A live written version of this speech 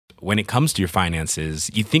when it comes to your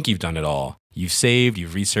finances, you think you've done it all. You've saved,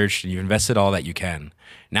 you've researched, and you've invested all that you can.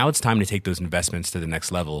 Now it's time to take those investments to the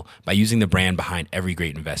next level by using the brand behind every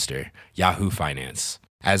great investor, Yahoo Finance.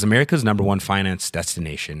 As America's #1 finance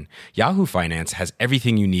destination, Yahoo Finance has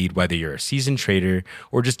everything you need, whether you're a seasoned trader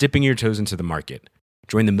or just dipping your toes into the market.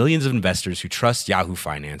 Join the millions of investors who trust Yahoo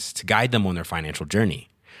Finance to guide them on their financial journey.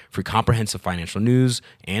 For comprehensive financial news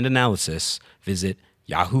and analysis, visit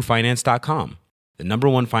yahoofinance.com, the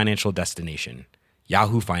 #1 financial destination,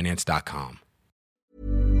 yahoofinance.com.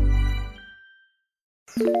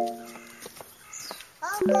 本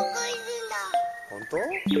当？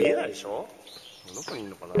見えないでしょ？どこにいる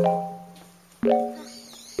のかな？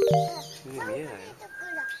見えないよ。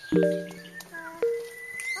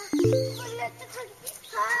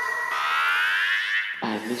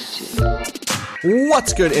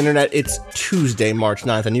What's good, Internet? It's Tuesday, March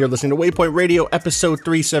 9th, and you're listening to Waypoint Radio, episode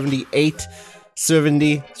 378.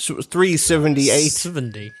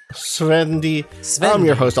 378. I'm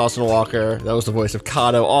your host, Austin Walker. That was the voice of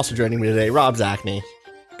Kato. Also joining me today, Rob Zachney.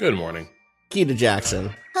 Good morning. Keita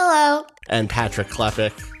Jackson. Hello. And Patrick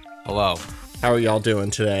Klepek. Hello. How are y'all doing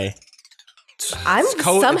today? I'm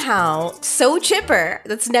somehow so chipper.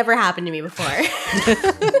 That's never happened to me before.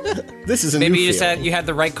 This is a Maybe new you feeling. said you had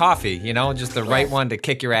the right coffee, just the right one to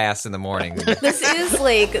kick your ass in the morning. This is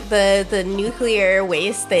like the nuclear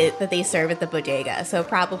waste that they serve at the bodega. So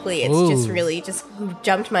probably it's just really just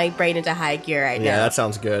jumped my brain into high gear right Yeah, now. that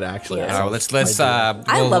sounds good, actually. Yeah. That All right, sounds let's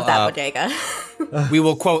I love that bodega. We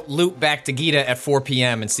will quote loop back to Gita at 4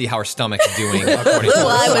 p.m. and see how her stomach is doing. According to While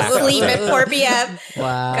I the was Slack asleep episode. at 4 p.m.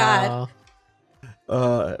 Wow. God.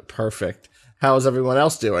 Perfect. How's everyone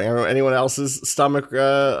else doing? Anyone else's stomach,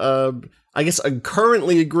 I guess,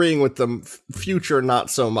 currently agreeing with them, future not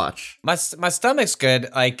so much. My stomach's good.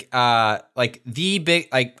 Okay,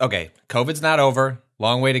 COVID's not over.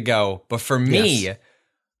 Long way to go. But for me, Yes.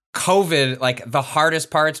 COVID, the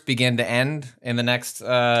hardest parts begin to end in the next,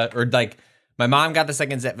 my mom got the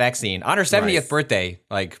second vaccine on her 70th Nice. birthday,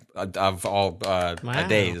 of all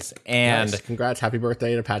days. And Nice. Congrats. Happy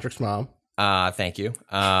birthday to Patrick's mom. thank you.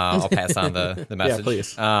 I'll pass on the message. Yeah,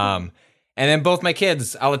 please. And then both my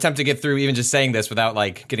kids, I'll attempt to get through even just saying this without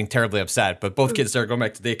getting terribly upset. But both kids started going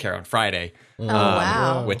back to daycare on Friday.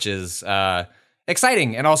 Wow. Which is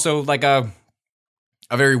exciting and also a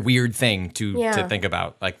very weird thing to think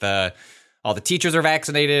about. All the teachers are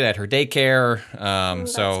vaccinated at her daycare.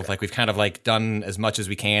 So we've kind of done as much as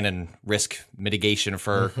we can and risk mitigation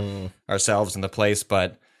for ourselves and the place.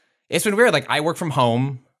 But it's been weird. I work from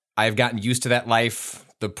home. I've gotten used to that life.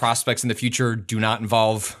 The prospects in the future do not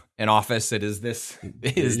involve an office. It is this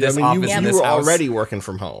office in you this were house. already working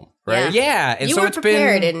from home, right? Yeah. And You so were it's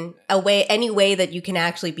prepared been in any way that you can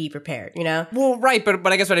actually be prepared, Well, right, but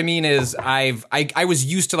I guess what I mean is I was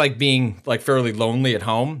used to being fairly lonely at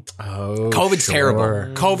home. Oh, COVID's sure.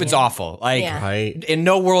 terrible. COVID's awful. Yeah. Right. In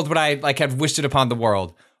no world would I have wished it upon the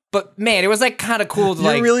world. But man, it was kind of cool to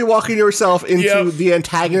You're really walking yourself into the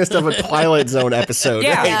antagonist of a Twilight Zone episode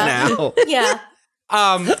Yeah. right Yeah. now. Yeah.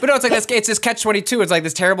 but no, it's this catch-22. It's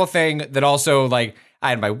this terrible thing that also I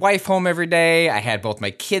had my wife home every day. I had both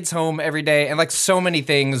my kids home every day, and so many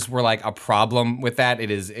things were a problem with that.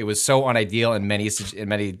 It was so unideal in many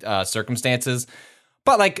circumstances.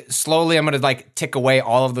 But slowly, I'm gonna tick away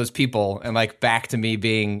all of those people and back to me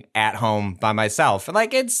being at home by myself. And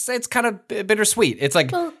it's kind of bittersweet. It's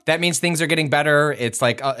that means things are getting better. It's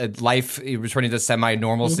life returning to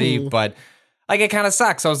semi-normalcy, but it kind of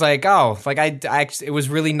sucks. I was it was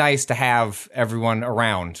really nice to have everyone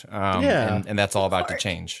around. And that's all about to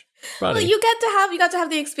change. Buddy. Well, you got to have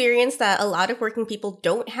the experience that a lot of working people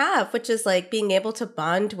don't have, which is being able to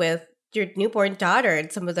bond with your newborn daughter in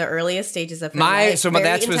some of the earliest stages of her life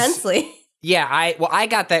very intensely. Yeah, I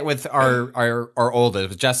got that with our oldest,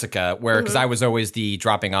 with Jessica, because I was always the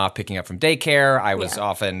dropping off, picking up from daycare. I was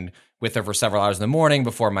often with her for several hours in the morning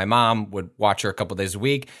before my mom would watch her a couple days a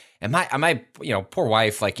week. And my poor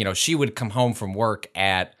wife, she would come home from work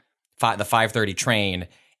at the 5:30 train,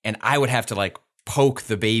 and I would have to poke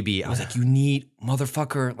the baby. I was you need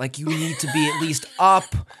to be at least up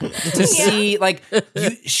to see,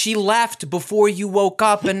 she left before you woke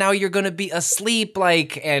up and now you're going to be asleep. She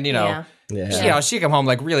come home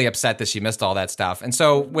really upset that she missed all that stuff. And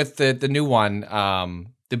so with the new one,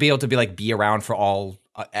 to be able to be around for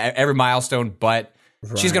every milestone, but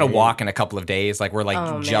She's going to walk in a couple of days. Like we're like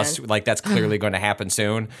like that's clearly going to happen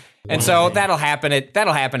soon. And so that'll happen at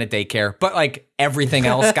daycare. But like everything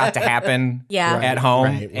else got to happen at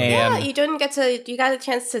home. And you got a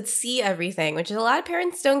chance to see everything, which is a lot of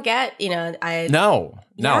parents don't get,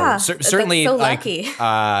 certainly so like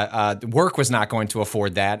lucky. Work was not going to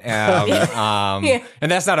afford that.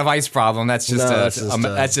 And that's not a Vice problem. That's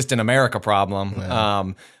just an America problem.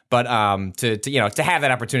 Yeah. But to have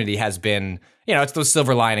that opportunity has been, it's those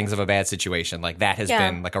silver linings of a bad situation. Like that has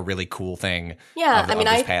been like a really cool thing. Yeah,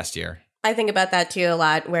 this past year. I think about that too a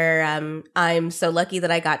lot. Where I'm so lucky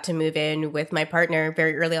that I got to move in with my partner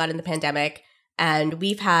very early on in the pandemic, and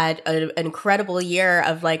we've had an incredible year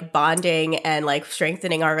of like bonding and like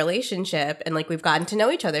strengthening our relationship, and like we've gotten to know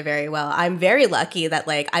each other very well. I'm very lucky that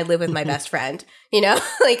like I live with my best friend, and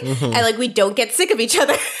like we don't get sick of each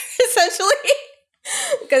other essentially.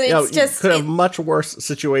 Because it's you could have much worse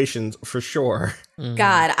situations for sure.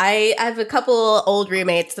 God, I have a couple old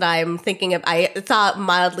roommates that I'm thinking of. I thought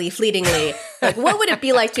mildly, fleetingly, like, what would it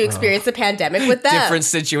be like to experience a pandemic with them? Different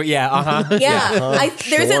situation. Yeah.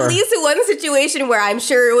 There's at least one situation where I'm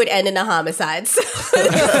sure it would end in a homicide.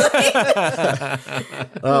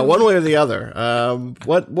 One way or the other.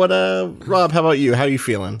 Rob, how about you? How are you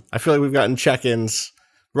feeling? I feel like we've gotten check-ins.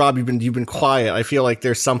 Rob, you've been quiet. I feel like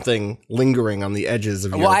there's something lingering on the edges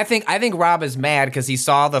of your... Well, I think Rob is mad because he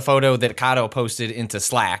saw the photo that Kato posted into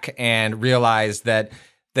Slack and realized that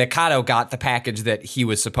Kato got the package that he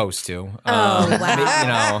was supposed to.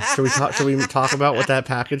 Wow. Should we talk about what that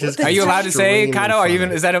package is? Are you allowed to say, Kato? Are you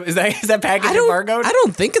even? Is that package embargoed? I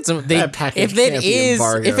don't think it's if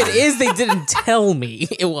it is, they didn't tell me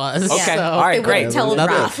it was. Okay, so. all right, great. Tell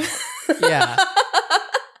Rob. Yeah.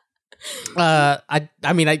 I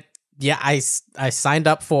signed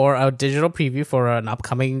up for a digital preview for an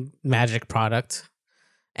upcoming Magic product,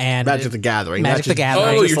 and Magic the Gathering. Oh,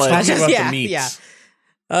 you're talking about the meats.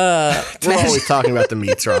 Yeah. We're always talking about the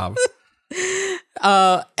meats, Rob.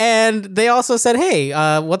 And they also said, "Hey,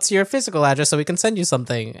 what's your physical address so we can send you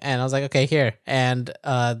something?" And I was like, "Okay, here." And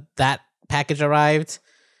that package arrived.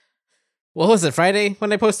 What was it, Friday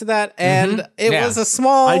when I posted that? And it was a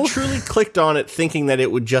small... I truly clicked on it thinking that it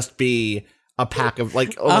would just be a pack of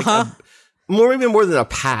maybe more than a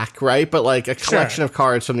pack, right? But like a collection of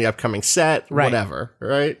cards from the upcoming set, whatever,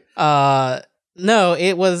 right? No,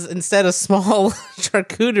 it was instead a small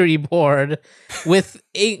charcuterie board with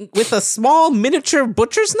a small miniature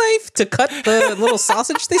butcher's knife to cut the little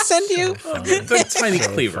sausage they send you. The tiny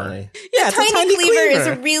cleaver. Yeah, the tiny cleaver is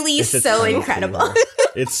really so incredible.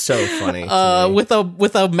 It's so funny.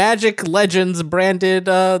 With a Magic Legends branded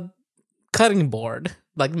cutting board,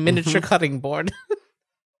 like miniature cutting board.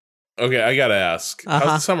 Okay, I gotta ask, how's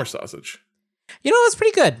the summer sausage? It's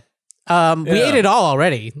pretty good. We ate it all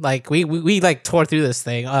already. Like we like tore through this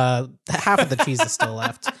thing. Half of the cheese is still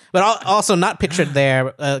left, but also not pictured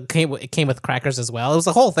there. It came with crackers as well. It was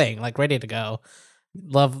the whole thing, like ready to go.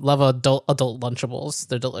 Love adult Lunchables.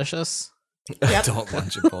 They're delicious. Yep. Adult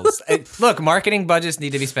Lunchables. Hey, look, marketing budgets need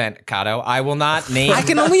to be spent, Kato. I will not name. I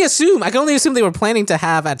can only assume they were planning to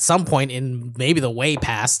have at some point in maybe the way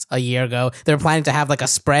past a year ago. They were planning to have like a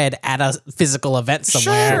spread at a physical event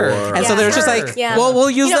somewhere, and so they were just like, "Well, we'll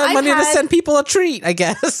use that money to send people a treat, I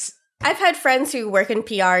guess." I've had friends who work in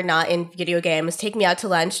PR, not in video games, take me out to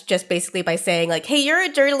lunch just basically by saying like, "Hey, you're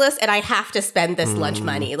a journalist and I have to spend this lunch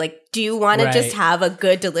money. Like, do you want to just have a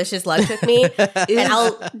good, delicious lunch with me? And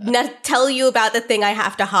I'll tell you about the thing I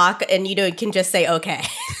have to hawk and you can just say, okay."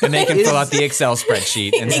 And they can fill out the Excel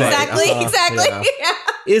spreadsheet and exactly. Yeah. Yeah.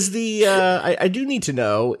 Is the, I do need to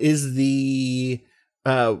know, is the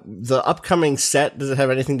upcoming set, does it have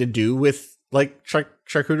anything to do with like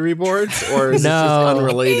charcuterie boards, or is it just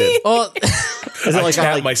unrelated? Well, is it like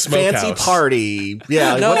a fancy party?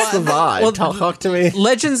 Yeah, what's the vibe? Well, talk to me.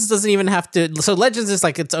 Legends doesn't even have to. So Legends is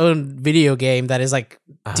like its own video game that is like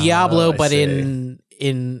Diablo, but in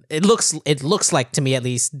it looks like, to me at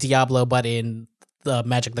least, Diablo, but in the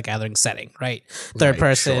Magic the Gathering setting, right? Third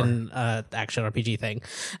person action RPG thing.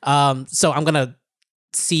 So I'm gonna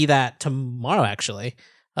see that tomorrow, actually.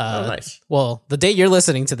 Nice. Well, the day you're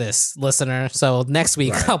listening to this, listener, so next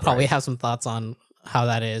week I'll probably have some thoughts on how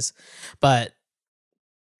that is. But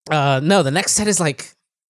no, the next set is like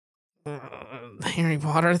Harry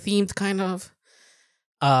Potter themed, kind of,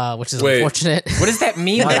 which is unfortunate. What does that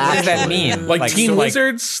mean? What does that mean? Like Teen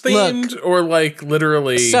Wizards themed, or like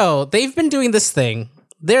literally? So they've been doing this thing.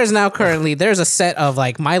 There's a set of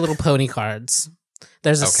like My Little Pony cards.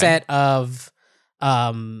 There's a set of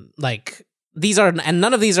like. These are, and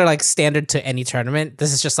none of these are like standard to any tournament.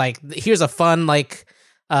 This is just like, here's a fun like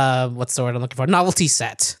what's the word I'm looking for? Novelty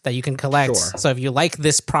set that you can collect. Sure. So if you like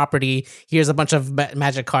this property, here's a bunch of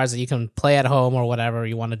magic cards that you can play at home or whatever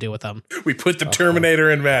you want to do with them. We put the Terminator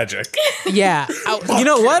in Magic. Yeah. You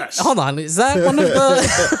know what? Hold on. Is that one of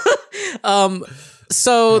the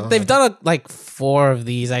so they've done like 4 of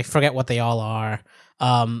these. I forget what they all are.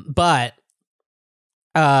 But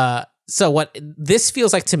so what this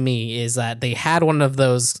feels like to me is that they had one of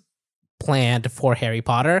those planned for Harry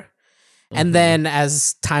Potter. And then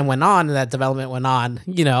as time went on and that development went on,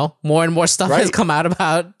 you know, more and more stuff has come out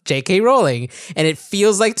about J.K. Rowling. And it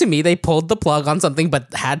feels like to me they pulled the plug on something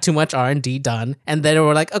but had too much R&D done. And then they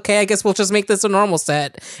were like, okay, I guess we'll just make this a normal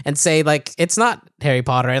set and say like it's not Harry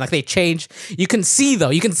Potter. And like they change. You can see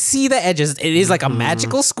though, you can see the edges. It is like a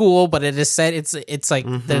magical school, but it is set. It's like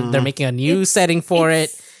they're making a new setting for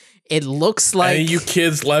it. It looks like Any you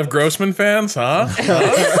kids Lev Grossman fans, huh?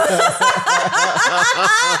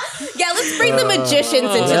 Yeah, let's bring the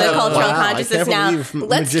magicians into the cultural consciousness now.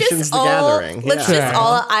 Let's just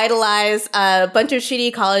all idolize a bunch of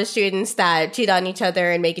shitty college students that cheat on each other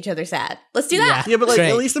and make each other sad. Let's do that. Yeah, but like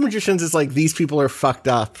at least the magicians is like these people are fucked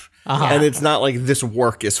up. And it's not like this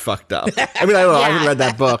work is fucked up. I mean, I don't know. I haven't read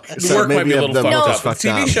that book. The work might be a little fucked up. The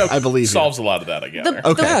TV show I believe solves a lot of that, I guess.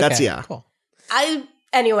 Okay. Cool.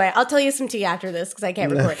 Anyway, I'll tell you some tea after this because I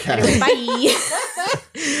can't record. Anyway,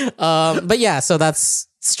 bye. But yeah, so that's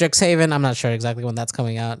Strixhaven. I'm not sure exactly when that's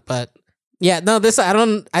coming out, but yeah, no,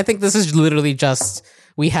 I think this is literally just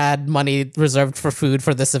we had money reserved for food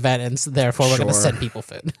for this event, and therefore we're going to send people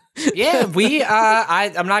food. Yeah,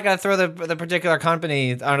 I'm not going to throw the particular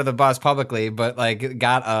company under the bus publicly, but like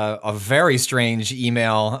got a very strange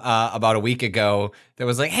email about a week ago that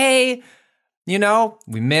was like, hey, you know,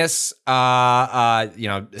 we miss,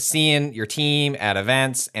 seeing your team at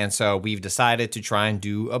events. And so we've decided to try and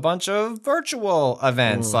do a bunch of virtual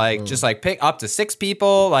events, just pick up to 6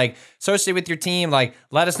 people, like associate with your team, like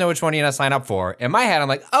let us know which one you want to sign up for. In my head, I'm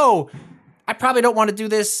like, oh, I probably don't want to do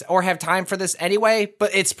this or have time for this anyway,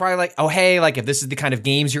 but it's probably like, oh, hey, like if this is the kind of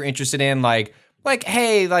games you're interested in, like,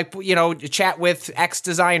 hey, like, you know, chat with X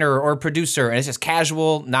designer or producer, and it's just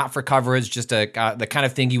casual, not for coverage, just the kind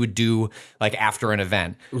of thing you would do like after an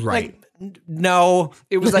event. Right. Like, no,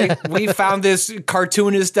 it was like, we found this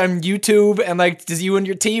cartoonist on YouTube, and like, does you and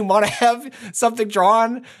your team want to have something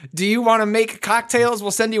drawn? Do you want to make cocktails? We'll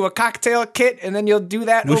send you a cocktail kit, and then you'll do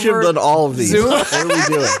that. We should have done all of these. Zoom. What are we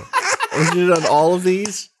doing? We should have done all of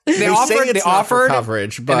these. They offered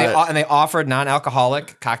coverage, but and they offered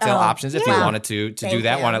non-alcoholic cocktail options if you wanted to do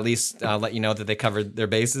that one. At least let you know that they covered their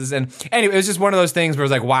bases. And anyway, it was just one of those things where it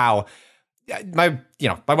was like, wow, my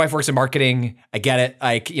wife works in marketing. I get it.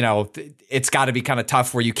 Like, you know, it's got to be kind of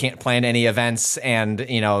tough where you can't plan any events, and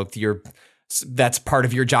you know that's part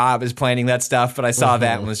of your job is planning that stuff. But I saw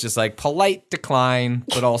that and was just like, polite decline,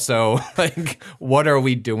 but also like, what are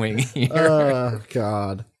we doing here? Oh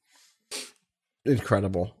God.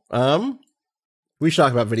 Incredible. We should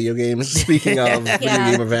talk about video games. Speaking of video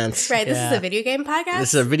game events. Right, this is a video game podcast?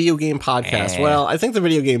 This is a video game podcast. Well, I think the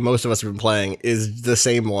video game most of us have been playing is the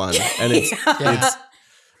same one. And it's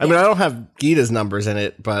I mean, I don't have Gita's numbers in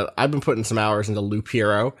it, but I've been putting some hours into Loop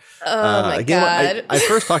Hero. Oh my God. I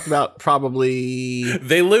first talked about probably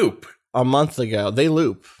They loop. a month ago. They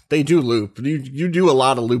loop. They do loop. You do a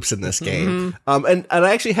lot of loops in this game. And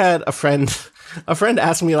I actually had a friend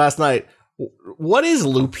ask me last night, what is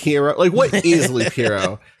Loop Hero? Like, what is Loop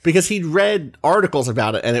Hero? Because he'd read articles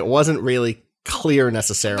about it and it wasn't really clear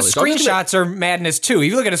necessarily. The screenshots are madness too.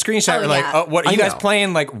 You look at a screenshot, you're like, oh, what are you guys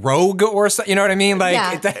playing? Like Rogue or something? You know what I mean?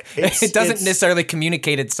 Like, it doesn't necessarily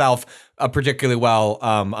communicate itself particularly well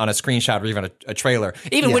on a screenshot or even a trailer.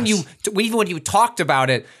 Even when you talked about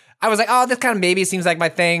it, I was like, oh, this kind of maybe seems like my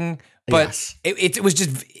thing. But it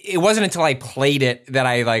wasn't until I played it that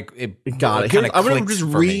I like it got it. I'm going to just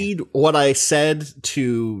read what I said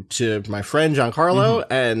to my friend Giancarlo,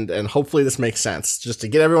 and hopefully this makes sense, just to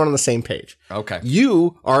get everyone on the same page. Okay.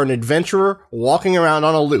 You are an adventurer walking around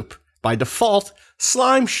on a loop. By default,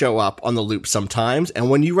 slimes show up on the loop sometimes, and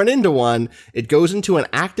when you run into one, it goes into an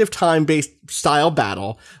active time-based style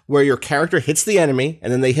battle where your character hits the enemy,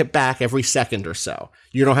 and then they hit back every second or so.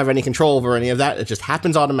 You don't have any control over any of that. It just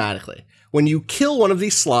happens automatically. When you kill one of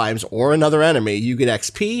these slimes or another enemy, you get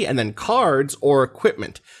XP and then cards or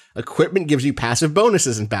equipment. Equipment gives you passive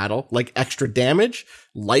bonuses in battle, like extra damage,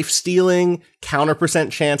 life stealing, counter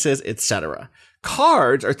percent chances, etc.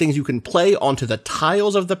 Cards are things you can play onto the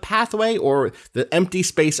tiles of the pathway or the empty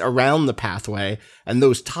space around the pathway, and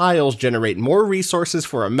those tiles generate more resources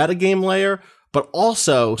for a metagame layer but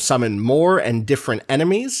also summon more and different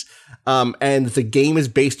enemies. And the game is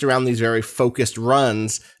based around these very focused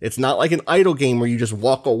runs. It's not like an idle game where you just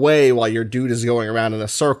walk away while your dude is going around in a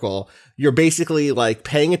circle. You're basically like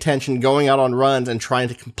paying attention, going out on runs and trying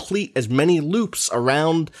to complete as many loops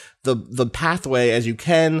around the pathway as you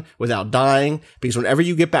can without dying. Because whenever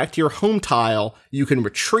you get back to your home tile, you can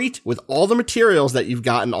retreat with all the materials that you've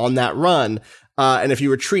gotten on that run. And if you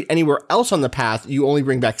retreat anywhere else on the path, you only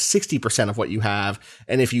bring back 60% of what you have.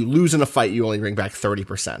 And if you lose in a fight, you only bring back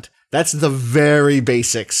 30%. That's the very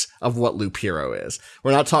basics of what Loop Hero is.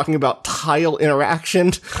 We're not talking about tile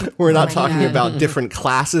interaction. We're not talking about different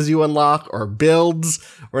classes you unlock or builds.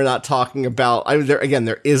 We're not talking about,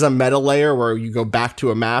 there is a meta layer where you go back to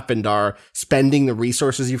a map and are spending the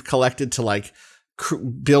resources you've collected to like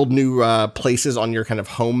build new places on your kind of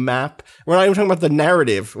home map. We're not even talking about the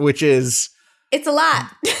narrative, which is... It's a lot.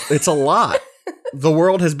 It's a lot. The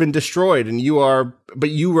world has been destroyed but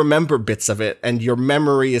you remember bits of it, and your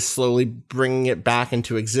memory is slowly bringing it back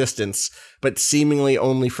into existence, but seemingly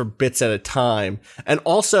only for bits at a time. And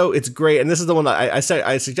also, it's great. And this is the one that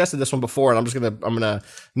I suggested this one before, and I'm gonna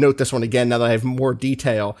note this one again now that I have more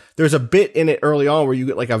detail. There's a bit in it early on where you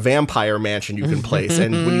get like a vampire mansion you can place,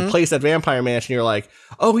 and when you place that vampire mansion, you're like,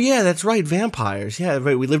 oh yeah, that's right, vampires. Yeah,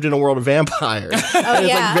 right. We lived in a world of vampires. And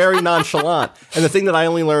it's like very nonchalant. And the thing that I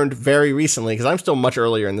only learned very recently, because I'm still much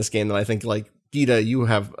earlier in this game than I think like Gita, you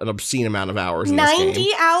have an obscene amount of hours in this game.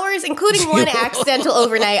 90 hours, including one accidental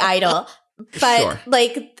overnight idle. But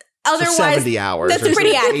like otherwise, so 70 hours. That's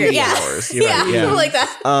pretty accurate. Yeah, hours. Yeah, like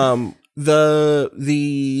that. The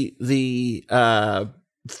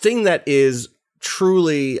thing that is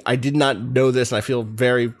truly, I did not know this, and I feel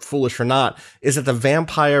very foolish for not, is that the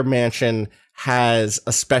Vampire Mansion has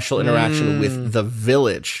a special interaction with the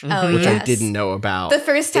village, which I didn't know about. The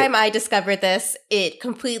first time I discovered this, it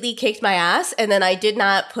completely kicked my ass, and then I did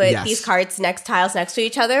not put these tiles next to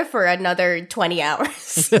each other for another 20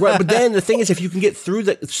 hours. Right, but then the thing is, if you can get through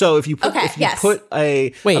so if you put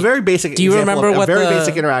a very basic, do you remember what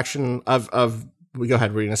basic interaction of go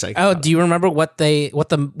ahead, what were you gonna say? Oh, do you remember what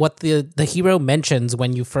the hero mentions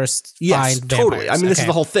when you first find vampires? Totally. I mean, this is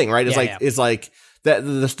the whole thing, right? It's like that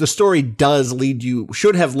the story does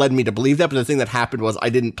should have led me to believe that, but the thing that happened was I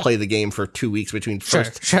didn't play the game for 2 weeks between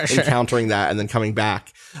first encountering that and then coming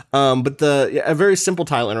back. But a very simple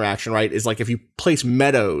tile interaction, right, is like if you place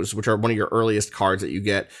meadows, which are one of your earliest cards that you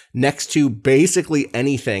get, next to basically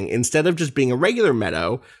anything, instead of just being a regular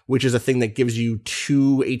meadow, which is a thing that gives you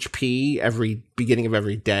 2 HP every beginning of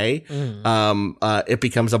every day, it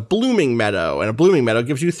becomes a blooming meadow, and a blooming meadow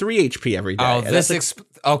gives you 3 HP every day. Oh, this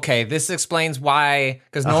explains why,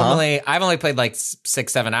 because normally I've only played like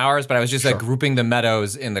 6-7 hours, but I was just like grouping the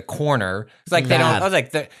meadows in the corner. It's like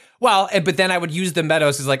but then I would use the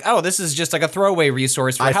meadows as like, oh, this is just like a throwaway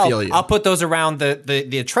resource for help. I'll put those around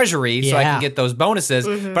the treasury so I can get those bonuses.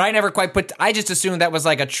 But I never quite I just assumed that was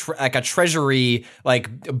like a treasury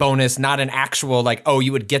like bonus, not an actual like, oh,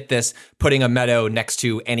 you would get this putting a meadow next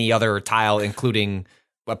to any other tile, including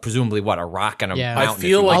presumably a rock and a mountain. I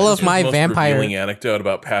feel like all of my vampire revealing anecdote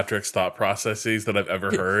about Patrick's thought processes that I've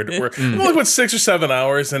ever heard. Where I'm only 6 or 7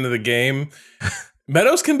 hours into the game.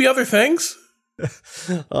 Meadows can be other things.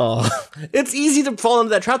 It's easy to fall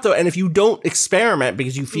into that trap though, and if you don't experiment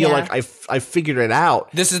because you feel like I figured it out,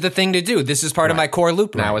 this is the thing to do. This is part of my core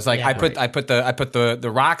loop now. It's like I put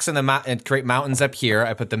the rocks and create mountains up here.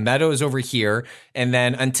 I put the meadows over here, and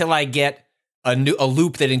then until I get a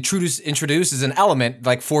loop that introduces an element,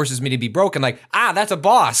 like forces me to be broken. Like, that's a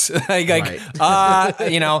boss. Don't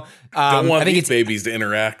want these babies to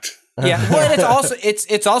interact. Yeah, well,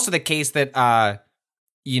 it's also the case that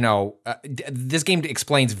this game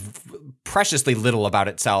explains preciously little about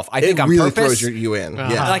itself. I think on really purpose, throws you in.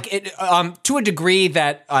 Like it to a degree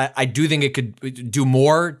that I do think it could do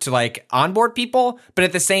more to like onboard people, but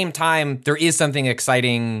at the same time, there is something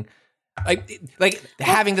exciting. Like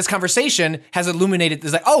having this conversation has illuminated.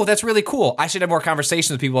 It's like, oh, that's really cool. I should have more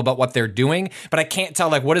conversations with people about what they're doing. But I can't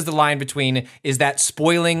tell, like, what is the line between, is that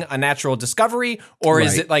spoiling a natural discovery, or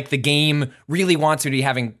is it like the game really wants me to be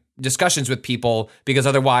having discussions with people, because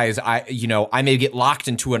otherwise I may get locked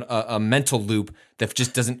into a mental loop that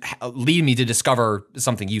just doesn't lead me to discover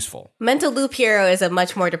something useful. Mental Loop Hero is a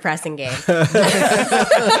much more depressing game. God,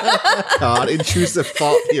 intrusive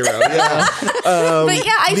thought hero. Yeah. But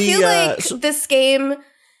yeah, I feel like this game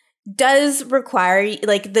does require,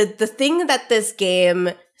 like, the thing that this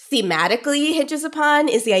game thematically hinges upon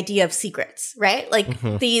is the idea of secrets, right? Like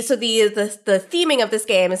the theming of this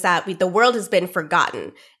game is that the world has been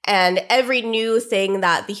forgotten, And every new thing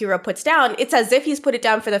that the hero puts down, it's as if he's put it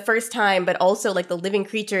down for the first time, but also like the living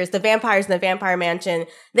creatures, the vampires in the vampire mansion,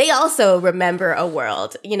 they also remember a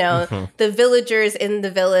world. You know, the villagers in the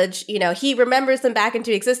village, you know, he remembers them back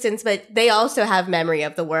into existence, but they also have memory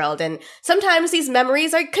of the world. And sometimes these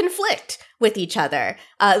memories are conflict with each other.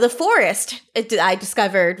 The forest, I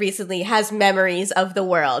discovered recently, has memories of the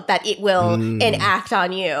world that it will enact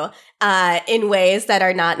on you in ways that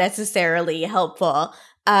are not necessarily helpful.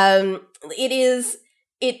 I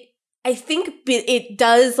think it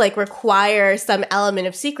does like require some element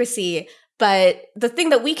of secrecy, but the thing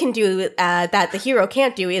that we can do that the hero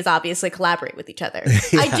can't do is obviously collaborate with each other.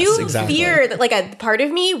 Yes, I do exactly. fear that like a part of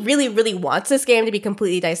me really, really wants this game to be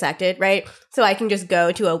completely dissected, right? So I can just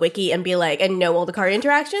go to a wiki and be like, and know all the card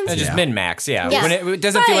interactions. And just min-max, yeah. Yes. When it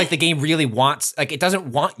doesn't feel But- like the game really wants, like it doesn't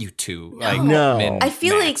want you to. Like, No. min-max. I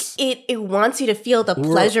feel like it wants you to feel the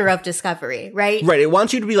pleasure of discovery, right? Right. It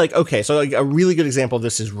wants you to be like, okay, so like a really good example of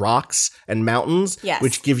this is rocks and mountains, Yes.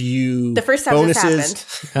 which give you The first time bonuses.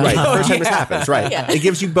 this Right. The first time this happens. Right. Yeah. It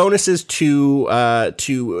gives you bonuses they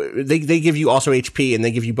give you also HP, and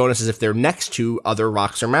they give you bonuses if they're next to other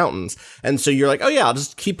rocks or mountains. And so you're like, oh yeah, I'll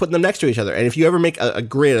just keep putting them next to each other. And if you ever make a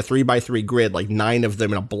grid, a 3x3 grid, like 9 of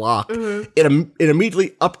them in a block, it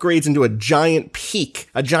immediately upgrades into a giant peak,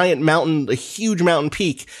 a giant mountain, a huge mountain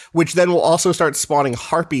peak, which then will also start spawning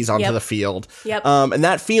harpies onto Yep. the field. Yep. And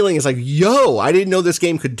that feeling is like, yo, I didn't know this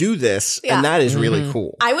game could do this. Yeah. And that is really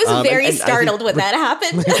cool. I was very and I think- startled when that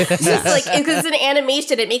happened. It's just like, because it's an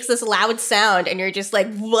animation, it makes this loud sound, and you're just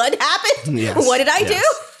like, what happened? Yes. What did I Yes.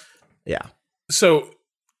 do? Yeah. So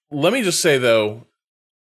let me just say, though,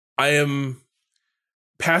 I am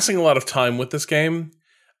passing a lot of time with this game.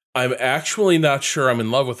 I'm actually not sure I'm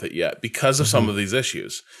in love with it yet because of some of these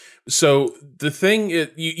issues. So the thing,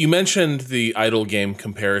 you mentioned the idle game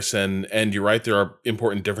comparison, and you're right, there are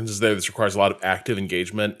important differences there. This requires a lot of active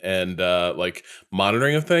engagement and like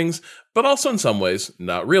monitoring of things, but also in some ways,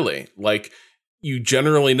 not really. Like, you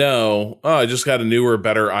generally know, oh, I just got a newer,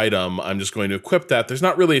 better item. I'm just going to equip that. There's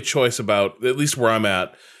not really a choice about, at least where I'm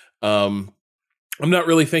at. I'm not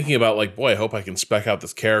really thinking about like, boy, I hope I can spec out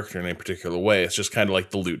this character in a particular way. It's just kind of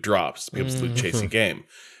like the loot drops. It becomes a loot chasing game.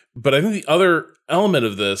 But I think the other element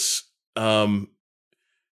of this,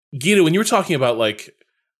 Gita, when you were talking about like,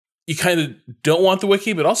 you kind of don't want the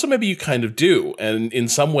wiki, but also maybe you kind of do. And in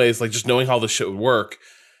some ways, like just knowing how this shit would work,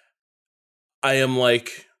 I am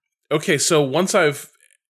like, okay, so once I've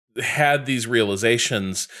had these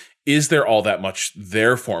realizations, is there all that much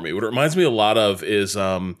there for me? What it reminds me a lot of is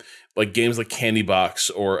like games like Candy Box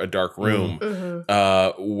or A Dark Room, was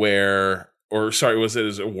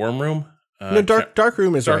it a Warm Room? No, dark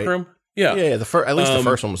room is Dark right. Room? Yeah. Yeah, the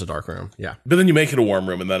first one was a dark room. Yeah. But then you make it a warm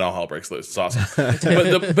room, and then all hell breaks loose. It's awesome. but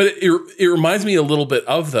it reminds me a little bit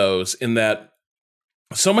of those in that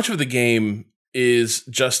so much of the game is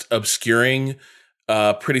just obscuring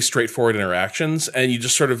pretty straightforward interactions, and you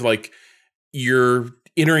just sort of like you're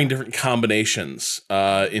entering different combinations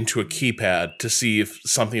into a keypad to see if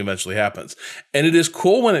something eventually happens. And it is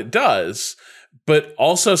cool when it does, but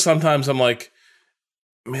also sometimes I'm like,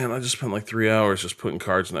 man, I just spent like 3 hours just putting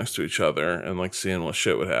cards next to each other and like seeing what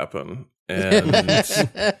shit would happen. And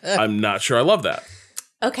I'm not sure I love that.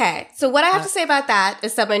 Okay, so what I have to say about that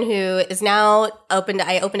is someone who is now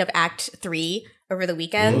I opened up Act 3 over the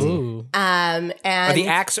weekend. Ooh. And Are the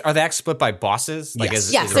acts split by bosses? Like,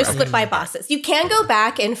 yes, they're split by bosses. You can go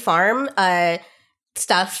back and farm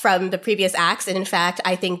stuff from the previous acts, and in fact,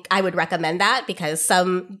 I think I would recommend that because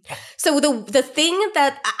the thing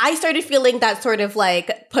that I started feeling that sort of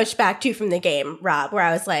like pushback to from the game, Rob, where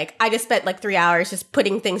I was like, I just spent like 3 hours just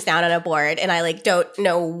putting things down on a board, and I like don't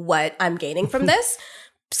know what I'm gaining from this.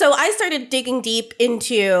 So I started digging deep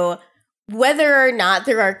into whether or not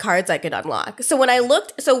there are cards I could unlock. So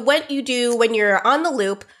what you do when you're on the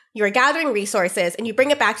loop, you're gathering resources and you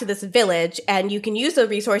bring it back to this village, and you can use the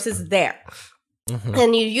resources there.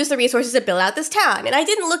 And you use the resources to build out this town. And I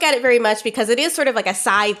didn't look at it very much because it is sort of like a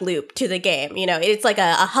side loop to the game. You know, it's like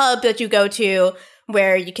a hub that you go to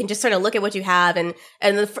where you can just sort of look at what you have. And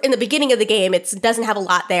in the beginning of the game, it doesn't have a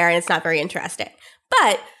lot there and it's not very interesting.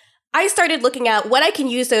 But I started looking at what I can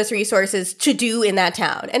use those resources to do in that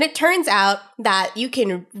town. And it turns out that you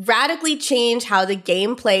can radically change how the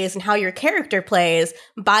game plays and how your character plays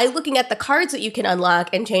by looking at the cards that you can unlock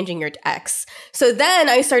and changing your decks. So then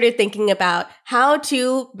I started thinking about how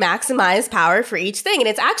to maximize power for each thing. And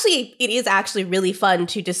it is actually really fun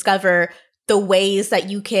to discover the ways that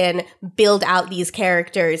you can build out these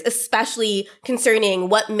characters, especially concerning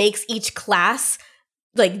what makes each class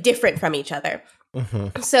like different from each other.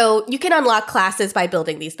 So you can unlock classes by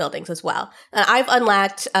building these buildings as well. I've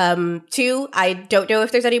unlocked 2. I don't know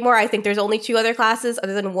if there's any more. I think there's only 2 other classes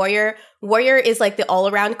other than Warrior. Warrior is like the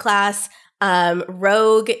all-around class.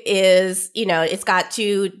 Rogue is, it's got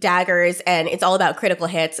 2 daggers and it's all about critical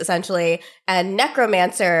hits essentially. And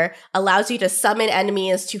Necromancer allows you to summon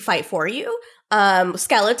enemies to fight for you.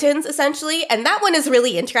 Skeletons essentially. And that one is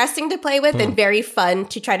really interesting to play with and very fun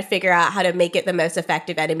to try to figure out how to make it the most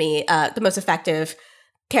effective enemy, the most effective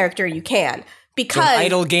character you can. Because an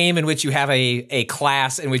idle game in which you have a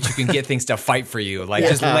class in which you can get things to fight for you, like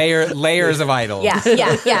just layers of idle. Yeah,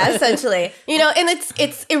 essentially. And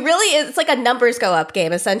it really is. It's like a numbers go up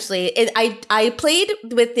game. Essentially, I played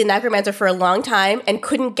with the Necromancer for a long time and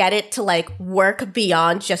couldn't get it to like work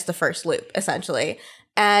beyond just the first loop, essentially,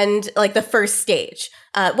 and like the first stage.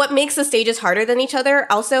 What makes the stages harder than each other?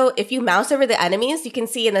 Also, if you mouse over the enemies, you can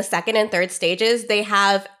see in the second and third stages they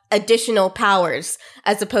have additional powers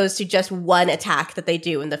as opposed to just one attack that they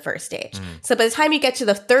do in the first stage. So by the time you get to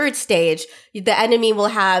the third stage, the enemy will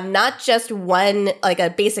have not just one, like a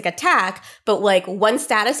basic attack, but like one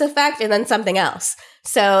status effect and then something else.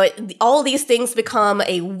 So all these things become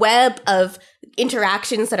a web of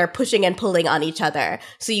interactions that are pushing and pulling on each other.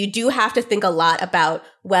 So you do have to think a lot about,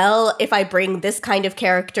 well, if I bring this kind of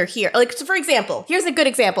character here, like, so for example, here's a good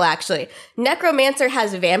example actually. Necromancer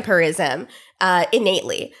has vampirism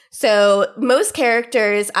innately. So most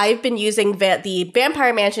characters, I've been using the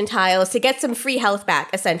Vampire Mansion tiles to get some free health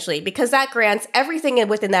back, essentially, because that grants everything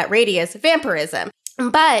within that radius vampirism.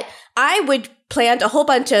 But I would plant a whole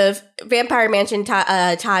bunch of Vampire Mansion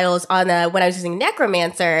tiles on when I was using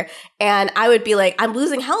Necromancer, and I would be like, I'm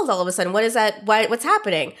losing health all of a sudden. What is that? What's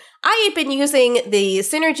happening? I had been using the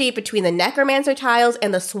synergy between the Necromancer tiles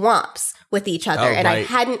and the swamps with each other, and I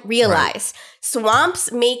hadn't realized.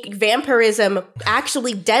 Swamps make vampirism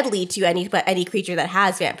actually deadly to any creature that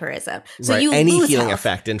has vampirism. So you any lose healing health.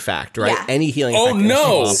 effect, in fact, right? Yeah. Any healing Oh, effect.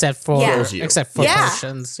 no. Except for you.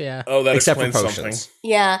 potions, yeah. Oh, that Except for explains potions. something.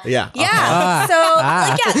 Yeah. So,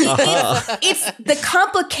 it's the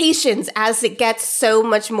complications as it gets so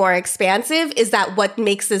much more expansive is that what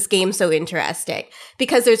makes this game so interesting.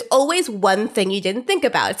 Because there's always one thing you didn't think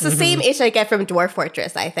about. It's the same issue I get from Dwarf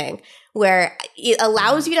Fortress, I think, where it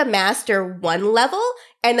allows you to master one level,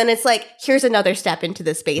 and then it's like, here's another step into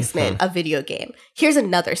this basement of video game. Here's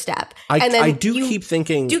another step. And then I do keep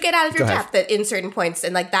thinking... do get out of your Go ahead. depth in certain points,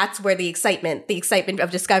 and like that's where the excitement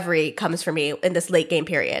of discovery comes for me in this late game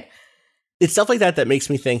period. It's stuff like that makes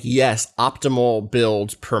me think, yes, optimal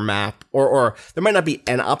builds per map, or there might not be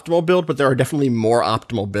an optimal build, but there are definitely more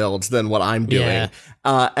optimal builds than what I'm doing.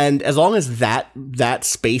 Yeah. And as long as that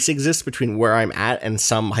space exists between where I'm at and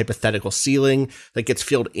some hypothetical ceiling that gets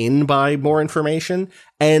filled in by more information,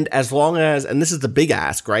 and as long as, and this is the big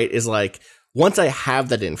ask, right, is like, once I have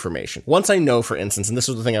that information, once I know, for instance, and this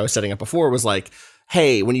was the thing I was setting up before, was like,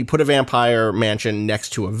 hey, when you put a vampire mansion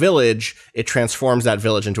next to a village, it transforms that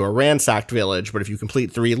village into a ransacked village. But if you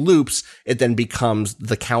complete 3 loops, it then becomes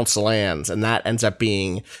the Count's lands. And that ends up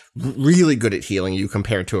being really good at healing you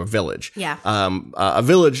compared to a village. Yeah. A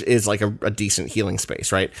village is like a decent healing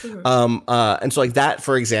space, right? And so like that,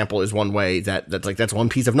 for example, is one way that's one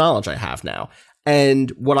piece of knowledge I have now.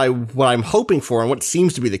 And what I'm hoping for and what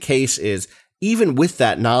seems to be the case is even with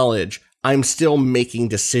that knowledge, I'm still making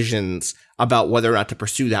decisions about whether or not to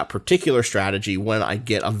pursue that particular strategy when I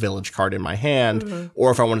get a village card in my hand, or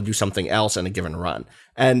if I want to do something else in a given run.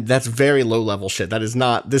 And that's very low level shit.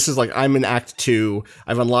 This is like, I'm in Act 2.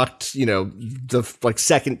 I've unlocked, the like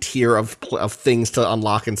second tier of things to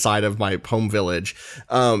unlock inside of my home village.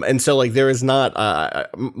 And so like there is not,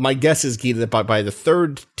 my guess is, Gita, that by the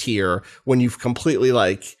third tier, when you've completely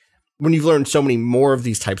when you've learned so many more of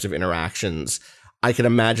these types of interactions, I can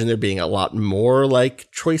imagine there being a lot more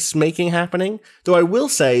like choice making happening. Though I will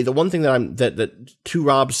say the one thing that to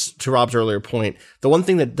Rob's earlier point, the one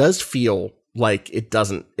thing that does feel like it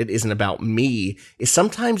isn't about me is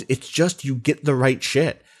sometimes it's just you get the right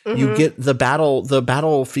shit. You get the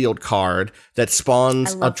battlefield card that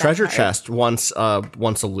spawns a treasure chest once a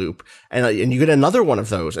loop, and you get another one of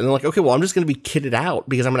those, and they're like, okay, well, I'm just going to be kitted out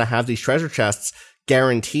because I'm going to have these treasure chests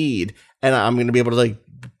guaranteed, and I'm going to be able to like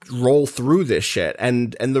roll through this shit.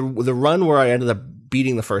 And the run where I ended up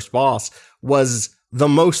beating the first boss was the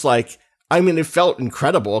most it felt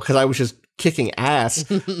incredible because I was just kicking ass,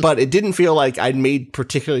 but it didn't feel like I'd made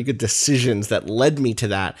particularly good decisions that led me to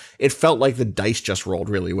that. It felt like the dice just rolled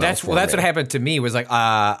really well. That's what happened to me. Was like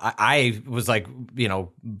I was like,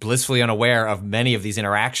 blissfully unaware of many of these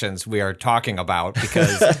interactions we are talking about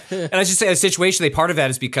because, and I should say, situationally, part of that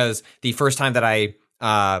is because the first time that I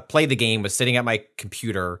played the game was sitting at my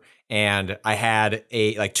computer and I had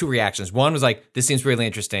two reactions. One was like, this seems really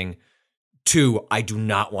interesting. Two, I do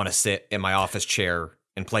not want to sit in my office chair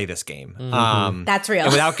and play this game. That's real.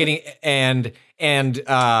 And without getting I'm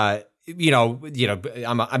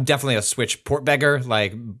definitely a Switch port beggar.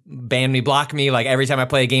 Like, ban me, block me. Like, every time I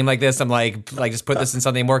play a game like this, I'm like just put this in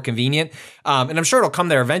something more convenient. And I'm sure it'll come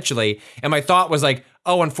there eventually. And my thought was like,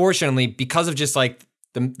 oh, unfortunately, because of just like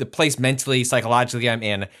the place mentally, psychologically I'm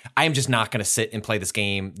in, I'm just not going to sit and play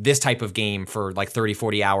this type of game for like 30,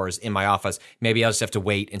 40 hours in my office. Maybe I'll just have to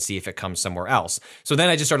wait and see if it comes somewhere else. So then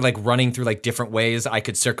I just started like running through like different ways I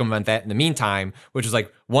could circumvent that in the meantime, which was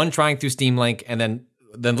like one, trying through Steam Link, and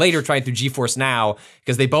then later trying through GeForce Now,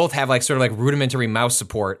 because they both have like sort of like rudimentary mouse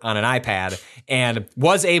support on an iPad, and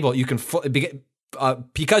was able,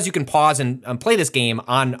 because you can pause and play this game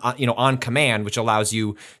on command, which allows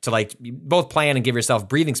you to like both plan and give yourself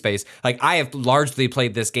breathing space. Like, I have largely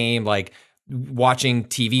played this game like watching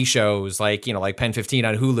TV shows, like Pen 15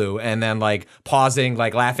 on Hulu, and then like pausing,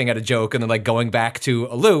 like laughing at a joke, and then like going back to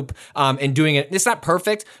a loop, and doing it. It's not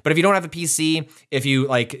perfect, but if you don't have a PC, if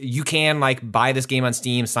you can like buy this game on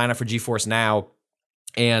Steam, sign up for GeForce Now,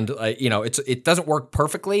 and it doesn't work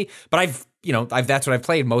perfectly, but that's what I've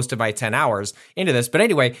played most of my 10 hours into this. But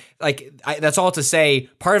anyway, that's all to say,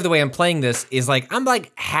 part of the way I'm playing this is like, I'm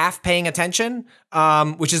like half paying attention,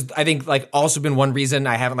 which is, I think, like also been one reason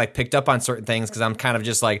I haven't like picked up on certain things, because I'm kind of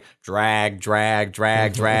just like drag.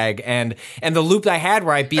 And the loop that I had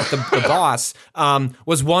where I beat the boss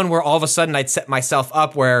was one where all of a sudden I'd set myself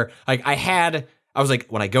up where like I was like,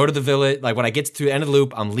 when I go to the village, like when I get to the end of the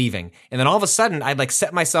loop, I'm leaving. And then all of a sudden I'd like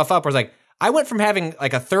set myself up where I was like, I went from having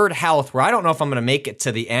like a third health where I don't know if I'm going to make it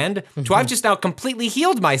to the end to I've just now completely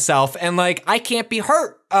healed myself and like I can't be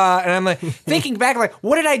hurt. And I'm like thinking back, like,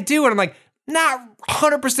 what did I do? And I'm like, not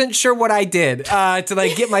 100% sure what I did to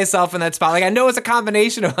like get myself in that spot. Like, I know it's a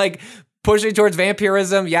combination of like pushing towards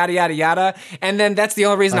vampirism, yada, yada, yada. And then that's the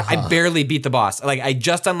only reason I barely beat the boss. Like, I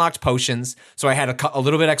just unlocked potions, so I had a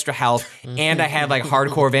little bit extra health, and I had like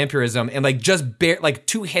hardcore vampirism, and like just like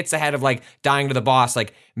 2 hits ahead of like dying to the boss,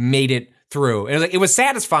 like made it through. And it was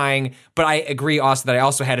satisfying, but I agree also that I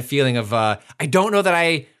also had a feeling of, I don't know that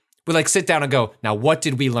I would like sit down and go, now what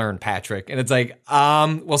did we learn, Patrick? And it's like,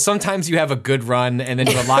 well, sometimes you have a good run and then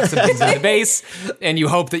you unlock some things in the base and you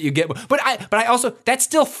hope that you get, but I also, that's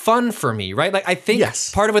still fun for me, right? Like, I think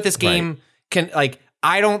part of what this game can, like,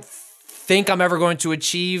 I don't think I'm ever going to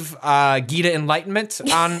achieve Gita enlightenment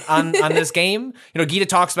on this game. Gita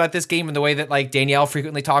talks about this game in the way that like Danielle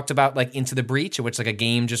frequently talked about like Into the Breach, in which like a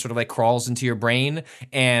game just sort of like crawls into your brain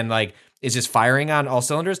and like is just firing on all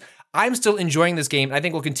cylinders. I'm still enjoying this game. I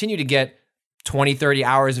think we'll continue to get 20, 30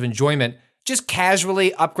 hours of enjoyment, just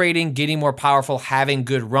casually upgrading, getting more powerful, having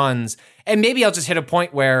good runs. And maybe I'll just hit a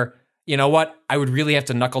point where, you know what, I would really have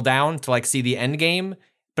to knuckle down to like see the end game,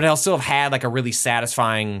 but I'll still have had like a really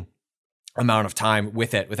satisfying amount of time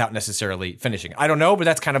with it without necessarily finishing. I don't know, but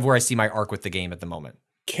that's kind of where I see my arc with the game at the moment.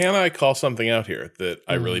 Can I call something out here that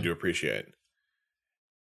I really do appreciate?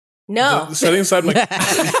 No. Setting aside my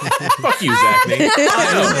fuck you, Zachney.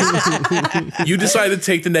 You decided to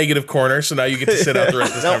take the negative corner, so now you get to sit out the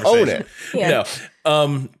rest of this conversation. Own it. Yeah.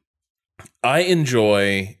 No. I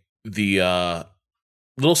enjoy the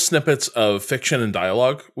little snippets of fiction and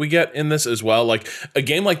dialogue we get in this as well. Like, a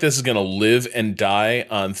game like this is going to live and die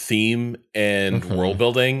on theme and world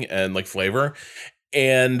building and like flavor.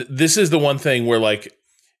 And this is the one thing where like,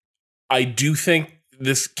 I do think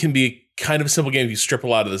this can be kind of a simple game if you strip a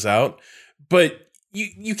lot of this out, but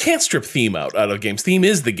you can't strip theme out of games. Theme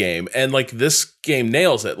is the game, and like this game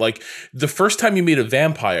nails it. Like, the first time you meet a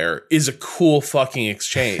vampire is a cool fucking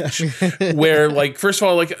exchange where like, first of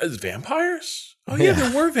all, like, vampires? Oh yeah,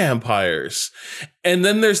 there were vampires. And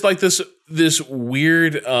then there's like this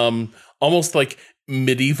weird almost like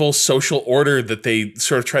medieval social order that they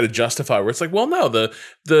sort of try to justify, where it's like, well, no,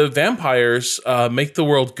 the vampires make the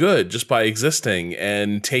world good just by existing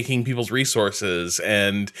and taking people's resources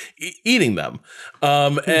and eating them.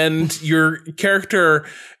 And your character,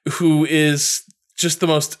 who is just the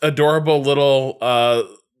most adorable little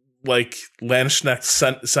like Landsknecht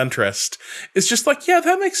centrist, is just like, yeah,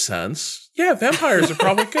 that makes sense. Yeah, vampires are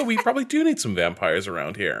probably good. We probably do need some vampires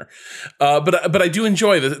around here. But I do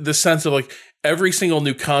enjoy the sense of like, every single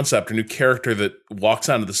new concept or new character that walks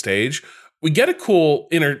onto the stage, we get a cool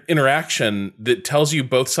interaction that tells you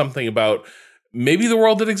both something about maybe the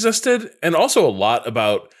world that existed, and also a lot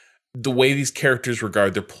about the way these characters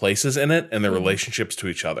regard their places in it and their relationships to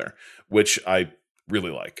each other, which I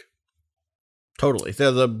really like. Totally.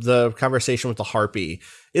 The conversation with the harpy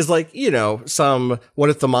is like, some what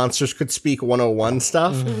if the monsters could speak 101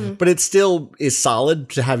 stuff, but it still is solid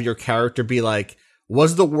to have your character be like,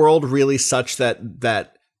 was the world really such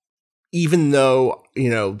that even though,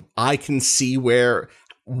 I can see where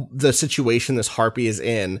the situation this harpy is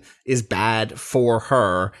in is bad for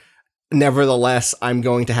her, nevertheless, I'm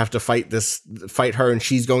going to have to fight her, and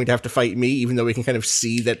she's going to have to fight me, even though we can kind of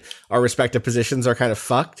see that our respective positions are kind of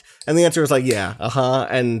fucked. And the answer is like, yeah,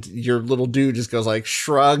 and your little dude just goes like,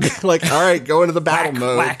 shrug, like, all right, go into the battle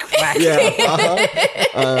mode. Whack, whack. Yeah,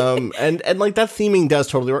 and like that theming does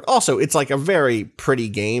totally work. Also, it's like a very pretty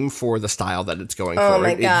game for the style that it's going for.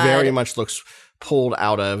 My It God. very much looks pulled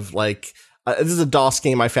out of like. This is a DOS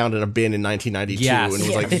game I found in a bin in 1992 Yes. and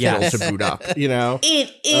was like Yes. thrilled to boot up, It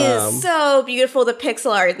is so beautiful. The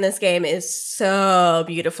pixel art in this game is so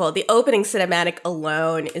beautiful. The opening cinematic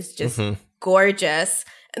alone is just gorgeous.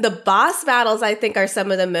 The boss battles, I think, are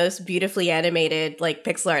some of the most beautifully animated like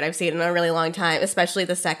pixel art I've seen in a really long time, especially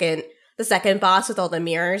the second boss with all the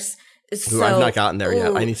mirrors. Ooh, I've not gotten there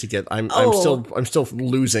yet. I need to get. I'm still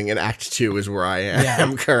losing in Act 2 is where I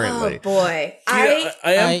am currently. Oh boy, I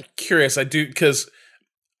am curious. I do, because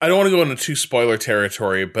I don't want to go into too spoiler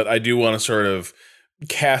territory, but I do want to sort of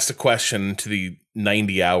cast a question to the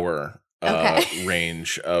 90-hour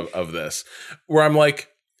range of this, where I'm like,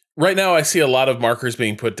 right now I see a lot of markers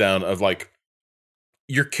being put down of like,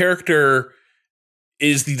 your character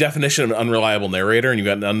is the definition of an unreliable narrator, and you've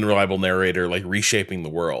got an unreliable narrator like reshaping the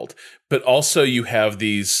world. But also you have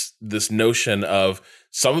this notion of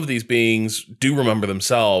some of these beings do remember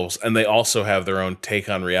themselves, and they also have their own take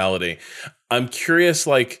on reality. I'm curious,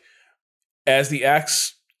 like, as the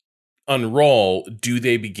acts unroll, do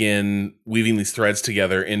they begin weaving these threads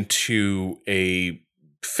together into a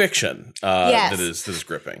fiction that is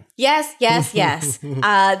gripping? Yes.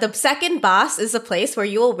 The second boss is a place where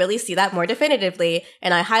you will really see that more definitively,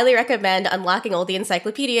 and I highly recommend unlocking all the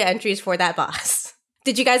encyclopedia entries for that boss.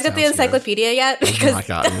 Did you guys get the encyclopedia yet? Because I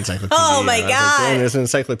got an encyclopedia. Oh my God. There's an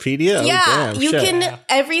encyclopedia? Yeah, oh, damn, you shit. can,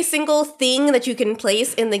 every single thing that you can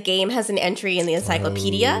place in the game has an entry in the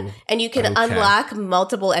encyclopedia, and you can unlock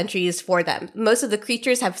multiple entries for them. Most of the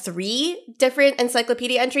creatures have 3 different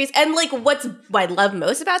encyclopedia entries, and like what I love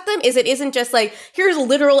most about them is it isn't just like, here's a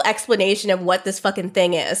literal explanation of what this fucking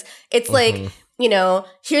thing is. It's like,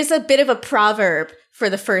 here's a bit of a proverb for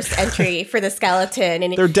the first entry for the skeleton,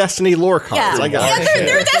 and they're Destiny lore cards. I got it.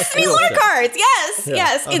 they're Destiny lore cards.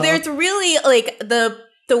 Yes. There's really like the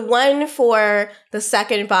one for the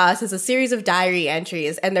second boss is a series of diary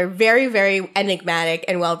entries, and they're very, very enigmatic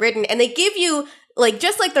and well written, and they give you like,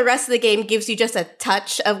 just like the rest of the game gives you just a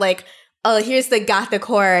touch of like, oh, here's the gothic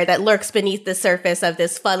horror that lurks beneath the surface of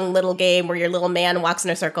this fun little game where your little man walks in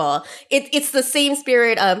a circle. It's the same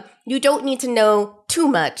spirit of, you don't need to know too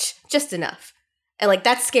much, just enough. And like,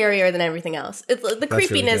 that's scarier than everything else. The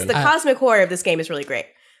creepiness, the cosmic horror of this game is really great.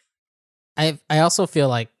 I also feel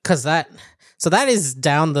like, because that is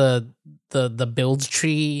down the build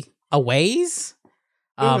tree a ways.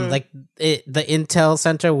 Like the Intel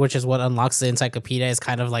Center, which is what unlocks the encyclopedia, is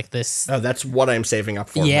kind of like this. Oh, that's what I'm saving up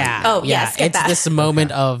for. Yeah. Oh, yes, get it's that. this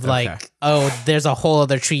moment of like, there's a whole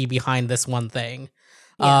other tree behind this one thing.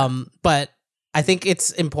 Yeah. But I think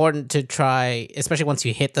it's important to try, especially once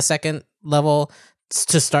you hit the second level,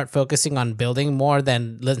 to start focusing on building more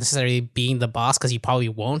than necessarily being the boss, because you probably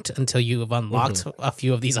won't until you have unlocked a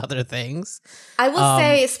few of these other things. I will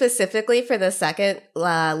say specifically for the second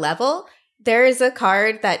level, there is a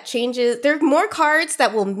card that changes. There are more cards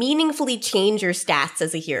that will meaningfully change your stats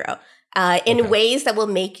as a hero in ways that will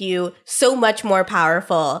make you so much more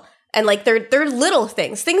powerful. And like, they're little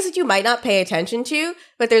things that you might not pay attention to,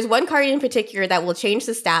 but there's one card in particular that will change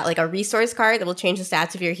the stat, like a resource card that will change the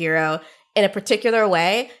stats of your hero in a particular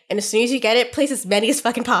way. And as soon as you get it, place as many as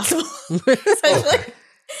fucking possible.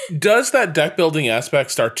 Does that deck building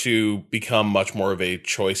aspect start to become much more of a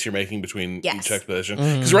choice you're making between each expedition?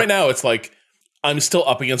 Because right now it's like, I'm still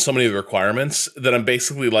up against so many of the requirements that I'm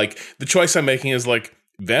basically like, the choice I'm making is like,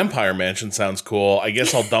 Vampire Mansion sounds cool. I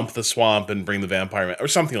guess I'll dump the swamp and bring the Vampire or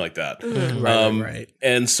something like that. Right.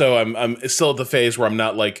 And so I'm still at the phase where I'm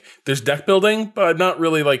not like, there's deck building, but not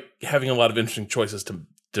really like having a lot of interesting choices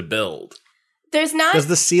to build. There's not. Does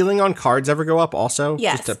the ceiling on cards ever go up also?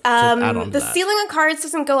 Yes. Just to add on to the that. ceiling on cards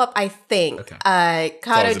doesn't go up, I think. Okay.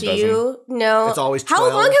 Kato, do you know? It's always How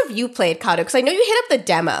 12. long have you played Kato? Because I know you hit up the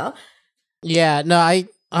demo. Yeah,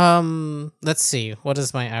 no, let's see. What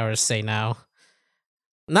does my hours say now?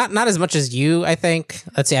 Not as much as you, I think.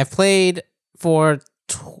 Let's see. I've played for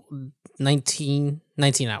 19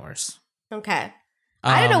 hours. Okay.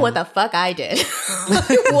 I don't know what the fuck I did.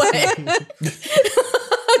 What?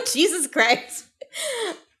 Jesus Christ.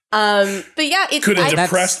 But yeah, it's Could a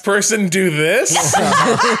depressed person do this?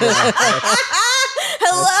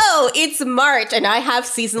 Hello, it's March and I have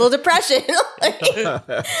seasonal depression.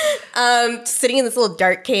 Sitting in this little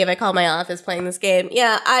dark cave I call my office playing this game.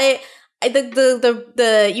 Yeah,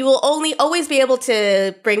 you will always be able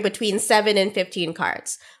to bring between 7 and 15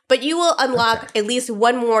 cards. But you will unlock at least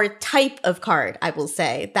one more type of card, I will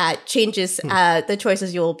say, that changes the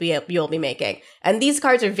choices you'll be making. And these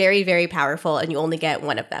cards are very, very powerful, and you only get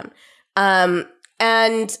one of them.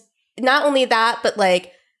 And not only that, but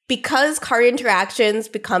like, because card interactions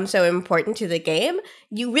become so important to the game,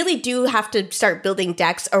 you really do have to start building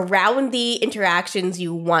decks around the interactions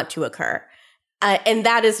you want to occur. And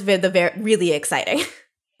that is really exciting.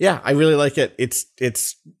 Yeah, I really like it.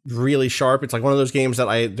 It's really sharp. It's like one of those games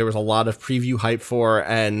that there was a lot of preview hype for,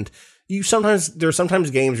 and there are sometimes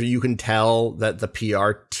games where you can tell that the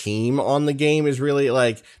PR team on the game is really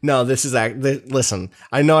like, no, listen,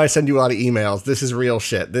 I know I send you a lot of emails. This is real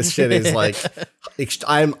shit. This shit is like,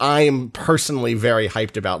 I am personally very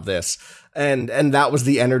hyped about this. And that was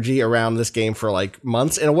the energy around this game for like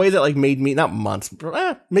months, in a way that like made me, not months,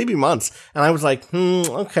 maybe months. And I was like,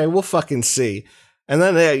 okay, we'll fucking see. And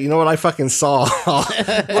then, you know what I fucking saw?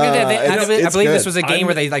 I believe this was a game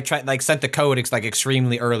where they sent the code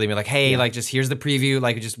extremely early. Like, hey, just here's the preview.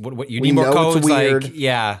 Like, just what you need more codes. Like,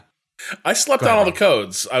 yeah. I slept on all the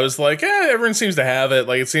codes. I was like, everyone seems to have it.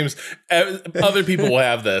 Like, it seems other people will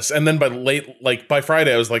have this. And then by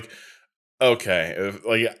Friday, I was like, okay,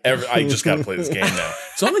 I just got to play this game now.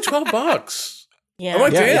 It's only $12. Yeah. I'm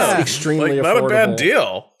like, damn, it's extremely not affordable. a bad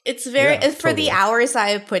deal. It's for the hours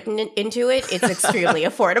I've put into it, it's extremely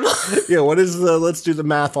affordable. Yeah, what is let's do the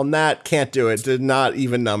math on that. Can't do it. Not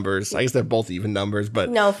even numbers. I guess they're both even numbers, but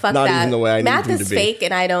no, fuck not that. even the way I math need them is to be. fake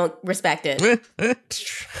and I don't respect it.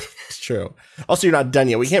 It's true. Also, you're not done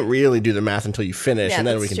yet. We can't really do the math until you finish, and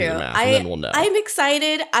then we can do the math, and then we'll know. I'm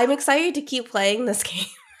excited. I'm excited to keep playing this game.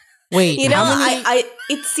 Wait, you know,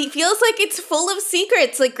 it feels like it's full of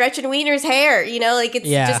secrets, like Gretchen Wiener's hair. You know, like it's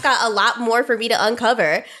just got a lot more for me to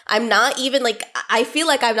uncover. I'm not even I feel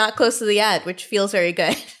like I'm not close to the end, which feels very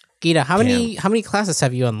good. Gita, how many classes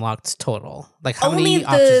have you unlocked total? Like how only many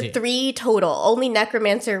options? The 3 total. Only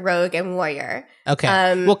Necromancer, Rogue, and Warrior. Okay.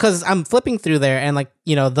 Well, because I'm flipping through there, and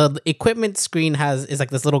the equipment screen is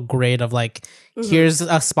like this little grid of here's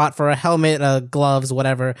a spot for a helmet, gloves,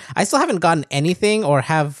 whatever. I still haven't gotten anything or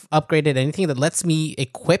have upgraded anything that lets me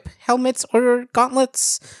equip helmets or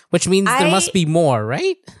gauntlets, which means there must be more,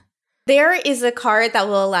 right? There is a card that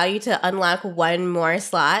will allow you to unlock one more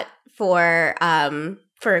slot for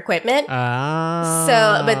equipment.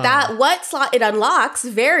 But what slot it unlocks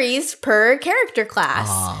varies per character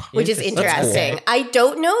class, which is interesting. Cool. I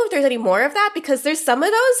don't know if there's any more of that, because there's some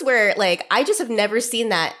of those where I just have never seen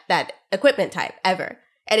that equipment type ever,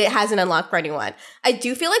 and it hasn't unlocked for anyone. I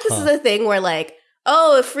do feel like this is a thing where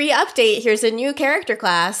a free update, here's a new character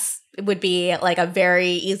class. It would be a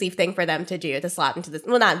very easy thing for them to do, to slot into this.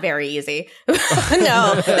 Well, not very easy.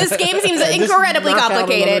 No, this game seems incredibly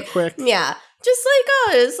complicated. Yeah. Just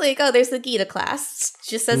there's the Gita class. It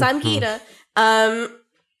just says I'm Gita.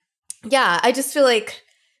 Yeah, I just feel like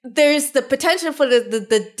there's the potential for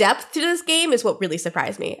the depth to this game is what really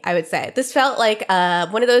surprised me, I would say. This felt like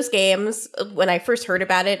one of those games when I first heard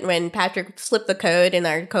about it, when Patrick slipped the code in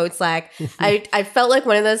our code Slack. I felt like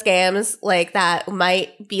one of those games that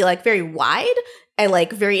might be very wide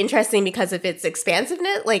and very interesting because of its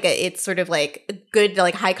expansiveness. It's sort of a good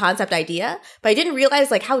high concept idea, but I didn't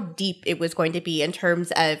realize how deep it was going to be in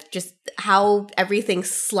terms of just how everything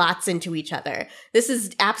slots into each other. This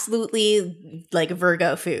is absolutely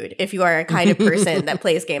Virgo food if you are a kind of person that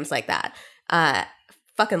plays games like that.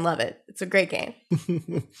 Fucking love it. It's a great game.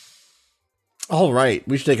 All right,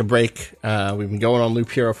 we should take a break. We've been going on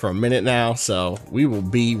Loop Hero for a minute now, so we will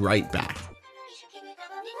be right back.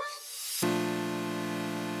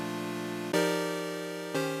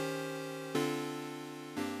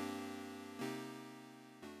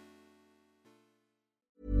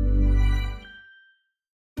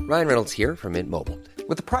 Ryan Reynolds here from Mint Mobile.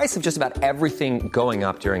 With the price of just about everything going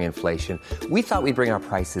up during inflation, we thought we'd bring our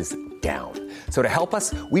prices down. So to help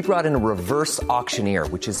us, we brought in a reverse auctioneer,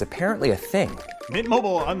 which is apparently a thing. Mint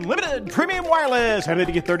Mobile Unlimited Premium Wireless. How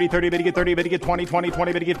to get 30, 30, bit to get 30, bit to get 20, 20,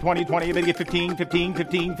 20, bit to get 20, 20, bit to get 15, 15,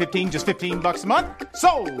 15, 15, just $15 a month?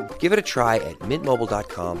 Sold! Give it a try at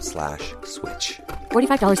mintmobile.com/switch.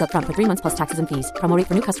 $45 up front for 3 months plus taxes and fees. Promo rate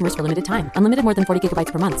for new customers for limited time. Unlimited more than 40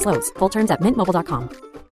 gigabytes per month. Slows full terms at mintmobile.com.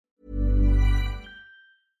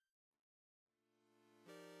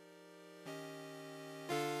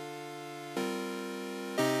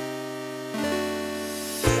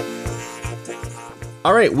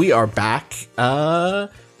 All right, we are back.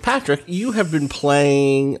 Patrick, you have been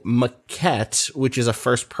playing Maquette, which is a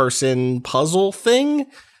first-person puzzle thing.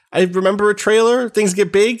 I remember a trailer. Things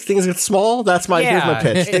get big, things get small. That's here's my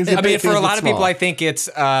pitch. Things get big, for a things lot get of people, small. I think it's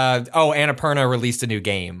Annapurna released a new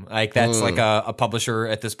game. Like that's like a publisher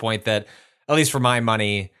at this point that, at least for my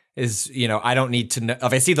money, is I don't need to know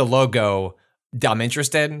if I see the logo, I'm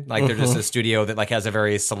interested. Like they're just a studio that like has a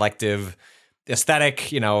very selective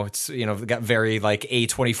aesthetic, it's got very like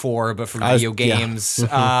A24 but for video games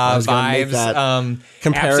vibes.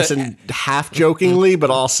 Comparison half jokingly,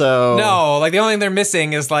 but also no, like the only thing they're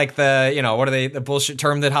missing is like the what are they, the bullshit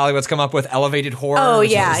term that Hollywood's come up with, elevated horror. Oh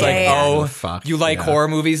yeah, it's like, yeah. Fuck, you like horror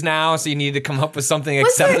movies now, so you need to come up with something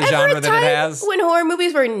except the genre that it has. When horror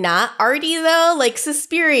movies were not arty though, like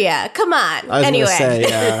Suspiria. Come on. I was anyway, gonna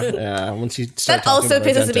say, yeah. Once you start that also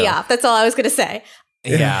talking about pisses me Argento. off. That's all I was gonna say.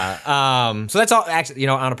 Yeah. So that's all actually,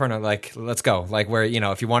 Annapurna, like, let's go. Like where,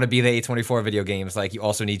 if you want to be the A24 video games, like you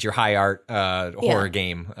also need your high art horror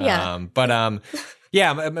game. Yeah.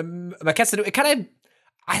 Maquette's it kind of,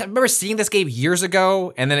 I remember seeing this game years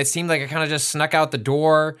ago, and then it seemed like it kind of just snuck out the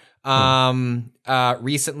door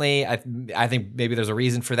recently. I think maybe there's a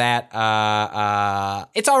reason for that.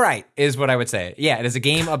 It's all right, is what I would say. Yeah, it is a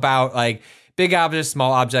game about like big objects,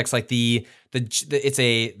 small objects, like the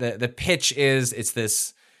pitch is it's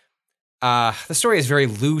this the story is very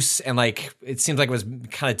loose, and like it seems like it was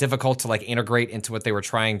kind of difficult to like integrate into what they were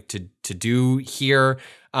trying to do here.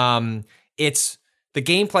 It's the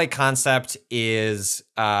gameplay concept is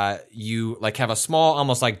you like have a small,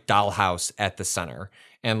 almost like dollhouse at the center,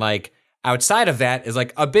 and like outside of that is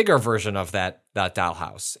like a bigger version of that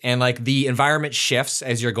dollhouse, and like the environment shifts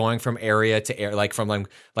as you're going from area to area, like from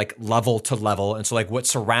like level to level, and so like what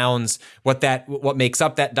surrounds what makes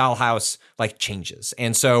up that dollhouse like changes,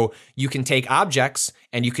 and so you can take objects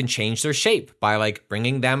and you can change their shape by like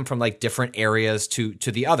bringing them from like different areas to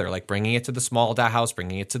the other, like bringing it to the small dollhouse,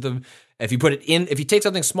 bringing it to the if you take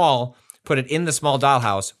something small, put it in the small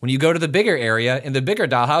dollhouse. When you go to the bigger area in the bigger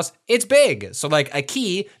dollhouse, it's big. So like a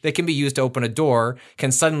key that can be used to open a door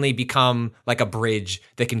can suddenly become like a bridge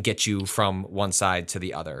that can get you from one side to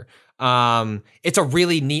the other. It's a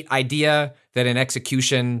really neat idea that in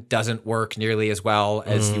execution doesn't work nearly as well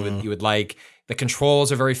as you would like. The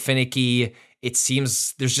controls are very finicky. It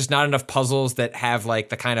seems there's just not enough puzzles that have like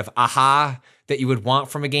the kind of aha that you would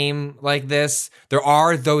want from a game like this. There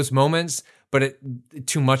are those moments, but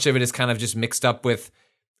too much of it is kind of just mixed up with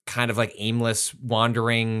kind of like aimless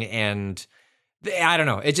wandering, and I don't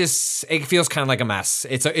know. It feels kind of like a mess.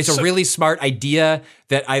 It's a really smart idea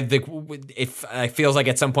that I think it feels like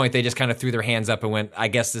at some point they just kind of threw their hands up and went, I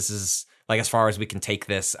guess this is like as far as we can take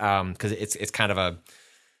this, because it's kind of a,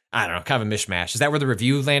 I don't know, kind of a mishmash. Is that where the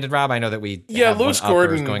review landed, Rob? I know that we Lewis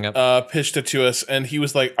Gordon going up. pitched it to us, and he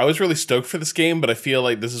was like, I was really stoked for this game, but I feel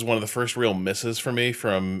like this is one of the first real misses for me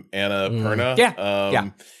from Annapurna. Yeah.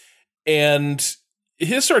 And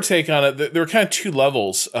his sort of take on it, there were kind of two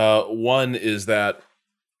levels. One is that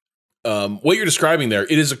what you're describing there,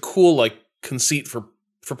 it is a cool like conceit for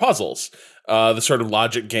puzzles. The sort of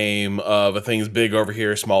logic game of a thing's big over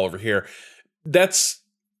here, small over here. That's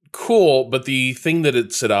cool, but the thing that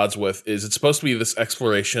it's at odds with is it's supposed to be this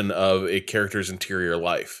exploration of a character's interior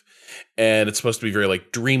life, and it's supposed to be very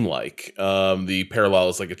like dreamlike. The parallel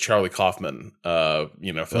is like a Charlie Kaufman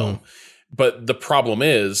film. But the problem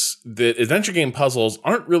is that adventure game puzzles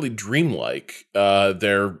aren't really dreamlike.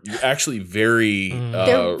 They're actually very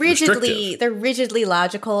they're restrictive. rigidly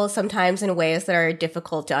logical, sometimes in ways that are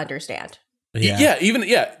difficult to understand.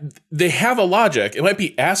 They have a logic. It might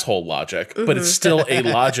be asshole logic, but it's still a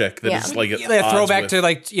logic that is like a throwback to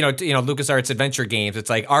like LucasArts adventure games. It's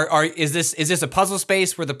like, is this a puzzle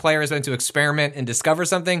space where the player is going to experiment and discover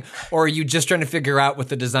something, or are you just trying to figure out what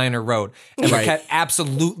the designer wrote? And Maquette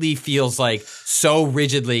absolutely feels like so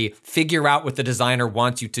rigidly figure out what the designer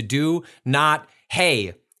wants you to do, not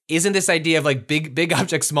hey, isn't this idea of like big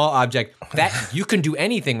object, small object, that you can do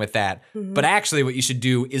anything with that. But actually what you should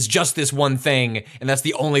do is just this one thing, and that's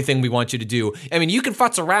the only thing we want you to do. I mean, you can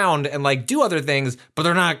futz around and like do other things, but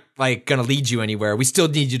they're not like going to lead you anywhere. We still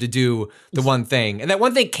need you to do the one thing. And that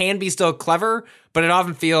one thing can be still clever, but it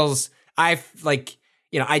often feels, I've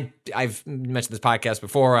mentioned this podcast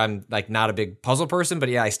before, I'm like not a big puzzle person, but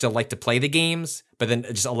yeah, I still like to play the games. but then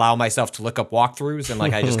just allow myself to look up walkthroughs and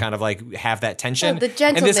like I just kind of like have that tension. Oh, the and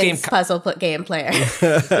gentleman's this game, game player.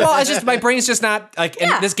 well, it's just my brain's just not like.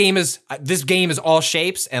 And this game is all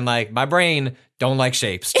shapes, and like my brain don't like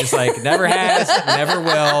shapes. Just like never has, never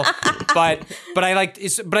will. But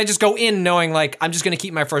I just go in knowing like I'm just gonna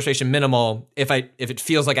keep my frustration minimal. If it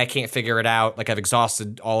feels like I can't figure it out, like I've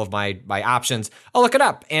exhausted all of my options, I'll look it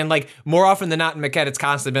up. And like more often than not in Maquette, it's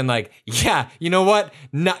constantly been like, yeah, you know what?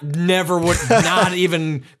 Not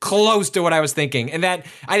even close to what I was thinking. And that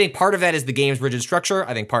I think part of that is the game's rigid structure.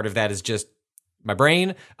 I think part of that is just my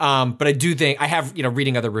brain. But I do think I have,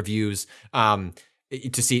 reading other reviews,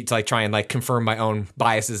 to like try and like confirm my own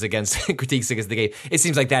biases against critiques against the game. It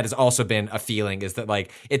seems like that has also been a feeling, is that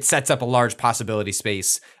like it sets up a large possibility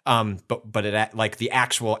space, but it like the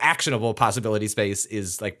actual actionable possibility space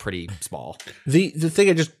is like pretty small. The thing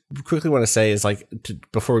I just quickly want to say is like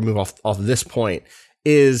before we move off this point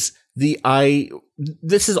is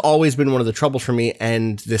this has always been one of the troubles for me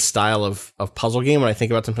and this style of puzzle game when I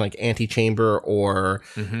think about something like Antichamber or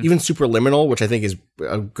even Superliminal, which I think is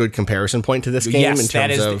a good comparison point to this game in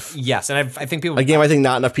terms of and I think people a game I think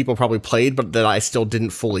not enough people probably played, but that I still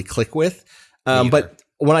didn't fully click with. But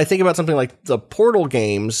when I think about something like the Portal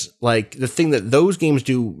games, like the thing that those games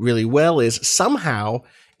do really well is somehow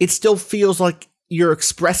it still feels like you're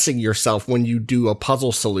expressing yourself when you do a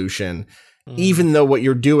puzzle solution. Even though what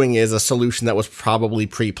you're doing is a solution that was probably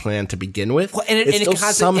pre-planned to begin with, well, it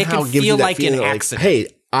can feel like an accident. Hey,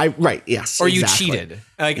 yes, or exactly. You cheated.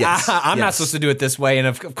 Like I'm not supposed to do it this way, and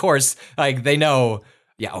of course, like they know.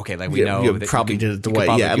 Yeah, okay, like we know you that probably did it the way.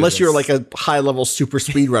 Yeah, unless you're like a high-level super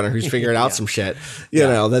speedrunner who's figured out some shit, you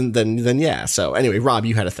know. Then yeah. So anyway, Rob,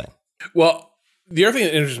 you had a thing. Well, the other thing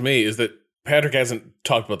that interests me is that Patrick hasn't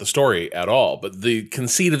talked about the story at all, but the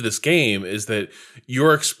conceit of this game is that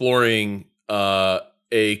you're exploring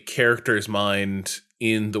a character's mind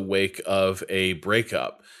in the wake of a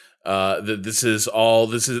breakup.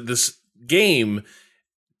 This game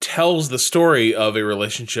tells the story of a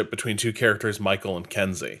relationship between two characters, Michael and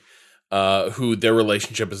Kenzie, who their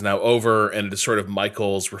relationship is now over, and it is sort of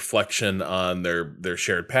Michael's reflection on their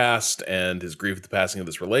shared past and his grief at the passing of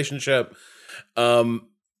this relationship. And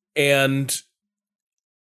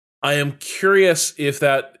I am curious if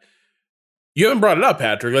that. You haven't brought it up,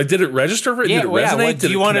 Patrick. Like, did it register for it? Did it resonate? Well,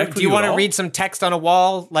 do you want to read read some text on a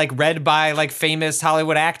wall, like read by like famous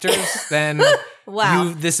Hollywood actors? Then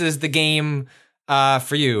wow, this is the game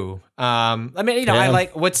for you. I mean, I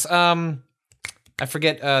like what's I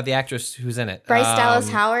forget the actress who's in it. Bryce Dallas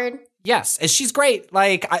Howard. Yes, and she's great.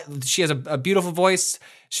 Like she has a beautiful voice.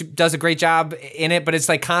 She does a great job in it, but it's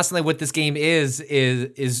like constantly what this game is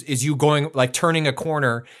you going like turning a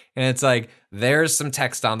corner, and it's like there's some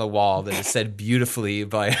text on the wall that is said beautifully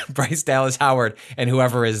by Bryce Dallas Howard and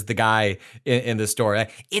whoever is the guy in the story.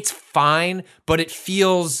 It's fine, but it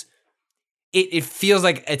feels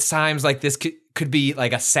like at times like this could be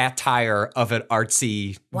like a satire of an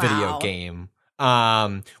artsy video game.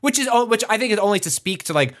 Which I think is only to speak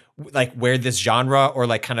to like where this genre or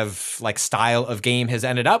like kind of like style of game has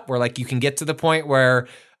ended up, where like you can get to the point where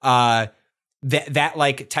that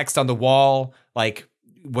like text on the wall like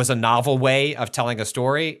was a novel way of telling a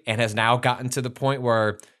story, and has now gotten to the point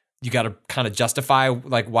where you got to kind of justify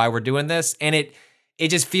like why we're doing this, and it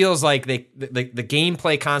just feels like the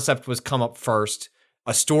gameplay concept was come up first.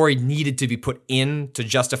 A story needed to be put in to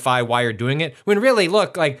justify why you're doing it. When really,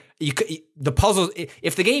 look, like the puzzles,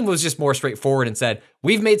 if the game was just more straightforward and said,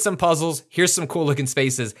 we've made some puzzles, here's some cool looking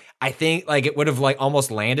spaces, I think like it would have like almost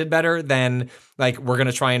landed better than like we're going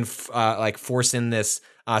to try and like force in this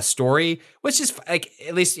story, which is like,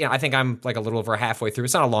 at least, I think I'm like a little over halfway through.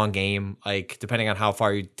 It's not a long game. Like depending on how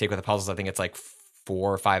far you take with the puzzles, I think it's like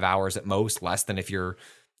 4 or 5 hours at most, less than if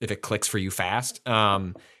it clicks for you fast.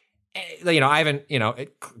 I haven't,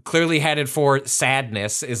 it clearly headed for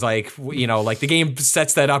sadness is like, like the game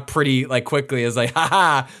sets that up pretty like quickly as like,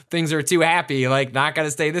 haha, things are too happy, like not going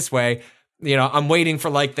to stay this way. I'm waiting for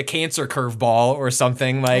like the cancer curveball or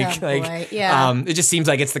something it just seems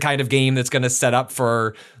like it's the kind of game that's going to set up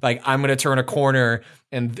for like, I'm going to turn a corner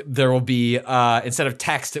and there will be, instead of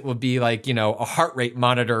text, it will be like, a heart rate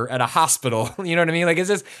monitor at a hospital. You know what I mean? Like it's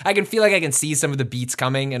just, I can feel like I can see some of the beats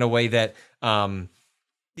coming in a way that,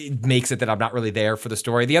 it makes it that I'm not really there for the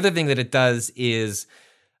story. The other thing that it does is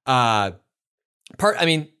this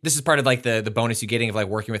is part of like the bonus you're getting of like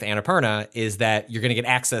working with Annapurna is that you're going to get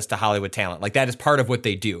access to Hollywood talent. Like that is part of what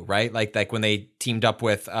they do, right? Like when they teamed up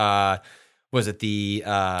with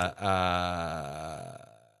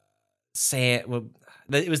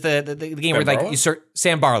It was the game where Barlow? you search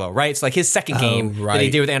Sam Barlow, right? It's like his second game that he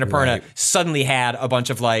did with Annapurna suddenly had a bunch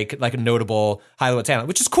of like notable Hollywood talent,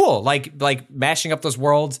 which is cool. Like mashing up those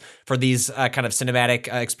worlds for these kind of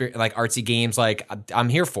cinematic experience, like artsy games. Like I'm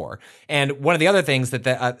here for. And one of the other things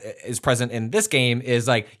that is present in this game is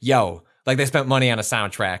like, like they spent money on a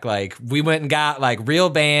soundtrack. Like we went and got like real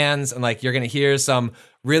bands, and like you're gonna hear some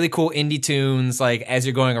really cool indie tunes like as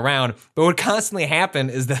you're going around. But what would constantly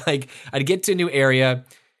happen is that like I'd get to a new area,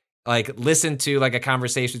 like listen to like a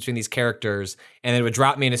conversation between these characters, and it would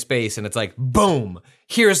drop me into space, and it's like, boom,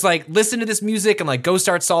 here's like, listen to this music and like go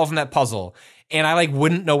start solving that puzzle. And I like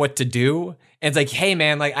wouldn't know what to do. And it's like, hey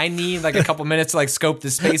man, like I need like a couple minutes to like scope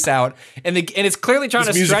this space out. And it's clearly trying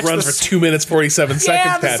to music stretch runs for 2 minutes 47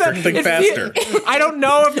 seconds, Patrick. Think faster. I don't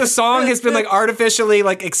know if the song has been like artificially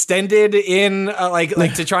like extended in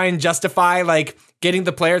like to try and justify like getting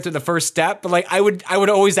the player through the first step, but like I would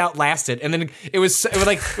always outlast it. And then it was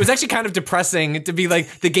actually kind of depressing to be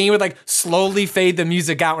like the game would like slowly fade the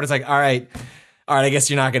music out, and it's like, all right, I guess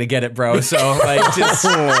you're not gonna get it, bro. So like, just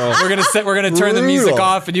we're gonna turn the music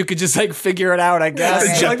off, and you could just like figure it out, I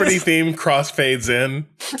guess. The Jeopardy theme cross fades in.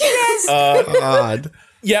 Yes. God.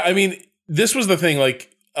 Yeah, I mean, this was the thing.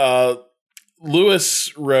 Like,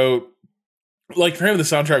 Lewis wrote, like for him, the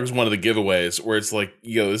soundtrack was one of the giveaways where it's like,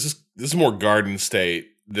 this is more Garden State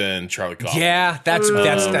than Charlie Kaufman. Yeah, that's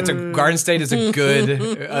a Garden State is a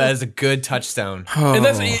good touchstone. And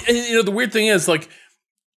that's the weird thing is like,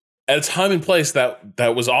 at a time and place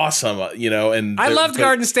that was awesome, and I loved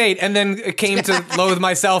Garden State, and then it came to loathe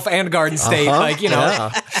myself and Garden State. Sure.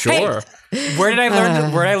 Hey, where did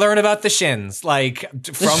I learn about the Shins? Like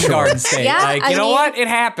from Garden State. Yeah, like, you know what? It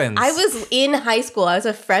happens. I was in high school. I was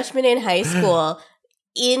a freshman in high school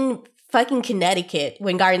in fucking Connecticut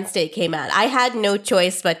when Garden State came out. I had no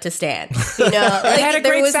choice but to stand. Like, it had a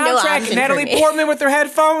great soundtrack. No, Natalie Portman with her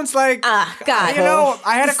headphones, like, God, I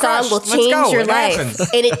had a crush. song will Let's change go. your It life, happens.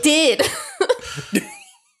 and it did.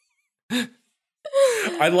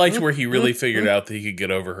 I liked where he really figured out that he could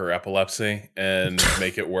get over her epilepsy and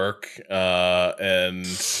make it work. He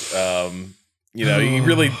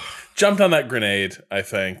really jumped on that grenade, I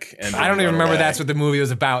think. And I don't even remember that's what the movie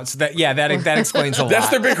was about. So that explains a lot. That's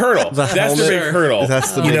their big hurdle. That's their big hurdle.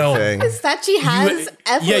 That's the big thing. Is that she has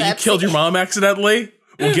epilepsy? Yeah, you killed your mom accidentally?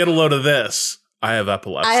 Well, get a load of this. I have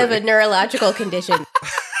epilepsy. I have a neurological condition.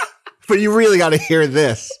 But you really got to hear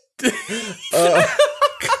this.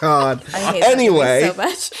 God. I hate Anyway, that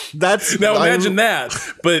movie so much. that's Now imagine that,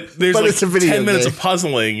 but there's But like it's a video 10 minutes game. of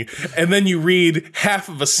puzzling, and then you read half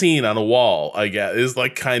of a scene on a wall, I guess, is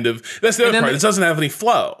like kind of, that's the other part. It doesn't have any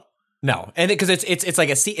flow. No, and because it's like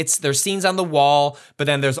there's scenes on the wall, but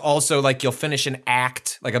then there's also like you'll finish an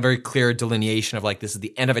act, like a very clear delineation of like this is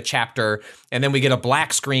the end of a chapter, and then we get a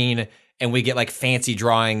black screen and we get like fancy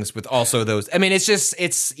drawings with also those. I mean, it's a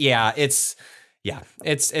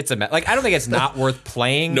mess. Like I don't think it's not worth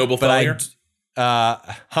playing. Noble failure.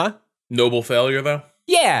 Noble failure though.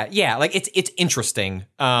 Yeah, like it's interesting.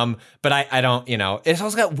 But I don't, it's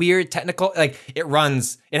also got weird technical, like it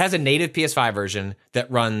has a native PS5 version that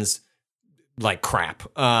runs like crap.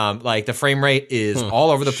 Like the frame rate is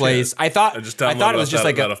all over the place. I thought it was just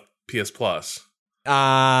like a PS Plus.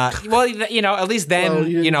 Well, at least then,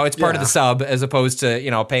 it's part of the sub as opposed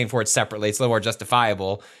to, paying for it separately. It's a little more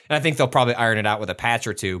justifiable. And I think they'll probably iron it out with a patch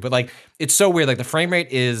or two. But like, it's so weird. Like the frame rate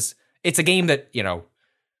it's a game that, I don't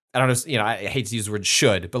know, I hate to use the word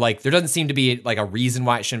should, but like there doesn't seem to be like a reason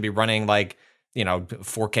why it shouldn't be running like,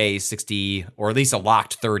 4K 60 or at least a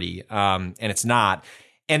locked 30. And it's not.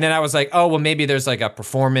 And then I was like, oh, well, maybe there's like a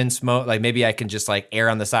performance mode. Like maybe I can just like err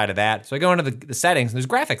on the side of that. So I go into the settings and there's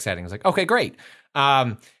graphic settings. Like, okay, great.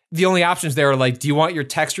 The only options there are like, do you want your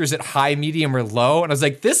textures at high, medium, or low? And I was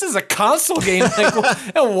like, this is a console game. Like,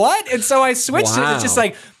 what? And so I switched it. It's just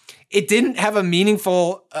like, it didn't have a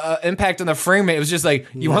meaningful impact on the frame rate. It was just like,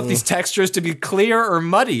 you want these textures to be clear or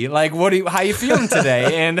muddy? Like, how you feeling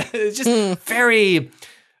today? And it's just very,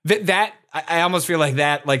 I almost feel like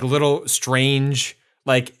that like little strange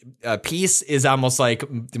like piece is almost like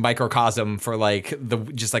the microcosm for like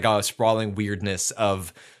just like a sprawling weirdness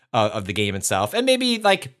of the game itself. And maybe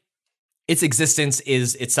like its existence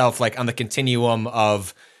is itself like on the continuum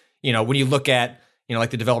of, when you look at, like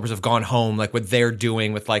the developers have Gone Home, like what they're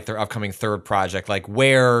doing with like their upcoming third project, like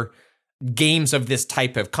where games of this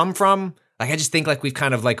type have come from. Like, I just think like we've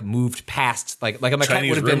kind of like moved past like a mechanic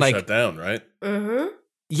would have been like shut down, right? Mm-hmm.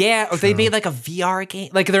 Yeah, or they made like a VR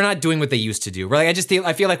game. Like they're not doing what they used to do. Right?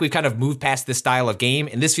 I feel like we've kind of moved past this style of game,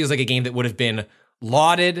 and this feels like a game that would have been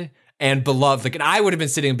lauded and beloved. Like, and I would have been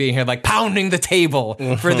sitting and being here like pounding the table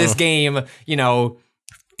for this game,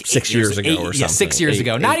 6 years ago or something. Yeah, 6 years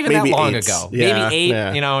ago. Not even that long ago. Maybe 8.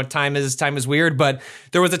 Yeah. You know, time is weird, but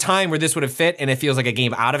there was a time where this would have fit, and it feels like a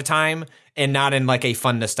game out of time, and not in like a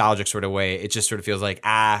fun nostalgic sort of way. It just sort of feels like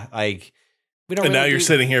like we don't. And really now you're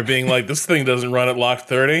sitting here being like, this thing doesn't run at lock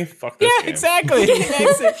 30. Fuck this game. Exactly.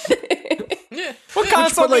 What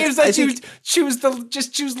console games that you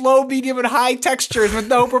choose low, medium, and high textures with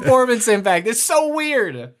no performance impact? It's so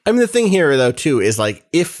weird. I mean, the thing here, though, too, is like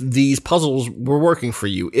if these puzzles were working for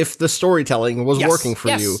you, if the storytelling was working for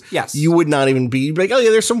you, you would not even be like, oh, yeah,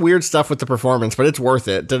 there's some weird stuff with the performance, but it's worth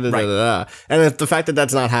it. Da, da, da, da, da. And if the fact that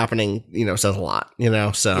that's not happening, says a lot,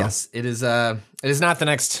 So yes, it is. It is not the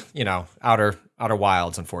next, Outer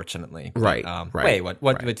Wilds, unfortunately. Right.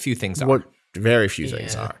 What few things are. What very few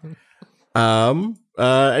things are.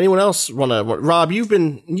 Anyone else want to? Rob,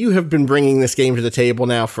 you have been bringing this game to the table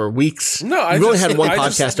now for weeks. No, I only had one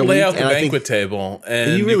podcast a week. Lay out the banquet table,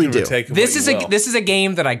 and you really do. This is a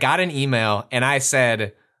game that I got an email, and I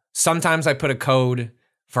said sometimes I put a code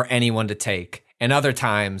for anyone to take, and other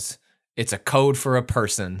times it's a code for a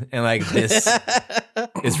person, and like this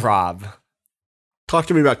is Rob. Talk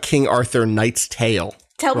to me about King Arthur Knight's Tale.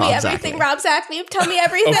 Tell me everything, Rob Zachney. Tell me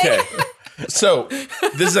everything. Okay. So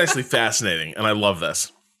this is actually fascinating, and I love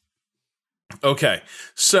this. Okay,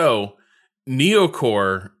 so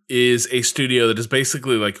Neocore is a studio that is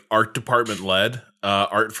basically like art department led,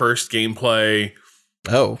 art first, gameplay.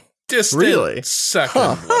 Oh, distant really?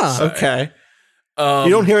 Second. Okay. You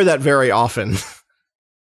don't hear that very often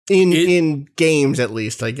in games, at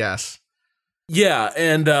least, I guess. Yeah,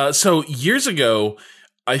 and so years ago,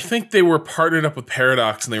 I think they were partnered up with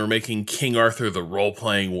Paradox, and they were making King Arthur, the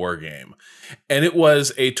role-playing war game. And it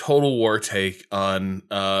was a Total War take on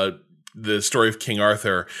the story of King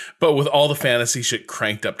Arthur, but with all the fantasy shit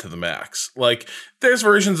cranked up to the max. Like, there's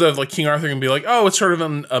versions of like King Arthur can be like, oh, it's sort of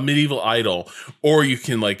a medieval idol, or you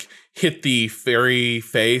can like hit the fairy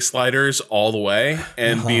fae sliders all the way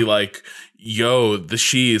and be like, yo, the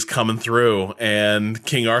she is coming through, and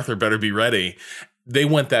King Arthur better be ready. They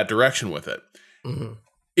went that direction with it. Mm-hmm.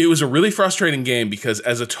 It was a really frustrating game because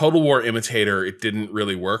as a Total War imitator, it didn't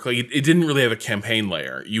really work. Like it didn't really have a campaign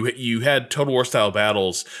layer. You had Total War style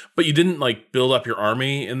battles, but you didn't like build up your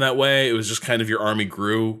army in that way. It was just kind of your army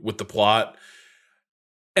grew with the plot.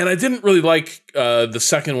 And I didn't really like the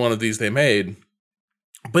second one of these they made,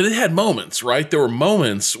 but it had moments, right? There were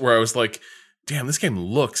moments where I was like, damn, this game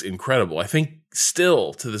looks incredible. I think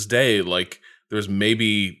still to this day, like there's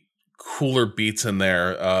maybe cooler beats in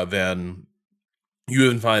there than you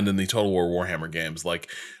even find in the Total War Warhammer games. Like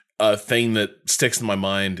a thing that sticks in my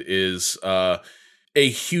mind is a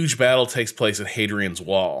huge battle takes place at Hadrian's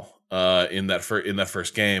Wall in that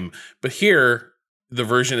first game. But here, the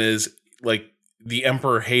version is like the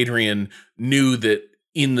Emperor Hadrian knew that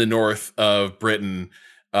in the north of Britain,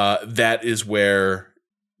 that is where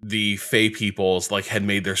the Fey peoples like had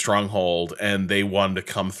made their stronghold, and they wanted to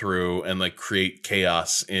come through and like create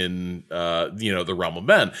chaos in the realm of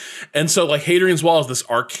men. And so like Hadrian's Wall is this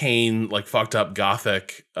arcane, like fucked up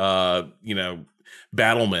gothic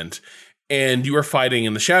battlement, and you are fighting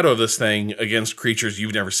in the shadow of this thing against creatures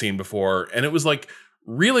you've never seen before, and it was like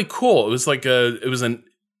really cool. It was like it was an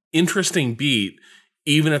interesting beat,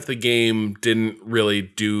 even if the game didn't really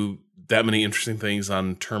do that many interesting things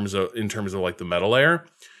in terms of like the meta layer.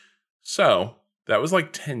 So that was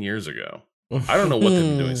like 10 years ago. I don't know what they've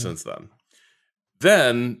been doing since then.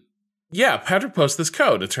 Then, yeah, Patrick posts this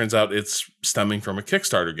code. It turns out it's stemming from a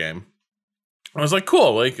Kickstarter game. I was like,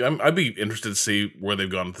 cool. Like, I'd be interested to see where they've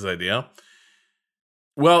gone with this idea.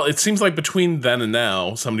 Well, it seems like between then and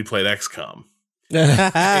now, somebody played XCOM.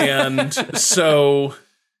 And so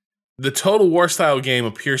the Total War style game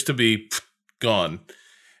appears to be gone.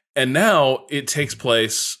 And now it takes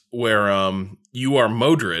place where you are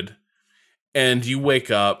Modred, and you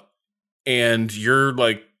wake up and you're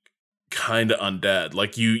like kind of undead.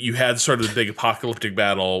 Like you had sort of the big apocalyptic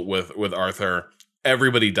battle with Arthur.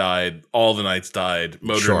 Everybody died. All the knights died.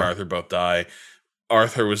 Modred and Arthur both die.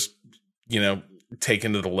 Arthur was,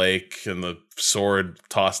 taken to the lake and the sword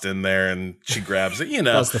tossed in there, and she grabs it.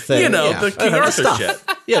 That's the thing. The King Arthur stuff. Shit.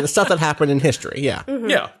 Yeah, the stuff that happened in history. Yeah. Mm-hmm.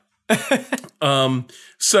 Yeah.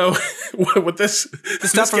 So with this, the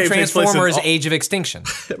stuff from Transformers: Age of Extinction.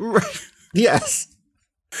 Yes.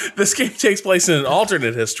 This game takes place in an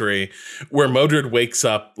alternate history where Modred wakes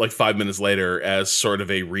up like 5 minutes later as sort of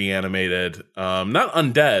a reanimated, not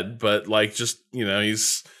undead, but like just,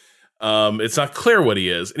 he's, it's not clear what he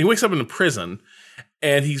is. And he wakes up in a prison,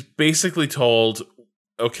 and he's basically told,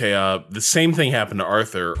 okay, the same thing happened to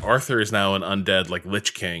Arthur. Arthur is now an undead, like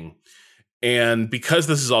Lich King. And because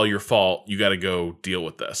this is all your fault, you got to go deal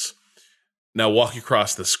with this. Now walk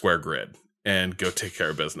across the square grid and go take care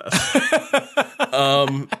of business.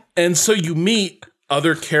 And so you meet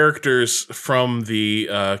other characters from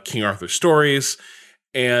the King Arthur stories,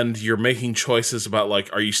 and you're making choices about,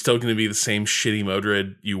 like, are you still going to be the same shitty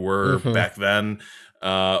Modred you were back then?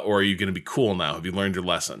 Or are you going to be cool now? Have you learned your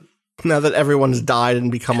lesson? Now that everyone's died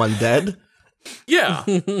and become undead? Yeah.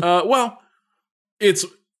 Well, it's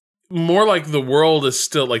more like the world is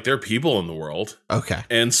still, like, there are people in the world. Okay.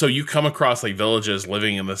 And so you come across, like, villages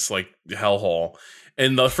living in this, like, hellhole.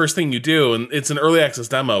 And the first thing you do, and it's an early access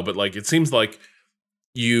demo, but, like, it seems like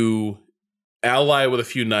you ally with a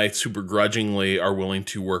few knights who begrudgingly are willing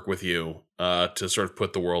to work with you to sort of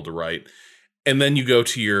put the world to right. And then you go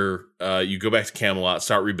to your, you go back to Camelot,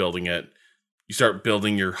 start rebuilding it. You start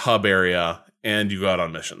building your hub area, and you go out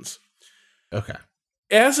on missions. Okay.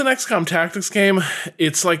 As an XCOM Tactics game,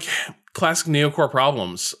 it's like classic Neocore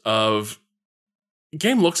problems of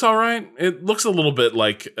game looks all right. It looks a little bit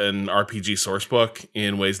like an RPG source book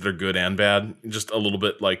in ways that are good and bad. Just a little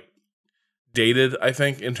bit like dated, I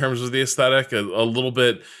think, in terms of the aesthetic. A little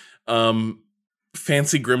bit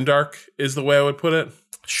fancy grimdark is the way I would put it.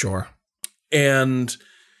 Sure. And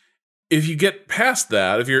if you get past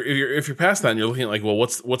that, if you're past that and you're looking at, like, well,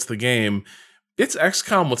 what's the game? It's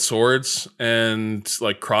XCOM with swords and,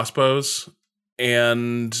 like, crossbows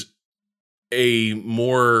and a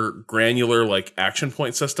more granular, like, action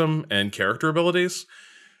point system and character abilities.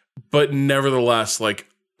 But nevertheless, like,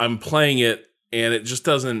 I'm playing it and it just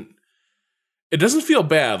doesn't feel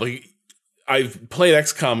bad. Like, I've played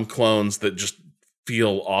XCOM clones that just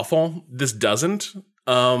feel awful. This doesn't.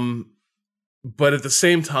 But at the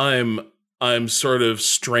same time, I'm sort of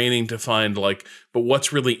straining to find, like, but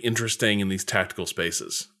what's really interesting in these tactical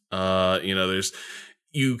spaces?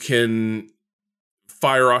 You can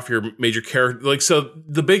fire off your major character. Like, so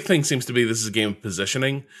the big thing seems to be this is a game of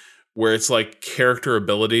positioning, where it's like character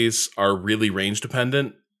abilities are really range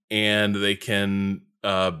dependent, and they can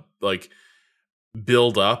like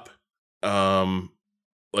build up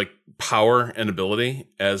like power and ability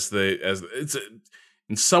as it's.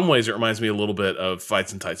 In some ways, it reminds me a little bit of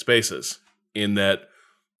Fights in Tight Spaces, in that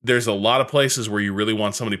there's a lot of places where you really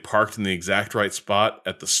want somebody parked in the exact right spot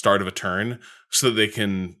at the start of a turn so that they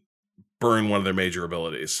can burn one of their major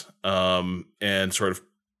abilities, and sort of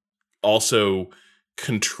also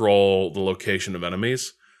control the location of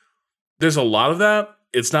enemies. There's a lot of that.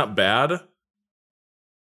 It's not bad.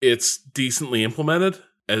 It's decently implemented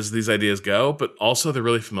as these ideas go, but also they're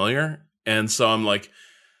really familiar. And so I'm like,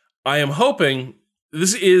 I am hoping...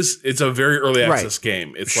 It's a very early access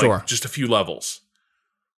game. It's like just a few levels.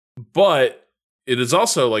 But it is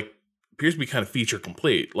also, like, appears to be kind of feature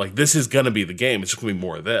complete. Like, this is going to be the game. It's just going to be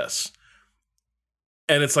more of this.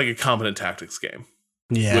 And it's like a competent tactics game.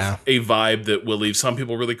 Yeah. With a vibe that will leave some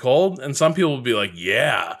people really cold, and some people will be like,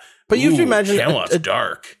 yeah. But you have to imagine... Camelot's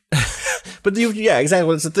dark. But yeah,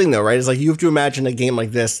 exactly. That's the thing, though, right? It's like you have to imagine a game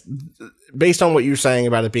like this, based on what you're saying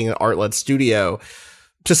about it being an art-led studio.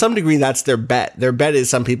 To some degree, that's their bet. Their bet is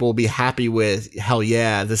some people will be happy with, hell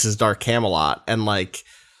yeah, this is Dark Camelot. And, like,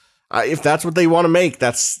 if that's what they want to make,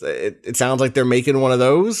 it sounds like they're making one of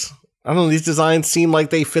those. I don't know, these designs seem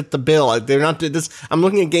like they fit the bill. They're not this. I'm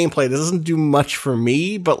looking at gameplay. This doesn't do much for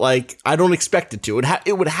me, but, like, I don't expect it to.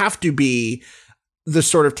 It would have to be the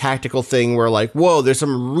sort of tactical thing where, like, whoa, there's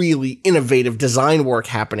some really innovative design work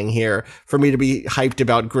happening here for me to be hyped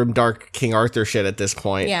about grimdark King Arthur shit at this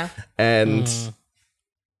point. Yeah.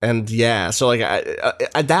 And yeah, so, like,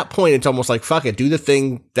 at that point, it's almost like, fuck it, do the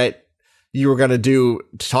thing that you were going to do,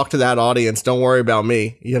 talk to that audience, don't worry about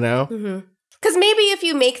me, you know? Because maybe if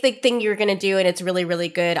you make the thing you're going to do and it's really, really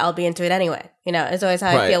good, I'll be into it anyway. You know, it's always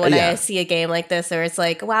how I feel when I see a game like this, or it's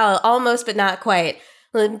like, wow, almost, but not quite.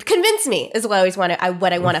 Convince me is what I always want to,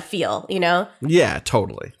 what I want to feel, you know? Yeah,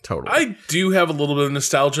 totally. I do have a little bit of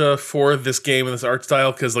nostalgia for this game and this art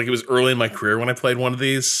style, because, like, it was early in my career when I played one of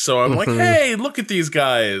these. So I'm like, hey, look at these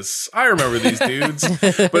guys. I remember these dudes.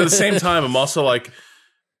 But at the same time, I'm also like,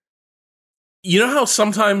 you know how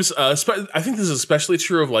sometimes, I think this is especially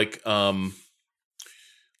true of, like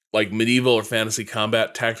medieval or fantasy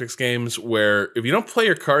combat tactics games, where if you don't play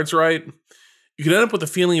your cards right, you can end up with the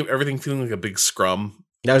feeling of everything feeling like a big scrum.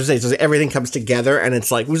 I was saying, so everything comes together, and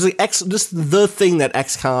it's like, just the thing that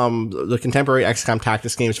XCOM, the contemporary XCOM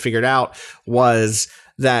tactics games figured out was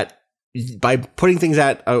that by putting things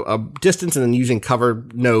at a distance and then using cover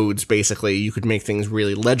nodes, basically, you could make things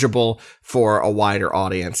really legible for a wider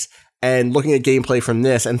audience. And looking at gameplay from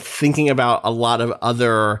this and thinking about a lot of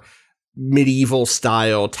other medieval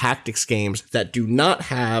style tactics games that do not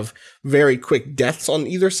have very quick deaths on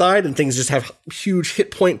either side, and things just have huge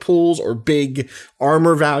hit point pools or big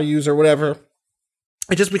armor values or whatever.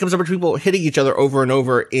 it just becomes a bunch of people hitting each other over and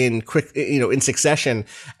over in quick, in succession,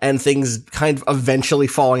 and things kind of eventually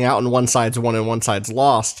falling out, and one side's won and one side's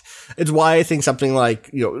lost. It's why I think something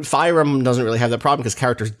like, Fire Emblem doesn't really have that problem, because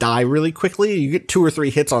characters die really quickly. You get 2 or 3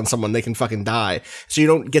 hits on someone, they can fucking die. So you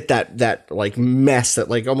don't get that like mess, that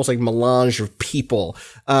like almost like melange of people.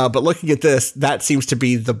 But looking at this, that seems to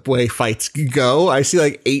be the way fights go. I see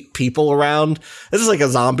like 8 people around. This is like a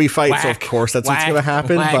zombie fight, so of course that's what's going to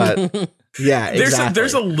happen. But yeah, exactly.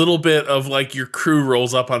 There's a little bit of like your crew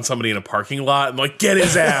rolls up on somebody in a parking lot and like, get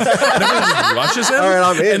his ass, and everyone just rushes him. All right,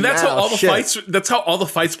 I'm in and that's now. how all the fights. That's how all the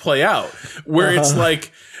fights play out. Where it's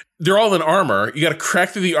like they're all in armor. You got to crack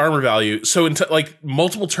through the armor value. So until like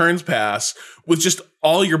multiple turns pass with just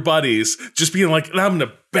all your buddies just being like, I'm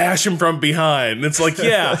gonna bash him from behind. And it's like,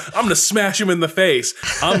 yeah, I'm gonna smash him in the face.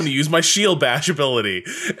 I'm gonna use my shield bash ability.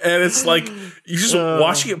 And it's like you're just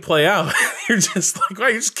watching it play out. You're just like, wow,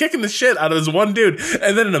 you're just kicking the shit out of this one dude.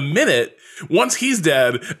 And then in a minute, once he's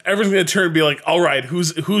dead, everyone's gonna turn and be like, all right,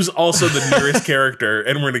 who's also the nearest character,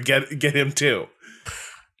 and we're gonna get him too.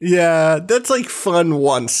 Yeah, that's like fun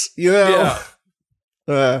once, Yeah.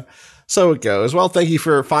 So it goes. Well, thank you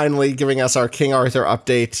for finally giving us our King Arthur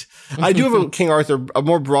update. I do have a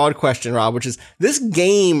more broad question, Rob, which is, this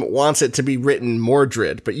game wants it to be written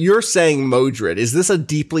Mordred, but you're saying Modred. Is this a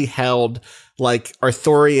deeply held, like,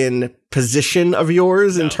 Arthurian position of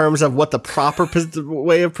yours in terms of what the proper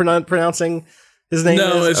way of pronouncing his name is?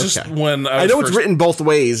 No, it's just when I know it's written both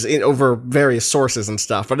ways over various sources and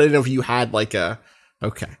stuff, but I didn't know if you had like a...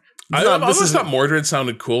 Okay. I always thought Mordred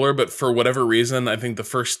sounded cooler, but for whatever reason, I think the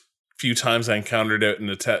first few times I encountered it in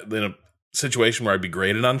a situation where I'd be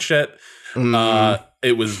graded on shit,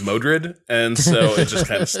 it was Modred, and so it just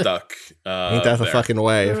kind of stuck. Ain't that the fucking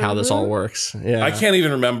way of how this all works? Yeah, I can't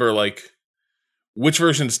even remember like which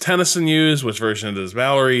version does Tennyson use, which version does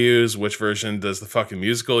Mallory use, which version does the fucking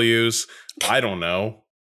musical use. I don't know.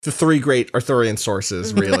 The 3 great Arthurian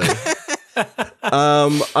sources, really.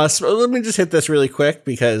 So let me just hit this really quick,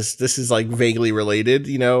 because this is like vaguely related,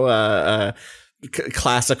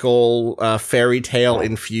 classical fairy tale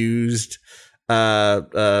infused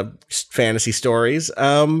fantasy stories.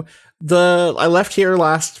 I left here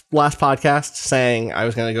last podcast saying I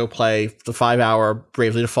was going to go play the 5-hour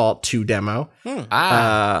Bravely Default 2 demo.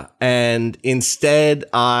 And instead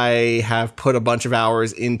I have put a bunch of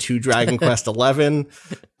hours into Dragon Quest 11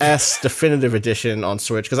 S Definitive Edition on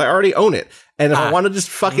Switch, because I already own it. And if I want to just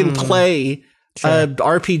fucking play an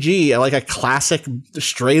RPG, like a classic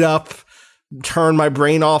straight up turn my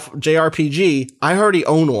brain off JRPG, I already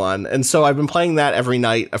own one. And so I've been playing that every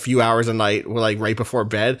night, a few hours a night, like right before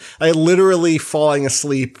bed. I literally falling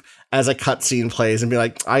asleep as a cutscene plays and be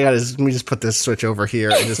like, let me just put this Switch over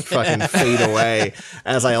here and just fucking fade away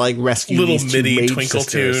as I like rescue little these 2 MIDI mage twinkle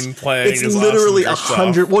sisters. tune playing. It's literally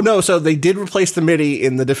 100. Well, no, so they did replace the MIDI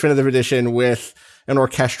in the Definitive Edition with an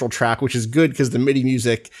orchestral track, which is good because the MIDI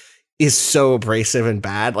music is so abrasive and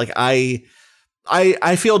bad. Like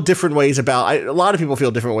I feel different ways about, a lot of people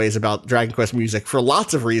feel different ways about Dragon Quest music for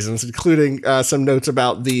lots of reasons, including some notes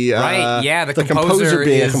about the composer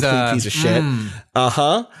being a complete piece of shit.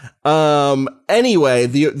 Anyway,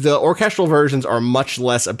 the orchestral versions are much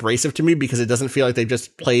less abrasive to me because it doesn't feel like they've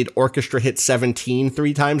just played Orchestra Hit 17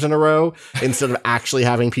 3 times in a row instead of actually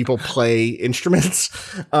having people play instruments.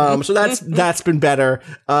 So that's been better.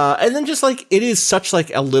 And then just like, it is such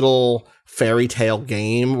like a little fairy tale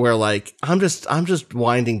game where like I'm just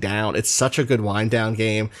winding down. It's such a good wind down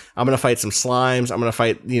game. I'm gonna fight some slimes. I'm gonna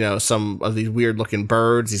fight some of these weird looking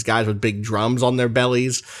birds, these guys with big drums on their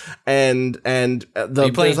bellies, and Are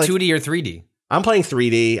you playing 2D or 3D? I'm playing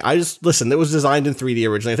 3D. It was designed in 3D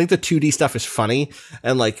originally. I think the 2D stuff is funny,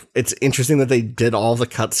 and like it's interesting that they did all the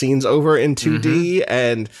cutscenes over in 2D,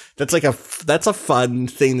 and that's a fun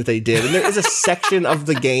thing that they did. And there is a section of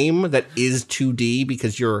the game that is 2D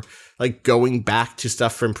because you're like going back to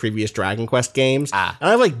stuff from previous Dragon Quest games. And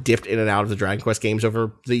I've like dipped in and out of the Dragon Quest games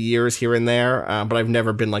over the years here and there, but I've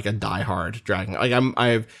never been like a diehard Dragon. Like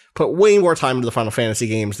I've put way more time into the Final Fantasy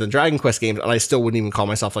games than Dragon Quest games, and I still wouldn't even call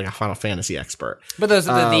myself like a Final Fantasy expert. But those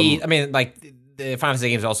the Final Fantasy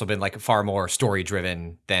games have also been like far more story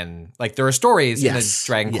driven than like there are stories in the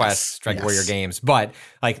Dragon Quest, Dragon Warrior games, but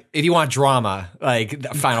like if you want drama, like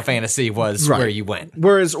Final Fantasy was where you went.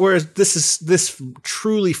 Whereas this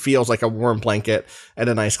truly feels like a warm blanket and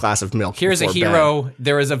a nice glass of milk. Here's a hero.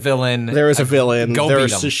 There is a villain. There is a villain. Go there beat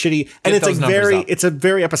is him. a shitty, and it's like it's a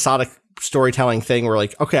very episodic storytelling thing where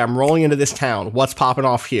like, okay, I'm rolling into this town. What's popping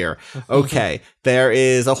off here? Okay, there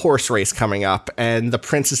is a horse race coming up, and the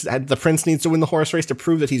prince needs to win the horse race to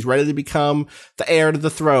prove that he's ready to become the heir to the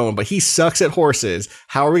throne, but he sucks at horses.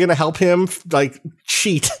 How are we going to help him like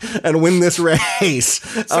cheat and win this race?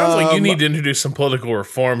 Sounds like you need to introduce some political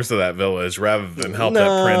reforms to that village rather than help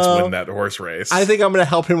that prince win that horse race. I think I'm going to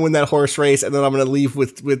help him win that horse race, and then I'm going to leave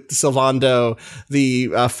with Sylvando, the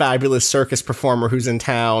fabulous circus performer who's in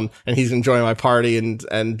town, and he's enjoying my party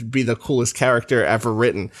and be the coolest character ever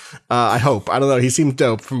written. I hope. I don't know. He seems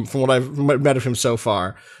dope from what I've met of him so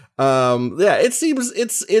far. Yeah, it seems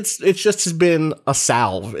it's just been a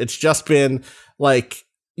salve. It's just been like,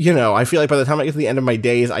 you know, I feel like by the time I get to the end of my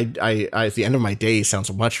days, I at the end of my days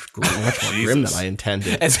sounds much more grim than I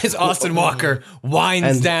intended. As Austin Walker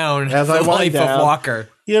winds down as the life of Walker.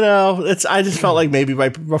 You know, I just felt like maybe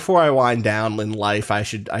before I wind down in life, I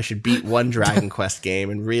should beat one Dragon Quest game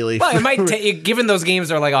and really. Well, it might take, given those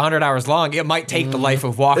games are like 100 hours long, it might take the life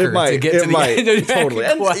of Walker to get to the end of totally.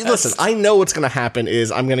 And listen, I know what's going to happen is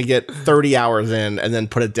I'm going to get 30 hours in and then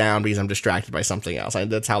put it down because I'm distracted by something else.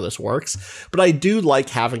 That's how this works. But I do like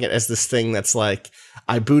having it as this thing that's like,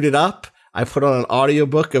 I boot it up, I put on an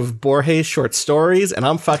audiobook of Borges short stories, and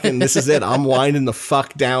I'm fucking, this is it. I'm winding the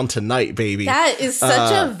fuck down tonight, baby. That is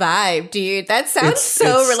such a vibe, dude. That sounds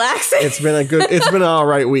so relaxing. It's been an all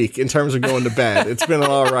right week in terms of going to bed. It's been an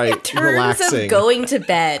all right, in terms relaxing. of going to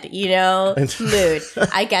bed, you know, mood.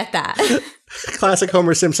 I get that. Classic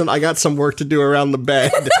Homer Simpson, I got some work to do around the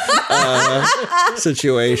bed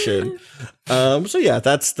situation. So yeah,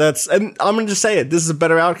 that's, and I'm going to just say it. This is a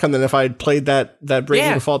better outcome than if I had played that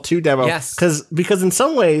Bravely Default 2 demo. Yes. Because in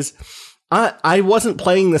some ways, I wasn't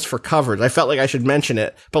playing this for covers. I felt like I should mention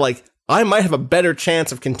it, but like, I might have a better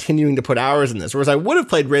chance of continuing to put hours in this, whereas I would have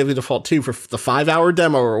played Bravely Default 2 for the 5-hour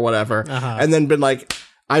demo or whatever, and then been like,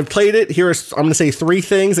 I've played it. I'm going to say 3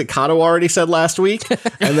 things that Kato already said last week,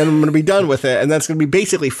 and then I'm going to be done with it. And that's going to be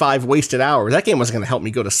basically 5 wasted hours. That game wasn't going to help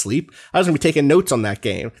me go to sleep. I was going to be taking notes on that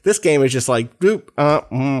game. This game is just like, boop,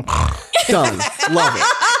 done. Love it.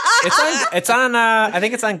 It's on. I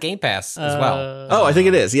think it's on Game Pass as well. Oh, I think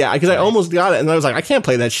it is. Yeah, because I almost got it, and I was like, I can't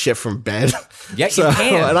play that shit from bed. Yeah, you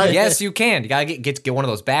can. Yes, you can. You gotta get one of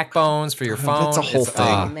those backbones for your phone. That's a whole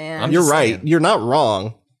thing. Man. You're right. You're not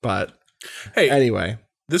wrong. But hey, anyway.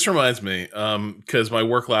 This reminds me, because my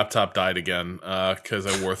work laptop died again, because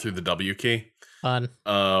I wore through the W key. Fun.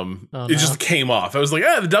 It just came off. I was like,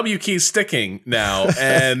 the W key's sticking now.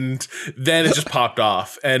 And then it just popped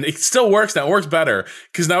off. And it still works now. It works better,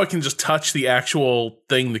 because now it can just touch the actual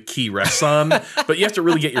thing the key rests on. But you have to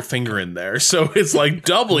really get your finger in there. So it's like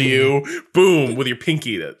W, boom, with your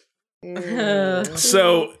pinky in it.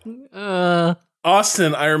 So,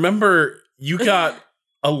 Austin, I remember you got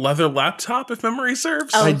a leather laptop, if memory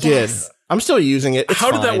serves. I did. I'm still using it. It's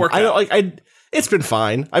How did that fine. work I out? don't it's been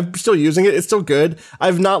fine. I'm still using it. It's still good.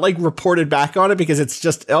 I've not like reported back on it because it's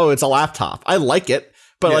just, it's a laptop. I like it,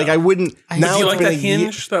 but like I wouldn't. Now do you like that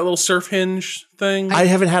hinge, that little surf hinge thing? I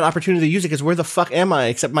haven't had opportunity to use it because where the fuck am I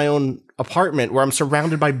except my own apartment where I'm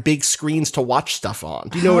surrounded by big screens to watch stuff on?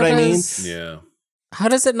 Do you know what I mean? Yeah. How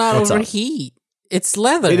does it not overheat? It's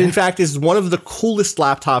leather. It, in fact, is one of the coolest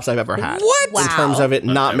laptops I've ever had. What? In terms of it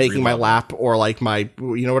not making my lap or like my,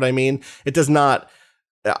 you know what I mean? It does not.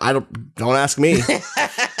 Don't ask me.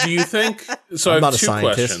 Do you think? So I have 2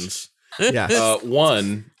 questions. Yeah.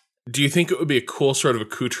 One, do you think it would be a cool sort of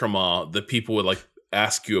accoutrement that people would like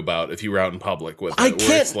ask you about if you were out in public with it? I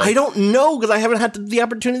can't. I don't know because I haven't had the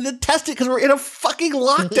opportunity to test it because we're in a fucking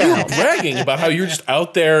lockdown. You're bragging about how you're just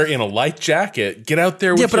out there in a light jacket. Get out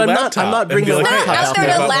there with your laptop. I'm not bringing and be my like, laptop hey, Out there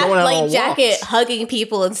in a going on light walks. jacket, hugging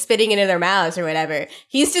people and spitting it in their mouths or whatever.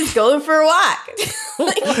 He's just going for a walk.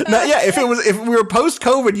 Now, yeah, if we were post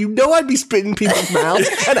COVID, I'd be spitting people's mouths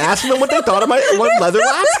and asking them what they thought of my leather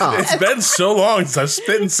laptop. It's been so long since I've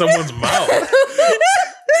spit in someone's mouth.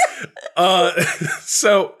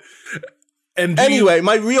 So. And anyway,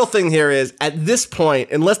 my real thing here is at this point,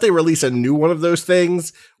 unless they release a new one of those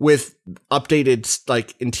things with updated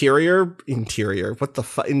like internals,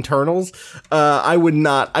 I would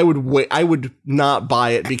not buy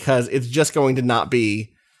it because it's just going to not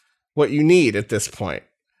be what you need at this point.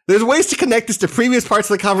 There's ways to connect this to previous parts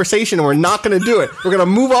of the conversation, and we're not going to do it. We're going to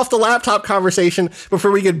move off the laptop conversation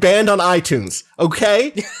before we get banned on iTunes.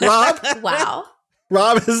 Okay, Rob? Wow.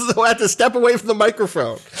 Rob has had to step away from the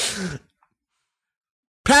microphone.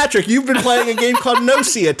 Patrick, you've been playing a game called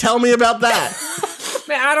Nocia. Tell me about that.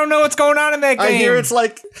 Man, I don't know what's going on in that game. I hear it's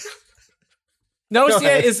like...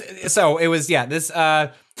 Nocia is... So, it was, this...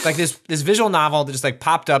 like this visual novel that just like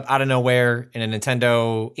popped up out of nowhere in a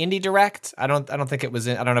Nintendo Indie Direct. I don't think it was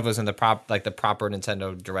in. I don't know if it was in the proper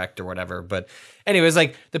Nintendo Direct or whatever. But anyways,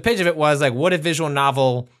 like the pitch of it was like, what a visual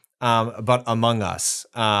novel about Among Us,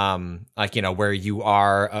 like, you know, where you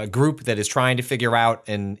are a group that is trying to figure out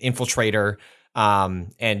an infiltrator,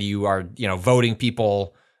 and you are, you know, voting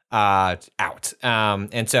people out.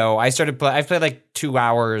 And so I've played like 2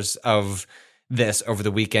 hours of this over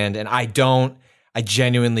the weekend, and I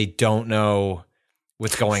genuinely don't know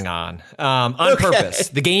what's going on purpose.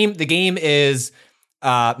 The game is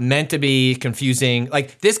meant to be confusing.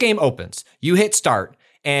 Like, this game opens, you hit start,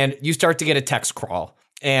 and you start to get a text crawl.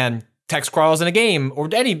 And text crawls in a game or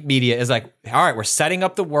any media is like, all right, we're setting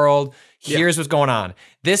up the world. Here's what's going on.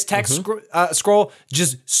 This text scroll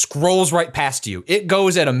just scrolls right past you. It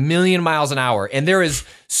goes at 1,000,000 miles an hour. And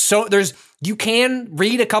you can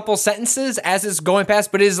read a couple sentences as it's going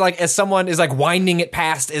past, but it is like, as someone is like winding it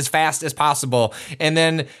past as fast as possible. And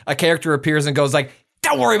then a character appears and goes like,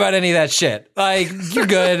 don't worry about any of that shit. Like, you're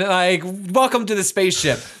good. Like, welcome to the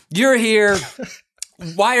spaceship. You're here.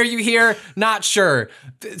 Why are you here? Not sure.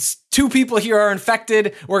 2 people here are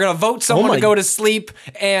infected. We're going to vote someone to go to sleep,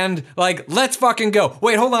 and like, let's fucking go.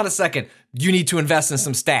 Wait, hold on a second. You need to invest in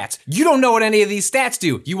some stats. You don't know what any of these stats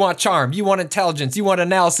do. You want charm. You want intelligence. You want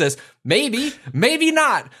analysis. Maybe, maybe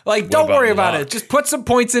not. Like, don't worry about it. Just put some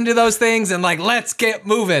points into those things and like, let's get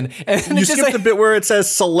moving. And you skipped the bit where it says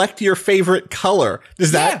select your favorite color.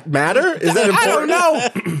 Does that matter? Is that important? I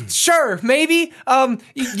don't know. Sure, maybe.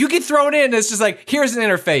 You can throw it in. It's just like, here's an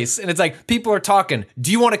interface, and it's like, people are talking.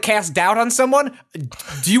 Do you want to cast doubt on someone?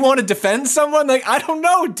 Do you want to defend someone? Like, I don't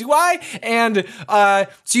know. Do I? And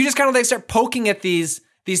so you just kind of like start poking at these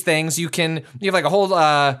things. You have like a whole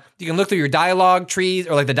you can look through your dialogue trees,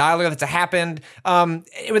 or like the dialogue that's happened.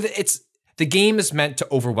 The game is meant to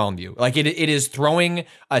overwhelm you. Like, it is throwing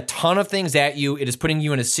a ton of things at you. It is putting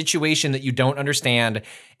you in a situation that you don't understand.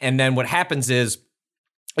 And then what happens is,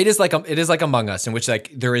 it is like Among Us, in which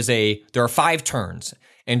like there are 5 turns.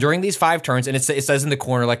 And during these 5 turns, and it says in the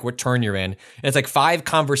corner like what turn you're in, and it's like 5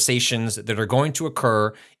 conversations that are going to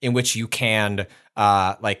occur in which you can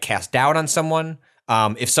like cast doubt on someone.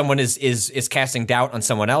 If someone is casting doubt on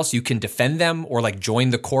someone else, you can defend them or like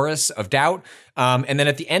join the chorus of doubt. And then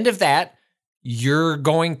at the end of that, you're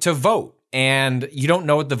going to vote, and you don't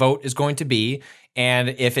know what the vote is going to be. And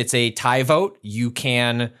if it's a tie vote, you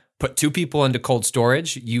can put 2 people into cold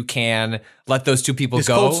storage. You can let those 2 people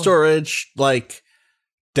go. Cold storage, like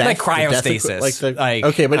death, like cryostasis.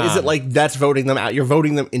 Okay, but is it like that's voting them out? You're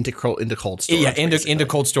voting them into cold storage. Yeah, into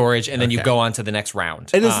cold storage, and then you go on to the next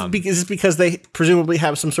round. And is this because they presumably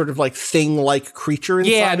have some sort of like thing-like creature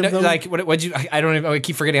inside of them? Like what you? I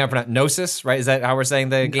keep forgetting how to pronounce Gnosis. Right? Is that how we're saying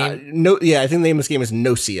the game? I think the name of this game is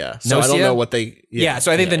Gnosia. So I don't know what they. Yeah,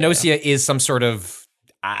 so I think the Gnosia is some sort of.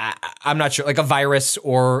 I'm not sure, like a virus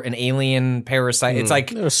or an alien parasite. It's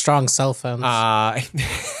like strong cell phones.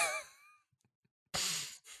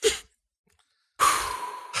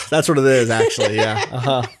 That's what it is, actually.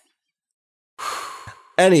 Yeah.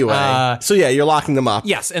 Anyway, so yeah, you're locking them up.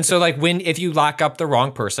 Yes, and so like if you lock up the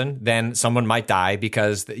wrong person, then someone might die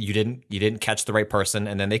because you didn't catch the right person,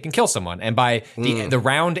 and then they can kill someone. And by the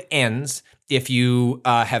round ends if you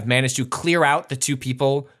have managed to clear out the 2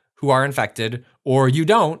 people who are infected, or you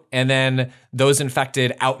don't, and then those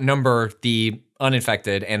infected outnumber the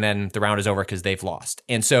uninfected, and then the round is over because they've lost.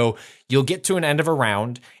 And so you'll get to an end of a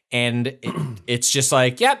round, and it's just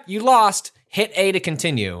like, yep, you lost. Hit A to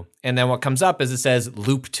continue. And then what comes up is it says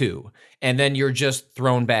loop 2. And then you're just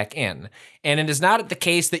thrown back in. And it is not the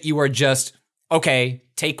case that you are just, okay,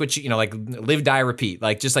 take what you like live, die, repeat.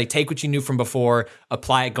 Like, just like take what you knew from before,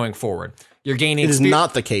 apply it going forward. You're gaining. It is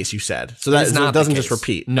not the case, you said. So that it doesn't just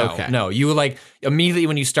repeat. No. You like immediately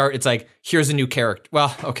when you start, it's like, here's a new character.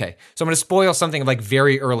 Well, okay. So I'm going to spoil something like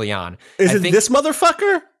very early on. Is it this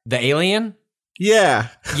motherfucker? The alien? Yeah.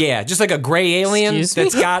 Yeah, just like a gray alien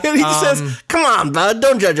that's got. And he says, come on, bud,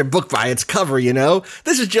 don't judge a book by its cover, you know?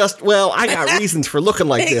 This is just, well, I got reasons for looking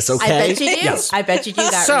like this, okay? I bet you do. Yes. I bet you do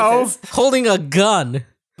got reasons. Holding a gun.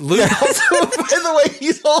 By the way,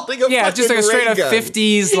 he's holding a just like a straight up gun.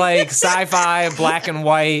 50s like sci-fi black and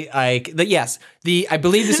white I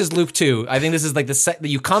believe this is loop 2. I think this is like the set that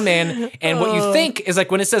you come in, and what you think is like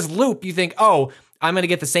when it says loop, you think, oh, I'm going to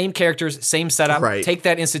get the same characters, same setup, take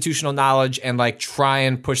that institutional knowledge and like try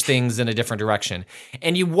and push things in a different direction.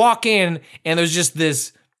 And you walk in and there's just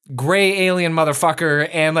this gray alien motherfucker,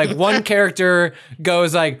 and like one character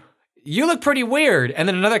goes like, you look pretty weird. And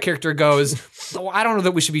then another character goes, oh, I don't know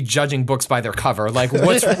that we should be judging books by their cover. Like,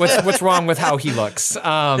 what's wrong with how he looks?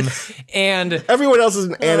 And everyone else is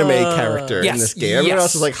an anime character in this game. Everyone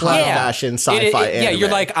else is like high fashion sci-fi anime. Yeah, you're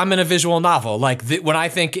like, I'm in a visual novel. Like when I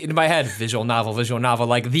think in my head, visual novel,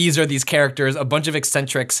 like these are these characters, a bunch of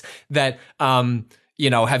eccentrics that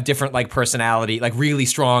have different like personality, like really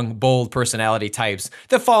strong, bold personality types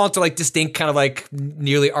that fall into like distinct kind of like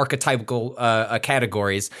nearly archetypical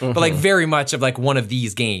categories, but like very much of like one of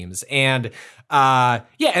these games. And like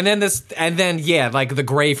the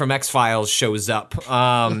Gray from X-Files shows up.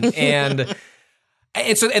 And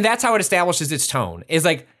that's how it establishes its tone. Is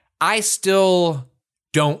like, I still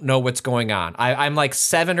don't know what's going on. I'm like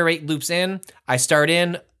 7 or 8 loops in. I start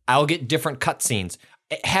in, I'll get different cutscenes.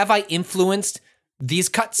 Have I influenced these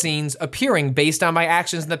cutscenes appearing based on my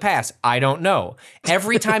actions in the past? I don't know.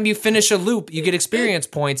 Every time you finish a loop, you get experience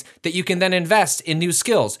points that you can then invest in new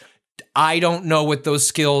skills. I don't know what those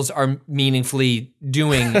skills are meaningfully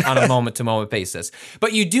doing on a moment to moment basis.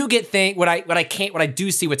 But you do get what I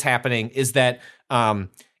do see what's happening is that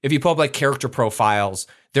if you pull up like character profiles,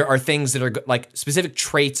 there are things that are like specific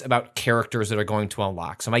traits about characters that are going to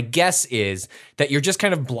unlock. So my guess is that you're just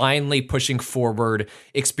kind of blindly pushing forward,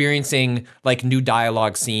 experiencing like new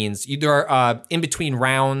dialogue scenes. There are in between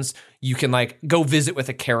rounds, you can like go visit with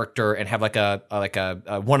a character and have like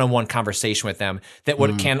a one-on-one conversation with them that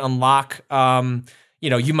can unlock.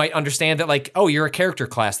 You might understand that like, oh, you're a character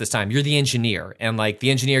class this time. You're the engineer, and like the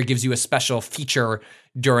engineer gives you a special feature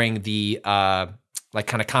during the like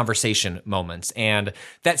kind of conversation moments. And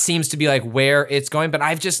that seems to be like where it's going, but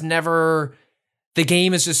I've just never, the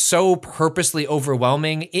game is just so purposely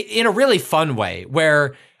overwhelming in a really fun way,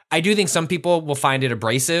 where I do think some people will find it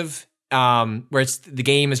abrasive, where the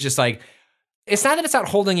game is just like, it's not that it's not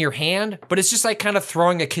holding your hand, but it's just like kind of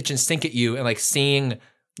throwing a kitchen sink at you and like seeing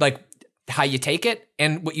like how you take it.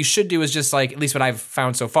 And what you should do is just like, at least what I've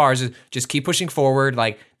found so far, is just keep pushing forward.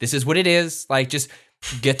 Like, this is what it is. Like, just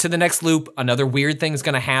get to the next loop. Another weird thing's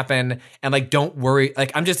going to happen. And like, don't worry.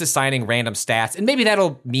 Like, I'm just assigning random stats, and maybe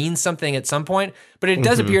that'll mean something at some point, but it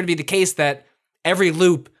does appear to be the case that every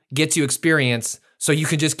loop gets you experience, so you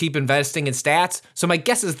can just keep investing in stats. So my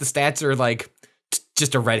guess is the stats are like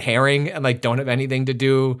just a red herring and like don't have anything to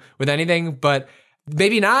do with anything, but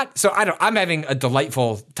maybe not. So I'm having a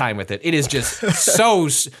delightful time with it. It is just so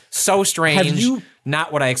strange.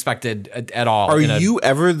 Not what I expected at all. Are you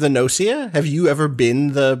ever the Nocia? Have you ever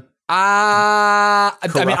been the I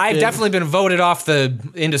mean, I've definitely been voted off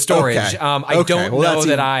into storage. Okay. I don't know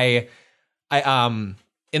that I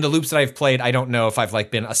in the loops that I've played, I don't know if I've like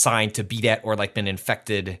been assigned to be that or like been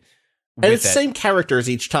infected. And it's the same characters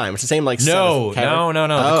each time. It's the same like no. Oh.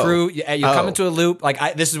 The crew, you come into a loop.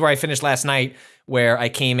 Like this is where I finished last night, where I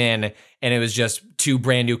came in and it was just 2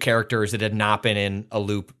 brand new characters that had not been in a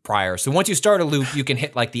loop prior. So once you start a loop, you can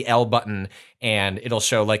hit like the L button and it'll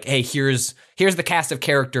show like, hey, here's the cast of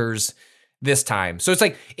characters this time. So it's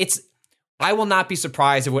like, I will not be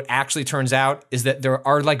surprised if what actually turns out is that there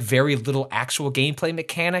are like very little actual gameplay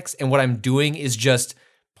mechanics, and what I'm doing is just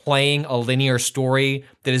playing a linear story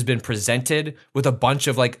that has been presented with a bunch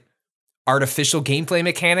of like artificial gameplay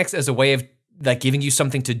mechanics as a way of like giving you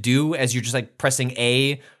something to do as you're just like pressing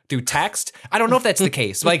A through text. I don't know if that's the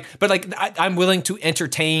case. I'm willing to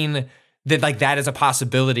entertain that, like, that is a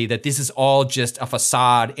possibility, that this is all just a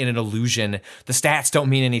facade and an illusion. The stats don't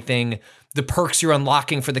mean anything. The perks you're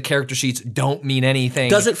unlocking for the character sheets don't mean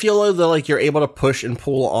anything. Does it feel like you're able to push and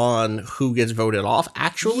pull on who gets voted off,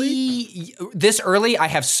 actually? This early, I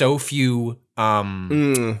have so few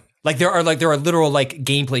like there are literal like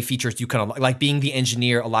gameplay features you can unlock. Like being the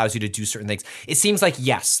engineer allows you to do certain things. It seems like,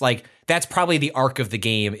 yes, like that's probably the arc of the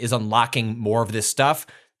game, is unlocking more of this stuff.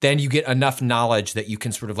 Then you get enough knowledge that you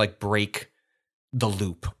can sort of like break the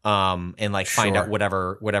loop and like find out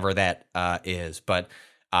whatever that is. But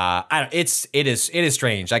it is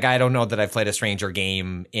strange. Like, I don't know that I've played a stranger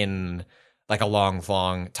game in like a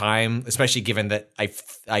long time, especially given that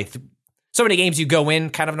so many games you go in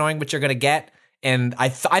kind of knowing what you're gonna get. And I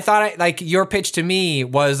thought like your pitch to me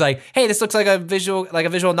was like, hey, this looks like a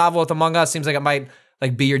visual novel with Among Us. Seems like it might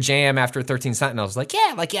like be your jam after 13 Sentinels. Like,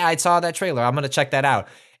 yeah, I saw that trailer. I'm gonna check that out.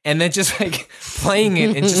 And then just like playing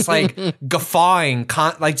it and just like guffawing,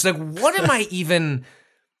 like just like, what am I even?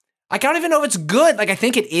 Like, I don't even know if it's good. Like, I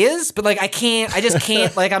think it is, but like I just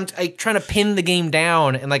can't. Like, I'm trying to pin the game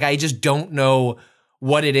down, and like I just don't know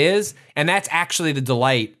what it is. And that's actually the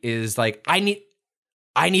delight, is like I need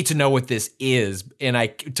to know what this is, and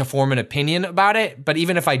to form an opinion about it. But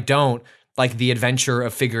even if I don't, like the adventure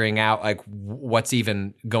of figuring out like what's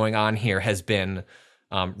even going on here has been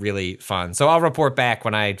really fun. So I'll report back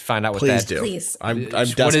when I find out what Please that. do. Please. I'm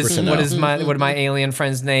desperate to know. What is my alien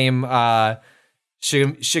friend's name?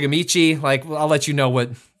 Shigamichi. Like, I'll let you know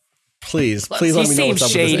what. Please let He me know seems what's up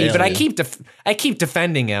with shady, this but alien. I keep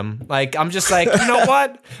defending him. Like, I'm just like, you know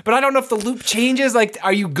what? But I don't know if the loop changes. Like,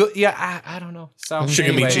 are you good? Yeah, I don't know. So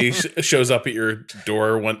Shigamichi shows up at your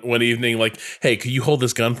door one evening, like, "Hey, could you hold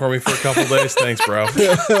this gun for me for a couple days? Thanks, bro."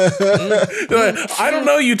 I don't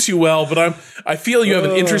know you too well, but I feel you have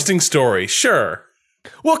an interesting story. Sure.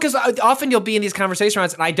 Well, because often you'll be in these conversation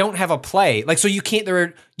rounds, and I don't have a play. Like, so you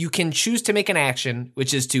can't. You can choose to make an action,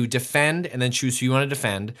 which is to defend, and then choose who you want to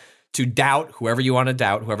defend. To doubt whoever you want to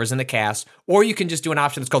doubt, whoever's in the cast, or you can just do an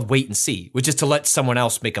option that's called wait and see, which is to let someone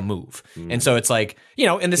else make a move. And so it's like,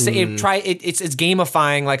 in the same it's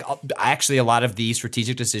gamifying like actually a lot of the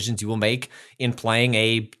strategic decisions you will make in playing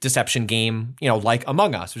a deception game, like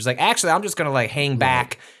Among Us, which is like, actually, I'm just going to like hang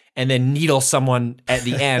back and then needle someone at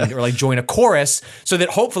the end or like join a chorus so that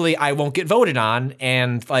hopefully I won't get voted on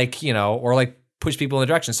and like, or like push people in the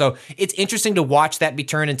direction. So it's interesting to watch that be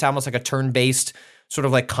turned into almost like a turn-based sort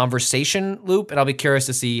of like conversation loop, and I'll be curious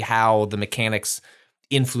to see how the mechanics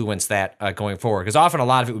influence that going forward. Because often a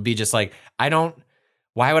lot of it would be just like,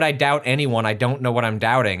 why would I doubt anyone? I don't know what I'm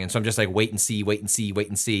doubting. And so I'm just like, wait and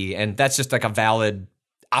see. And that's just like a valid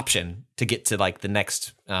option to get to like the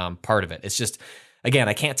next part of it. It's just, again,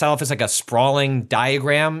 I can't tell if it's like a sprawling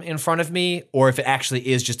diagram in front of me or if it actually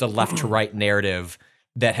is just a left to right narrative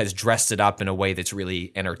that has dressed it up in a way that's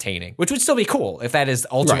really entertaining, which would still be cool if that is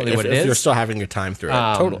ultimately what it is. If you're still having your time through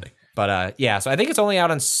it, totally. But so I think it's only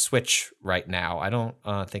out on Switch right now. I don't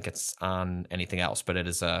think it's on anything else, but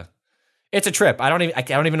it's a trip. I don't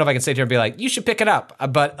even know if I can sit here and be like, you should pick it up.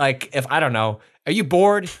 But like, if I don't know, are you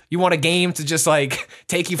bored? You want a game to just like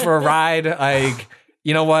take you for a ride? Like,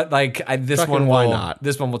 you know what? Like this one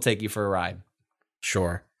will take you for a ride.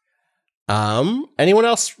 Sure. Anyone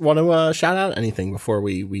else want to shout out anything before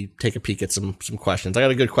we take a peek at some questions? I got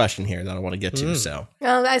a good question here that I want to get to. So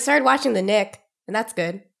I started watching The Nick, and that's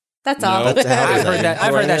good. That's all. What the hell is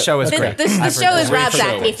I've heard that show is great. The show is Rob's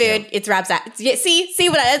acne food. It's Rob's acne. See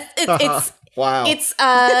what it's wow. It's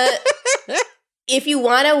if you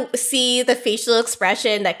want to see the facial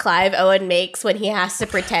expression that Clive Owen makes when he has to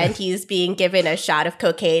pretend he's being given a shot of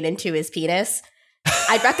cocaine into his penis,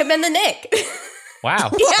 I'd recommend The Nick.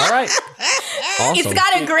 Wow. Yeah. All right. Awesome. It's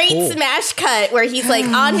got a great smash cut where he's like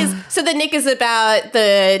on his. So The Nick is about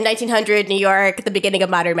the 1900 New York, the beginning of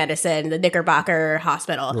modern medicine, the Knickerbocker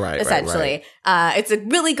Hospital, essentially. Right. It's a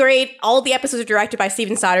really great. All the episodes are directed by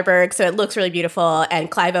Steven Soderbergh, so it looks really beautiful.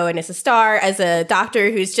 And Clive Owen is a star as a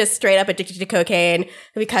doctor who's just straight up addicted to cocaine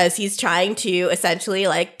because he's trying to essentially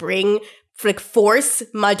like force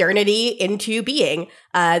modernity into being.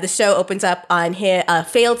 The show opens up on a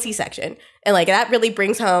failed C-section. And like that really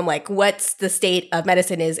brings home like what's the state of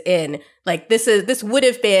medicine is in. Like this would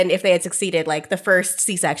have been, if they had succeeded, like the first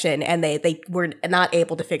C-section and they were not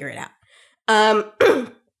able to figure it out.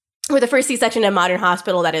 Or the first C-section in a modern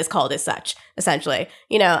hospital that is called as such, essentially.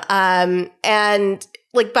 And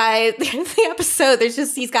like by the end of the episode,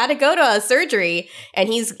 he's got to go to a surgery and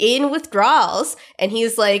he's in withdrawals and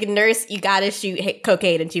he's like, nurse, you got to shoot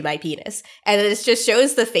cocaine into my penis. And it just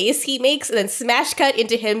shows the face he makes and then smash cut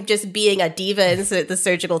into him just being a diva in the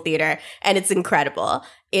surgical theater. And it's incredible.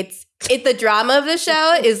 The drama of the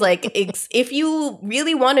show is like, if you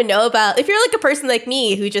really want to know about, if you're like a person like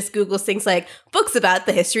me who just Googles things like books about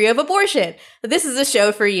the history of abortion, this is a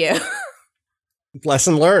show for you.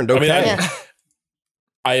 Lesson learned. Okay.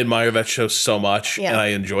 I admire that show so much and I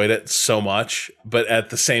enjoyed it so much, but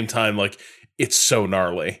at the same time, like, it's so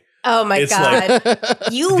gnarly. Oh my God. Like,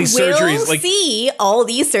 you will see all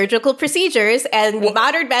these surgical procedures and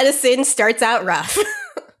modern medicine starts out rough.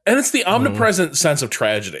 And it's the omnipresent sense of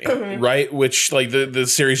tragedy, right? Which like the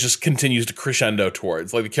series just continues to crescendo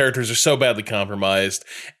towards. Like the characters are so badly compromised.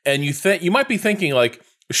 And you might be thinking like,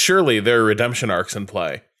 surely there are redemption arcs in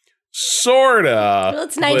play. Sorta. Well,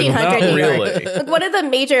 it's 1900 New really. York. One of the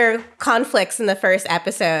major conflicts in the first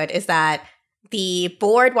episode is that the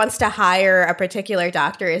board wants to hire a particular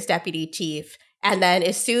doctor as deputy chief, and then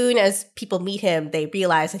as soon as people meet him, they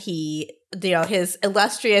realize that his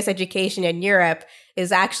illustrious education in Europe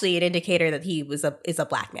is actually an indicator that he is a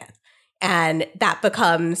black man, and that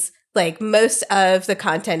becomes like most of the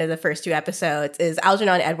content of the first two episodes is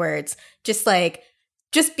Algernon Edwards just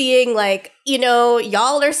being like,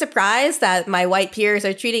 y'all are surprised that my white peers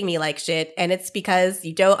are treating me like shit. And it's because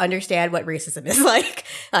you don't understand what racism is like.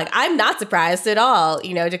 Like, I'm not surprised at all,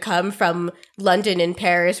 to come from London and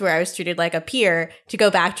Paris where I was treated like a peer to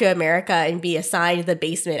go back to America and be assigned the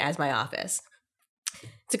basement as my office.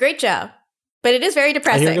 It's a great show. But it is very I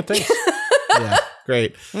depressing. hear good things. Yeah,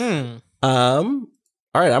 great. All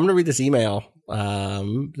right, I'm going to read this email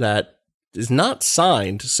that is not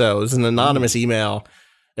signed, so it's an anonymous email.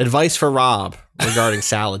 Advice for Rob regarding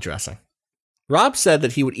salad dressing. Rob said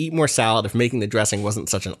that he would eat more salad if making the dressing wasn't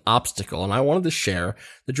such an obstacle, and I wanted to share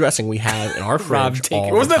the dressing we have in our fridge.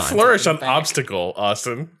 What was that flourish on obstacle,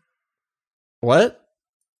 Austin? What?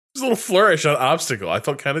 There's a little flourish on obstacle. I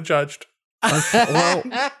felt kind of judged. Well,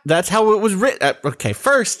 that's how it was written. Okay,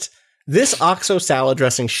 first, this OXO salad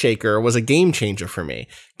dressing shaker was a game changer for me.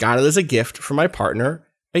 Got it as a gift from my partner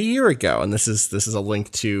a year ago, and this is a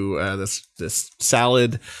link to this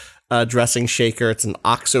salad dressing shaker. It's an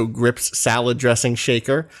OXO Grips salad dressing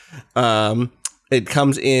shaker. It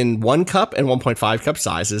comes in 1 cup and 1.5 cup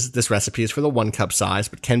sizes. This recipe is for the 1 cup size,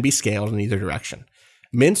 but can be scaled in either direction.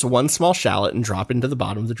 Mince 1 small shallot and drop into the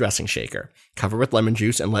bottom of the dressing shaker. Cover with lemon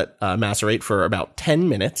juice and let macerate for about 10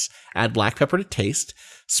 minutes. Add black pepper to taste.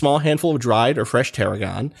 Small handful of dried or fresh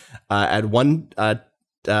tarragon. Add 1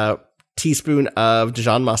 teaspoon of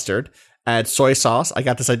Dijon mustard. Add soy sauce. I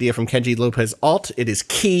got this idea from Kenji Lopez Alt. It is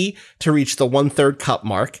key to reach the 1/3 cup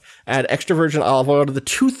mark. Add extra virgin olive oil to the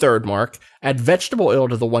 2/3 mark. Add vegetable oil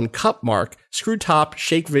to the 1 cup mark. Screw top,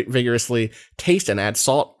 shake vigorously, taste, and add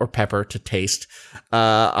salt or pepper to taste.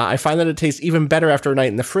 I find that it tastes even better after a night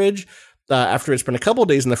in the fridge. After it's been a couple of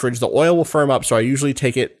days in the fridge, the oil will firm up, so I usually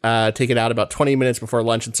take it out about 20 minutes before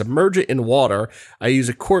lunch and submerge it in water. I use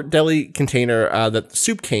a quart deli container that the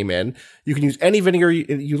soup came in. You can use any vinegar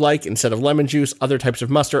you like instead of lemon juice, other types of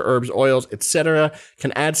mustard, herbs, oils, etc.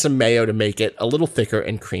 Can add some mayo to make it a little thicker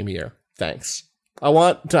and creamier. Thanks. I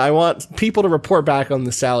want people to report back on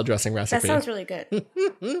the salad dressing recipe. That sounds really good.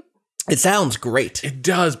 It sounds great. It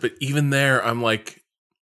does, but even there, I'm like,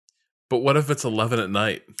 but what if it's 11 at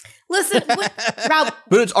night? Listen, Rob.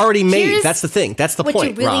 But it's already made. That's the thing. That's the point, What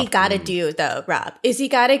you really Rob. got to do, though, Rob, is you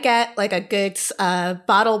got to get like a good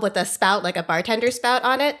bottle with a spout, like a bartender spout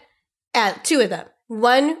on it. Add 2 of them.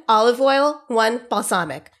 1 olive oil, 1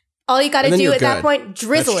 balsamic. All you got to do at that point,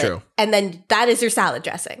 drizzle That's it. true. And then that is your salad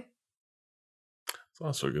dressing. That's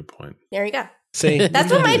also a good point. There you go. See,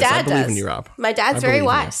 That's what my dad I believe does. in you, Rob. My dad's I very believe in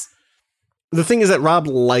you. wise. The thing is that Rob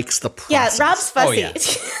likes the process. Yeah, Rob's fussy.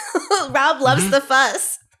 Rob loves the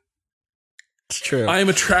fuss. It's true. I am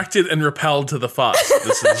attracted and repelled to the fuss.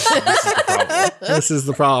 This is the problem. This is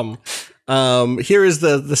the problem. Here is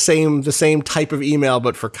the same type of email,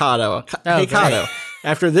 but for Kato. Hey, Kato.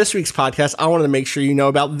 After this week's podcast, I wanted to make sure you know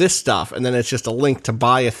about this stuff, and then it's just a link to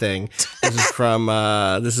buy a thing. This is from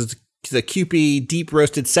the Kewpie deep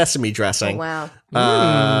roasted sesame dressing. Oh,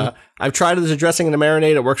 wow. I've tried it as a dressing and a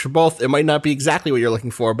marinade. It works for both. It might not be exactly what you're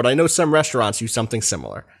looking for, but I know some restaurants use something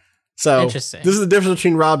similar. So this Interesting. is the difference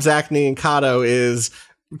between Rob Zachney and Kato is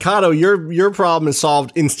Kato, your problem is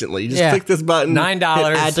solved instantly. You just click this button, $9,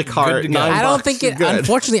 hit add to cart. good to go. $9, I don't think you're it. good.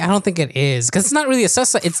 Unfortunately, I don't think it is because it's not really a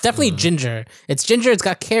sauce. It's definitely ginger. It's ginger. It's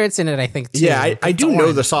got carrots in it. I think. Too. Yeah, I do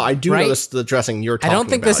know the sauce. I do know right? the dressing you're I talking about. don't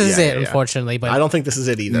think this is Yeah, it, yeah, yeah. unfortunately. But I don't think this is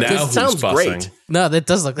it either. Now It who's sounds bussing? great, no, that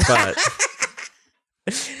does look. but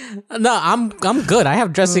No, I'm good. I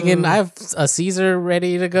have dressing in. I have a Caesar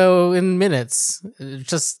ready to go in minutes.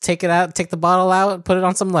 Just take it out, take the bottle out, put it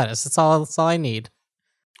on some lettuce. That's all I need.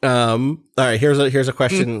 all right, here's a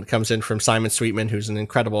question that comes in from Simon Sweetman, who's an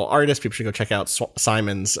incredible artist. People should go check out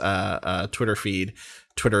Simon's Twitter feed,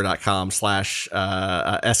 twitter.com/SIF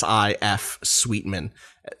Sweetman,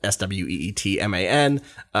 SWEETMAN,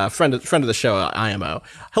 friend of the show, IMO.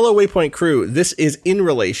 Hello, Waypoint crew. This is in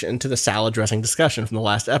relation to the salad dressing discussion from the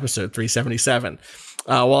last episode, 377.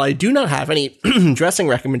 While I do not have any dressing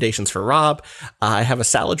recommendations for Rob, I have a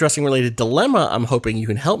salad dressing related dilemma I'm hoping you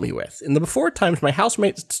can help me with. In the before times, my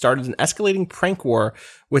housemates started an escalating prank war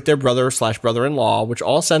with their brother/brother-in-law, which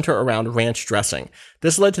all center around ranch dressing.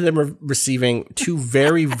 This led to them receiving 2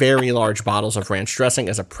 very, very large bottles of ranch dressing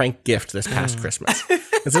as a prank gift this past Christmas.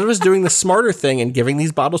 Instead of us doing the smarter thing and giving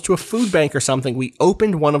these bottles to a food bank or something, we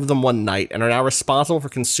opened one of them one night and are now responsible for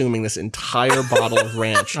consuming this entire bottle of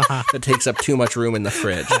ranch that takes up too much room in the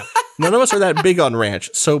fridge. None of us are that big on ranch,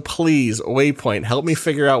 so please, Waypoint, help me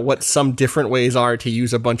figure out what some different ways are to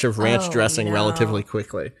use a bunch of ranch dressing relatively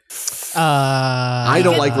quickly. I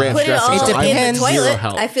don't like ranch Put it dressing, all so I'm in the zero toilet.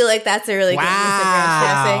 help. I feel like that's a really good use of ranch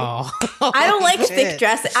dressing. I don't like thick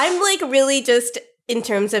dressing. I'm like really just in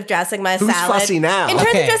terms of dressing my Who's salad. fussy now? In terms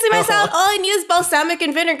Okay. of dressing my salad, all I need is balsamic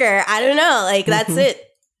and vinegar. I don't know. Like that's it.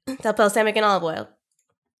 The balsamic and olive oil.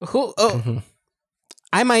 Who? Oh,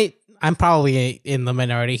 I'm probably in the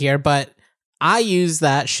minority here, but I use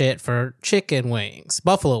that shit for chicken wings,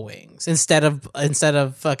 buffalo wings, instead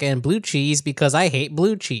of fucking blue cheese because I hate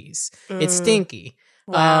blue cheese. It's stinky.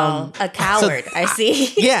 Wow, a coward. I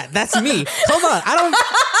see. Yeah, that's me. Hold on, I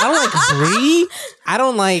don't like brie. I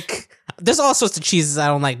don't like. There's all sorts of cheeses I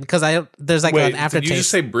don't like because there's like an aftertaste. Did you just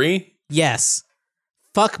say brie? Yes.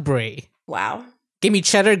 Fuck brie. Wow. Give me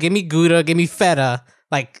cheddar. Give me Gouda. Give me feta.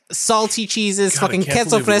 Like salty cheeses. God, fucking I can't queso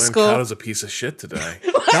believe fresco. Kado's a piece of shit today.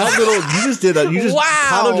 That little, you just did that. You just, Wow.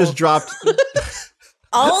 Kato just dropped.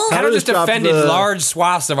 Kind just dropped offended the- large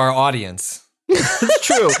swaths of our audience. It's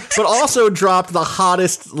true, but also dropped the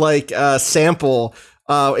hottest sample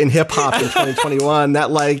in hip hop in 2021.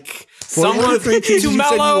 That like what were the three cheeses you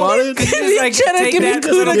said you wanted? Just like, Cheddar, take give me that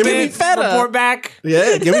Gouda, little give me bit, feta. report back.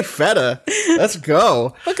 Yeah, give me feta. Let's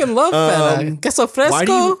go. Fucking love feta. Queso fresco. why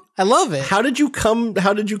do you- I love it. How did you come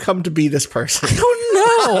to be this person? I don't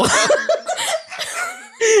know.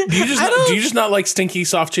 Do you just not like stinky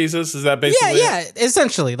soft cheeses? Is that basically? Yeah,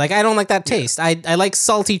 essentially. Like I don't like that taste. I like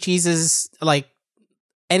salty cheeses, like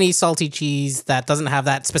any salty cheese that doesn't have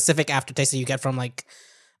that specific aftertaste that you get from like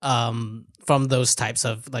from those types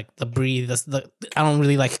of like the brie. The I don't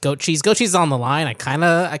really like goat cheese. Goat cheese is on the line. I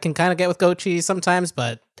can kind of get with goat cheese sometimes,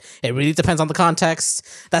 but it really depends on the context.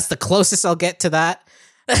 That's the closest I'll get to that.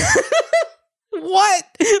 What?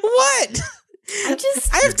 I have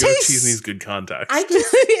Goat taste. cheese needs good context.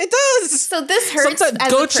 It does. So this hurts Sometimes as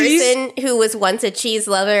a goat cheese- person who was once a cheese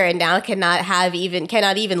lover and now cannot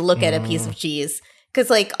even look at a piece of cheese. Because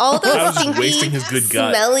like all those Kyle's stinky, wasting his good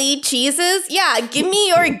gut. smelly cheeses, yeah, give me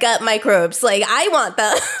your gut microbes. Like I want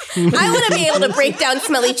them. I want to be able to break down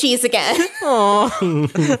smelly cheese again.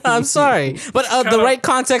 Oh, I'm sorry, but the right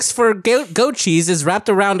context for goat cheese is wrapped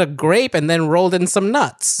around a grape and then rolled in some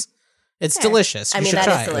nuts. It's delicious. You should that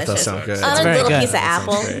try is it. delicious. That does sound good. On a very little good. piece of That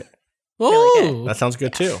sounds apple. great. Ooh. That sounds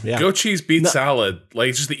good too. Yeah. Goat cheese beets salad. Like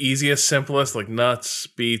it's just the easiest, simplest. Like nuts,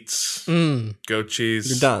 beets, goat cheese.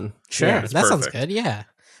 You're done. Sure, Yeah, that it's sounds perfect. good. Yeah,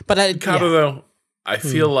 but Kato, though, I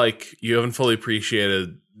feel like you haven't fully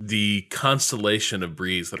appreciated the constellation of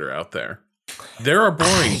bries that are out there. There are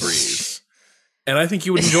boring bries, and I think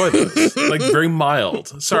you would enjoy those. Like very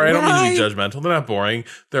mild. Sorry, I don't mean to be judgmental. They're not boring.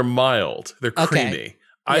 They're mild. They're Okay. creamy.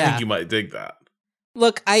 I Yeah. think you might dig that.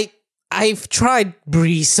 Look, I've tried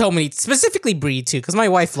brie so many, specifically brie too, because my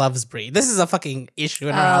wife loves brie. This is a fucking issue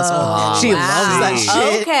in her household. She loves that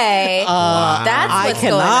shit. Okay, that's I what's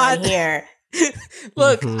cannot. going on here.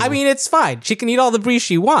 Look, I mean, it's fine. She can eat all the brie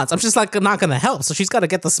she wants. I'm just like not gonna help. So she's got to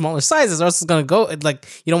get the smaller sizes, or else it's gonna go like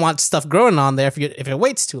you don't want stuff growing on there if it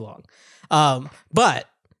waits too long. But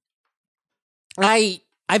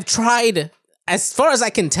I've tried, as far as I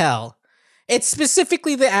can tell, it's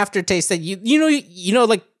specifically the aftertaste that you know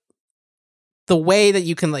like the way that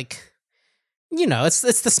you can like. It's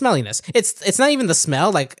the smelliness. It's not even the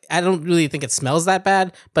smell. Like I don't really think it smells that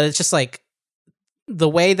bad, but it's just like the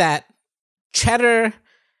way that cheddar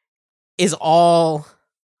is all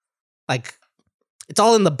like it's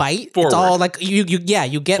all in the bite. Forward. It's all like you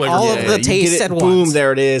get Flavor all forward. of the You taste get it, at boom, once.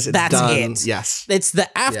 there it is. It's That's done. it. Yes. It's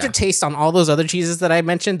the aftertaste on all those other cheeses that I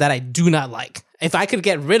mentioned that I do not like. If I could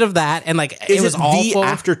get rid of that and like Is it was awful. the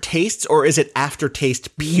aftertaste or is it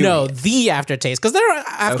aftertaste period? No, the aftertaste. Because there are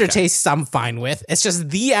aftertastes I'm fine with. It's just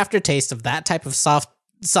the aftertaste of that type of soft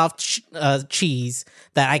cheese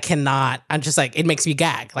that I cannot. I'm just like, it makes me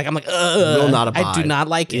gag. Like I'm like, Will not abide. I do not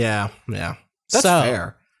like it. Yeah. That's So,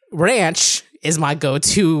 fair. Ranch is my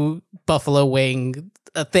go-to buffalo wing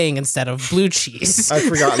thing instead of blue cheese. I've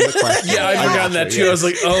forgotten the question. Yeah, I'd forgotten that too. I was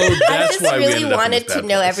like, oh, I that's just why we really ended up in wanted this to bad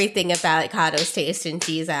know place. everything about Kato's taste in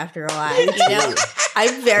cheese after a while. You know,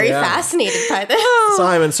 I'm very fascinated by this.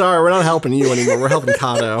 Simon, sorry, we're not helping you anymore. We're helping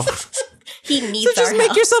Kato. He needs So just our make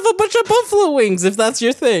help. yourself a bunch of buffalo wings if that's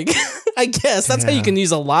your thing. I guess that's how you can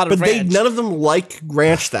use a lot of But ranch. none of them like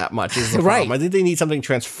ranch that much is the problem. Right. I think they need something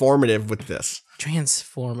transformative with this.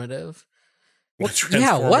 Transformative.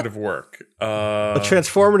 Transformative work. A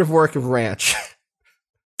transformative work of ranch.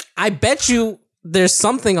 I bet you there's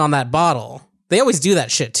something on that bottle. They always do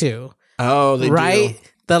that shit too, Oh, they right? do.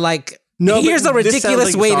 The like, No, here's but a this sounds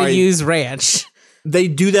ridiculous like- way to sorry. use ranch. They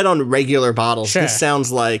do that on regular bottles. Sure. This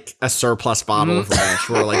sounds like a surplus bottle of ranch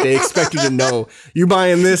where like they expect you to know. You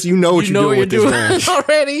buying this, you know what You you're know doing what with you're this doing ranch.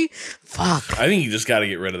 already. Fuck. I think you just got to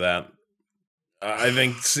get rid of that. I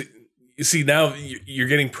think. See, now you're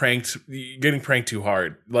getting pranked. You're getting pranked too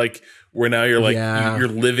hard. Like where now you're like Yeah. you're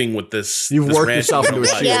living with this. You've this worked ranch yourself you into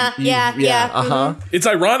a don't shield. like. Yeah. Uh-huh. It's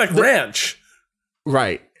ironic ranch.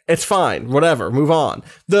 Right. It's fine. Whatever. Move on.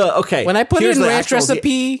 Okay. When I put here's in the ranch actual-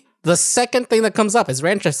 recipe, the second thing that comes up is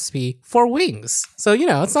ranch recipe for wings. So,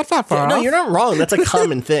 it's not that far No, off. you're not wrong. That's a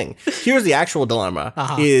common thing. Here's the actual dilemma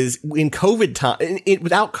is in COVID time,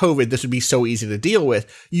 without COVID, this would be so easy to deal with.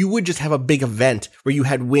 You would just have a big event where you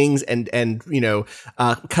had wings and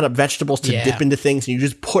cut up vegetables to dip into things, and you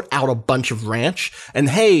just put out a bunch of ranch. And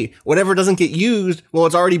hey, whatever doesn't get used, well,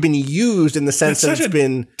 it's already been used in the sense that it's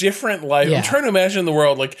been different life. Yeah. I'm trying to imagine the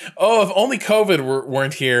world like, if only COVID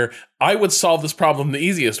weren't here, I would solve this problem the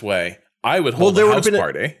easiest way. I would hold a house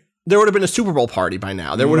party. There would have been a Super Bowl party by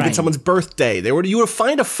now. There would have been someone's birthday. You would have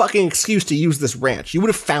find a fucking excuse to use this ranch. You would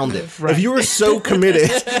have found it. If you were so committed,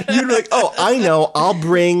 you'd be like, oh, I know, I'll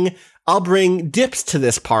bring dips to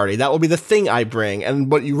this party. That will be the thing I bring.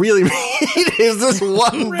 And what you really need is this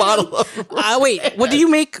one bottle of wait, what do you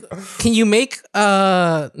make? Can you make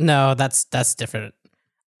no, that's different.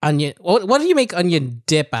 Onion. What do you make onion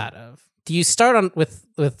dip out of? Do you start on with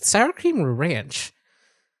sour cream or ranch?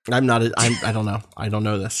 I don't know. I don't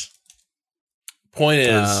know this. Point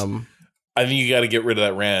is, I think you got to get rid of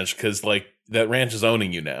that ranch because that ranch is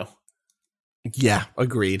owning you now. Yeah,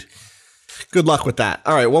 agreed. Good luck with that.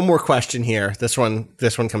 All right, one more question here. This one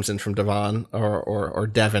comes in from Devon or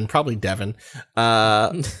Devin, probably Devin.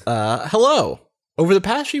 Hello. Over the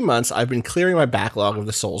past few months, I've been clearing my backlog of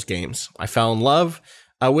the Souls games. I fell in love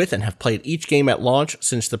with and have played each game at launch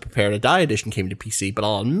since the Prepare to Die edition came to PC, but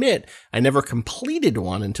I'll admit I never completed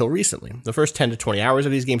one until recently. The first 10 to 20 hours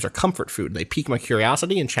of these games are comfort food. They pique my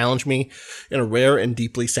curiosity and challenge me in a rare and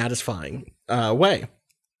deeply satisfying way.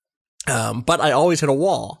 But I always hit a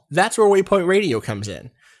wall. That's where Waypoint Radio comes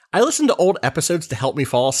in. I listened to old episodes to help me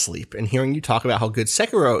fall asleep, and hearing you talk about how good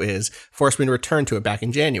Sekiro is forced me to return to it back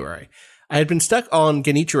in January. I had been stuck on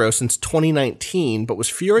Genichiro since 2019, but was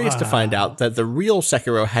furious to find out that the real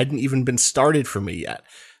Sekiro hadn't even been started for me yet.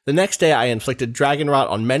 The next day, I inflicted Dragon Rot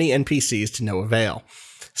on many NPCs to no avail.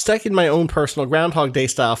 Stuck in my own personal Groundhog Day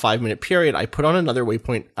style 5-minute period, I put on another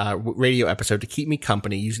Waypoint Radio episode to keep me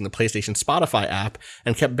company using the PlayStation Spotify app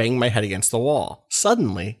and kept banging my head against the wall.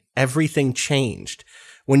 Suddenly, everything changed.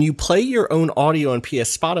 When you play your own audio on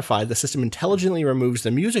PS Spotify, the system intelligently removes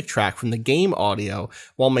the music track from the game audio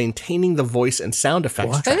while maintaining the voice and sound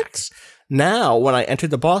effects tracks. Now, when I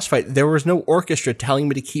entered the boss fight, there was no orchestra telling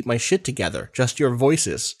me to keep my shit together, just your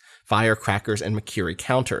voices, firecrackers, and Makiri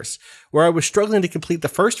counters. Where I was struggling to complete the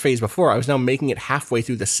first phase before, I was now making it halfway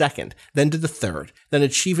through the second, then to the third, then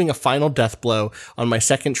achieving a final death blow on my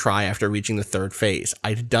second try after reaching the third phase.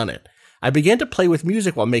 I'd done it. I began to play with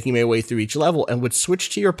music while making my way through each level and would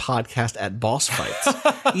switch to your podcast at boss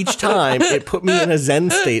fights. Each time, it put me in a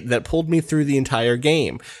zen state that pulled me through the entire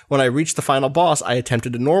game. When I reached the final boss, I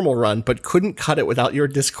attempted a normal run, but couldn't cut it without your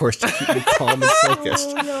discourse to keep me calm and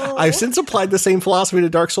focused. I've since applied the same philosophy to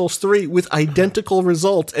Dark Souls 3 with identical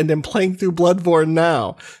results and am playing through Bloodborne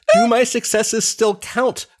now. Do my successes still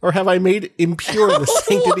count, or have I made impure the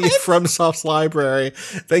sanctity of FromSoft's library?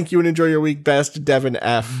 Thank you and enjoy your week. Best, Devin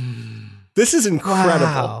F. This is incredible.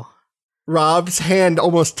 Wow. Rob's hand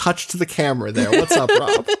almost touched the camera there. What's up,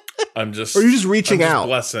 Rob? I'm just. Or are you just reaching out?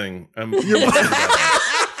 Blessing. You're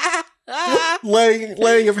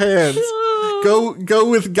laying of hands. Go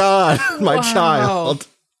with God, my child.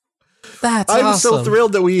 I'm awesome. So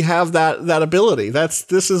thrilled that we have that ability.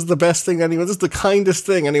 This is the best thing this is the kindest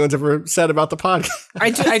thing anyone's ever said about the podcast.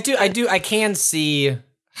 I can see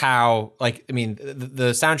how,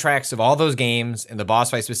 the soundtracks of all those games and the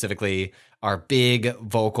boss fight specifically are big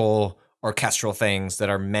vocal orchestral things that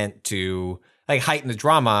are meant to heighten the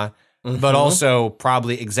drama, but also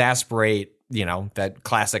probably exasperate, that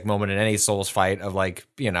classic moment in any Souls fight of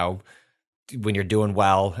when you're doing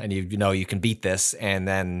well and you can beat this, and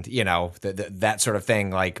then that sort of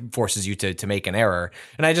thing forces you to make an error.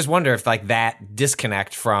 And I just wonder if that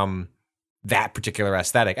disconnect from that particular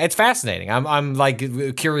aesthetic, it's fascinating. I'm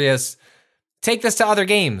curious. Take this to other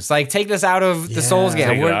games. Take this out of the Souls game.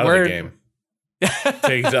 Take it out of the game.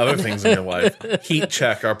 Take it to other things in your life. Heat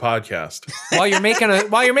check our podcast while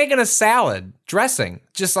you're making a salad dressing.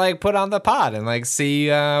 Just put on the pot and see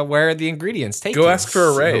where the ingredients take. Go ask for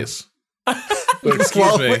a raise.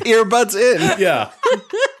 Excuse me. Earbuds in. Yeah.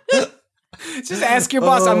 Just ask your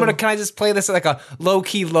boss. Can I just play this at a low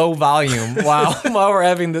key, low volume while we're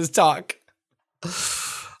having this talk?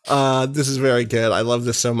 This is very good. I love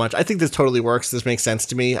this so much. I think this totally works. This makes sense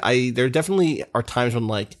to me. There definitely are times when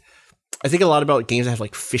I think a lot about games that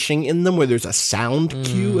have fishing in them, where there's a sound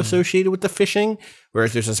cue associated with the fishing,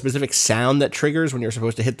 whereas there's a specific sound that triggers when you're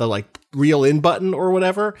supposed to hit the reel in button or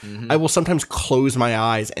whatever. I will sometimes close my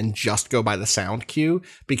eyes and just go by the sound cue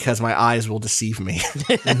because my eyes will deceive me.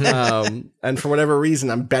 And for whatever reason,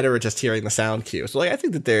 I'm better at just hearing the sound cue. So I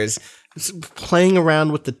think that there's playing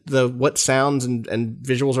around with the what sounds and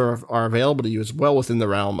visuals are available to you is well within the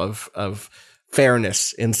realm of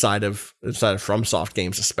fairness inside of FromSoft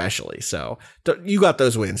games, especially. So you got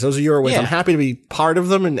those wins. Those are your wins. Yeah. I'm happy to be part of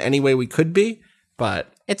them in any way we could be,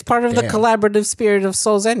 but it's part of the collaborative spirit of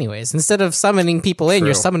Souls, anyways. Instead of summoning people in,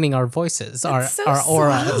 you're summoning our voices, our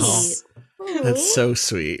auras. That's so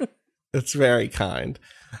sweet. It's very kind.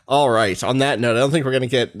 All right. On that note, I don't think we're going to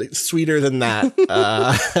get sweeter than that.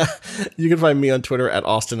 You can find me on Twitter at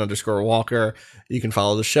Austin_Walker. You can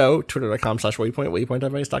follow the show, twitter.com/waypoint,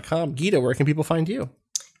 waypointadvice.com. Gita, where can people find you?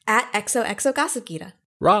 At XOXO Gita.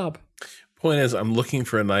 Rob. Point is, I'm looking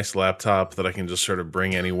for a nice laptop that I can just sort of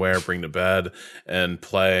bring anywhere, bring to bed, and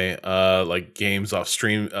play like games off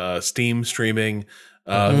Steam streaming,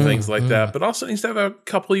 things like that. But also needs to have a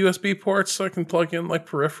couple USB ports so I can plug in like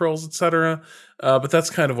peripherals, etc. But that's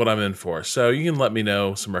kind of what I'm in for. So you can let me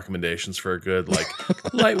know some recommendations for a good like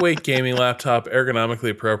lightweight gaming laptop, ergonomically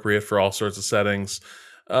appropriate for all sorts of settings.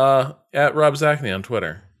 At Rob Zachney on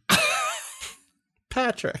Twitter.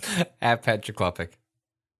 Patrick. At Patrick Klopik.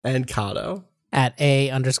 And Kato. At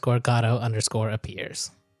A_Kato_appears.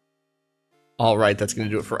 All right, that's going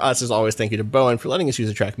to do it for us. As always, thank you to Bowen for letting us use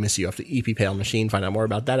the track Miss You off the EP Pale Machine. Find out more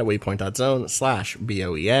about that at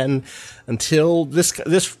waypoint.zone/BOEN. Until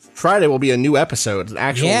this Friday will be a new episode, an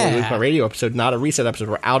actual Weekly Radio episode, not a reset episode.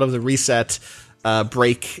 We're out of the reset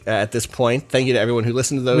break at this point. Thank you to everyone who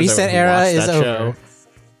listened to those. Reset era is over.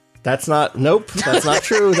 That's not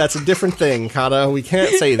true. That's a different thing, Kato. We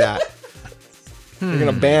can't say that. You're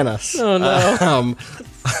going to ban us. Oh, no.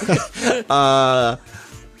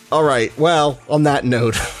 All right. Well, on that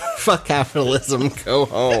note, fuck capitalism. Go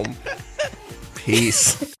home.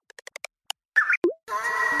 Peace.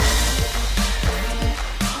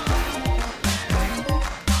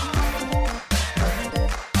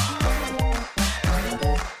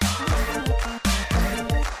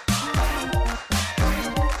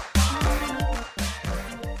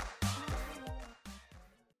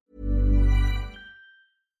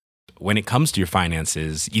 When it comes to your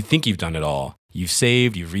finances, you think you've done it all. You've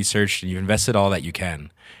saved, you've researched, and you've invested all that you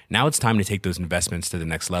can. Now it's time to take those investments to the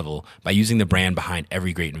next level by using the brand behind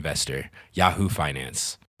every great investor, Yahoo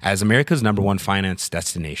Finance. As America's #1 finance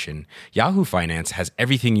destination, Yahoo Finance has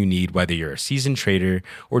everything you need, whether you're a seasoned trader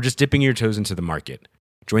or just dipping your toes into the market.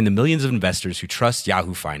 Join the millions of investors who trust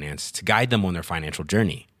Yahoo Finance to guide them on their financial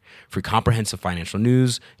journey. For comprehensive financial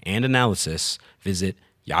news and analysis, visit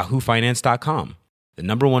yahoofinance.com. The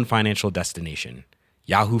 #1 financial destination,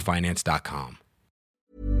 yahoofinance.com.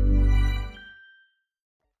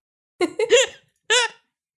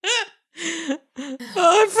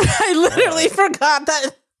 I literally forgot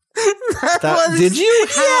that. Did you?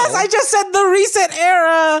 Yes, I just said the reset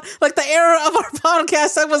era, like the era of our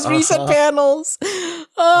podcast that was reset panels.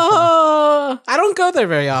 Oh, I don't go there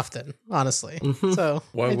very often, honestly. So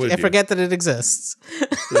I forget that it exists.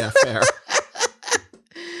 Yeah, fair.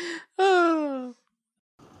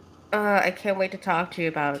 I can't wait to talk to you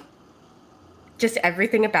about just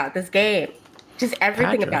everything about this game. Just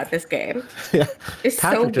everything about this game. Yeah. It's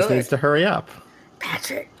Patrick so good. just needs to hurry up.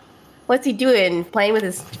 Patrick, what's he doing? Playing with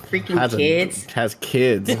his freaking kids? Has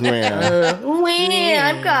kids, man.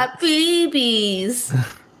 I've got babies.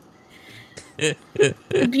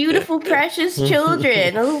 Beautiful, precious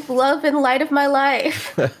children. Oh, love and light of my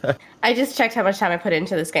life. I just checked how much time I put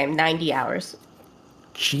into this game. 90 hours.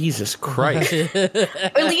 Jesus Christ.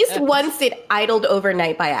 At least once it idled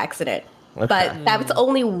overnight by accident. Okay. But that was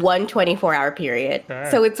only one 24-hour period.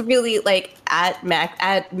 Okay. So it's really like at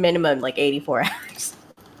minimum like 84 hours.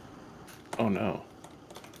 Oh no.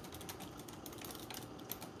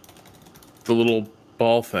 The little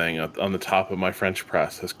ball thing on the top of my French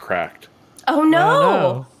press has cracked. Oh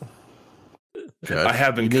no. Good. I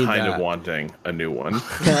have been You need kind that. of wanting a new one.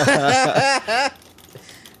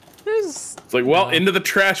 It's like, well, into the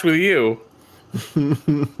trash with you.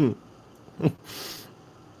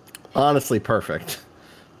 Honestly, perfect.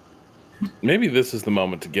 Maybe this is the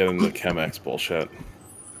moment to get into the Chemex bullshit.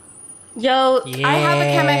 Yo, I have a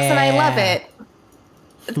Chemex and I love it.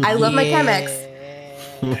 I love my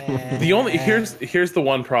Chemex. The only here's the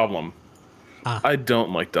one problem. I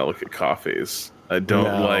don't like delicate coffees. I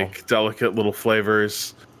don't like delicate little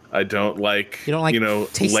flavors. I don't like, You don't like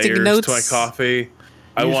tasting layers notes? to my coffee.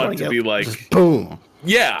 I want it to be like just boom.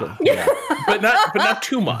 yeah, but not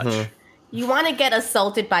too much. You want to get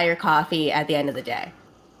assaulted by your coffee at the end of the day.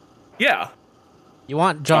 Yeah, You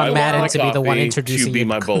want I John want Madden my to be the one coffee introducing to be you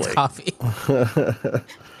my to bully. coffee.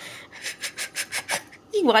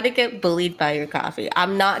 You want to get bullied by your coffee.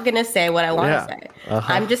 I'm not going to say what I want to say.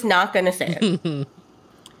 I'm just not going to say it.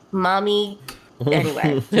 Mommy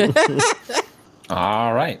Anyway.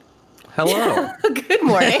 All right. Hello. Good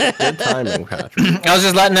morning. Good timing, Patrick. I was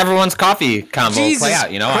just letting everyone's coffee combo Jesus play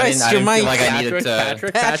out. You know, Christ, I didn't your feel mic. like I needed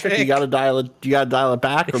to. Patrick, you gotta dial it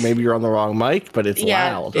back, or maybe you're on the wrong mic, but it's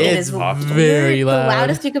loud. It It's is very the loud.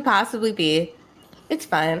 loudest you could possibly be. It's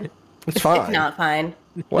fine. It's fine. It's not fine.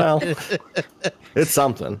 Well, it's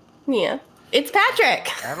something. Yeah. It's Patrick.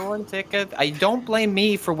 Everyone take it. I don't blame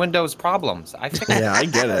me for Windows problems. I think Yeah, I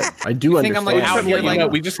get it. I do think I'm, understand. like, out here,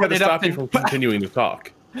 like, we just had to put it up stop you in- from continuing to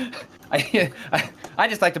talk. I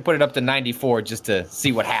just like to put it up to 94 just to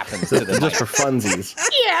see what happens to the Just for funsies.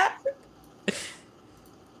 Yeah.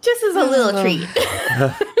 Just as a little treat.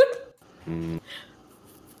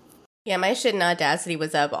 Yeah, my shit in Audacity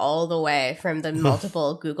was up all the way from the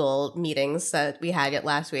multiple Google meetings that we had it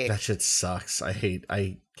last week. That shit sucks.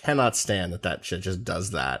 I cannot stand that shit just does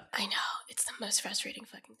that. I know. It's the most frustrating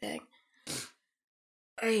fucking thing.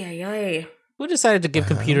 Ay, ay, ay. Who decided to give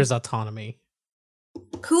computers autonomy?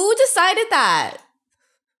 Who decided that?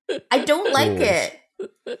 I don't like it.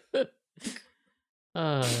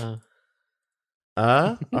 All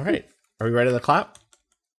right. Are we ready to clap?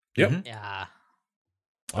 Yep. Yeah.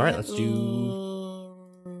 All right, let's do.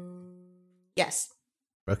 Yes.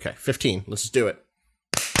 Okay, 15. Let's just do it.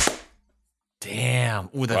 Damn.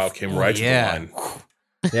 Ooh, Wow, came right to the line.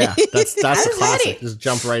 Yeah, that's a was classic. ready. Just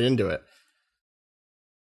jump right into it.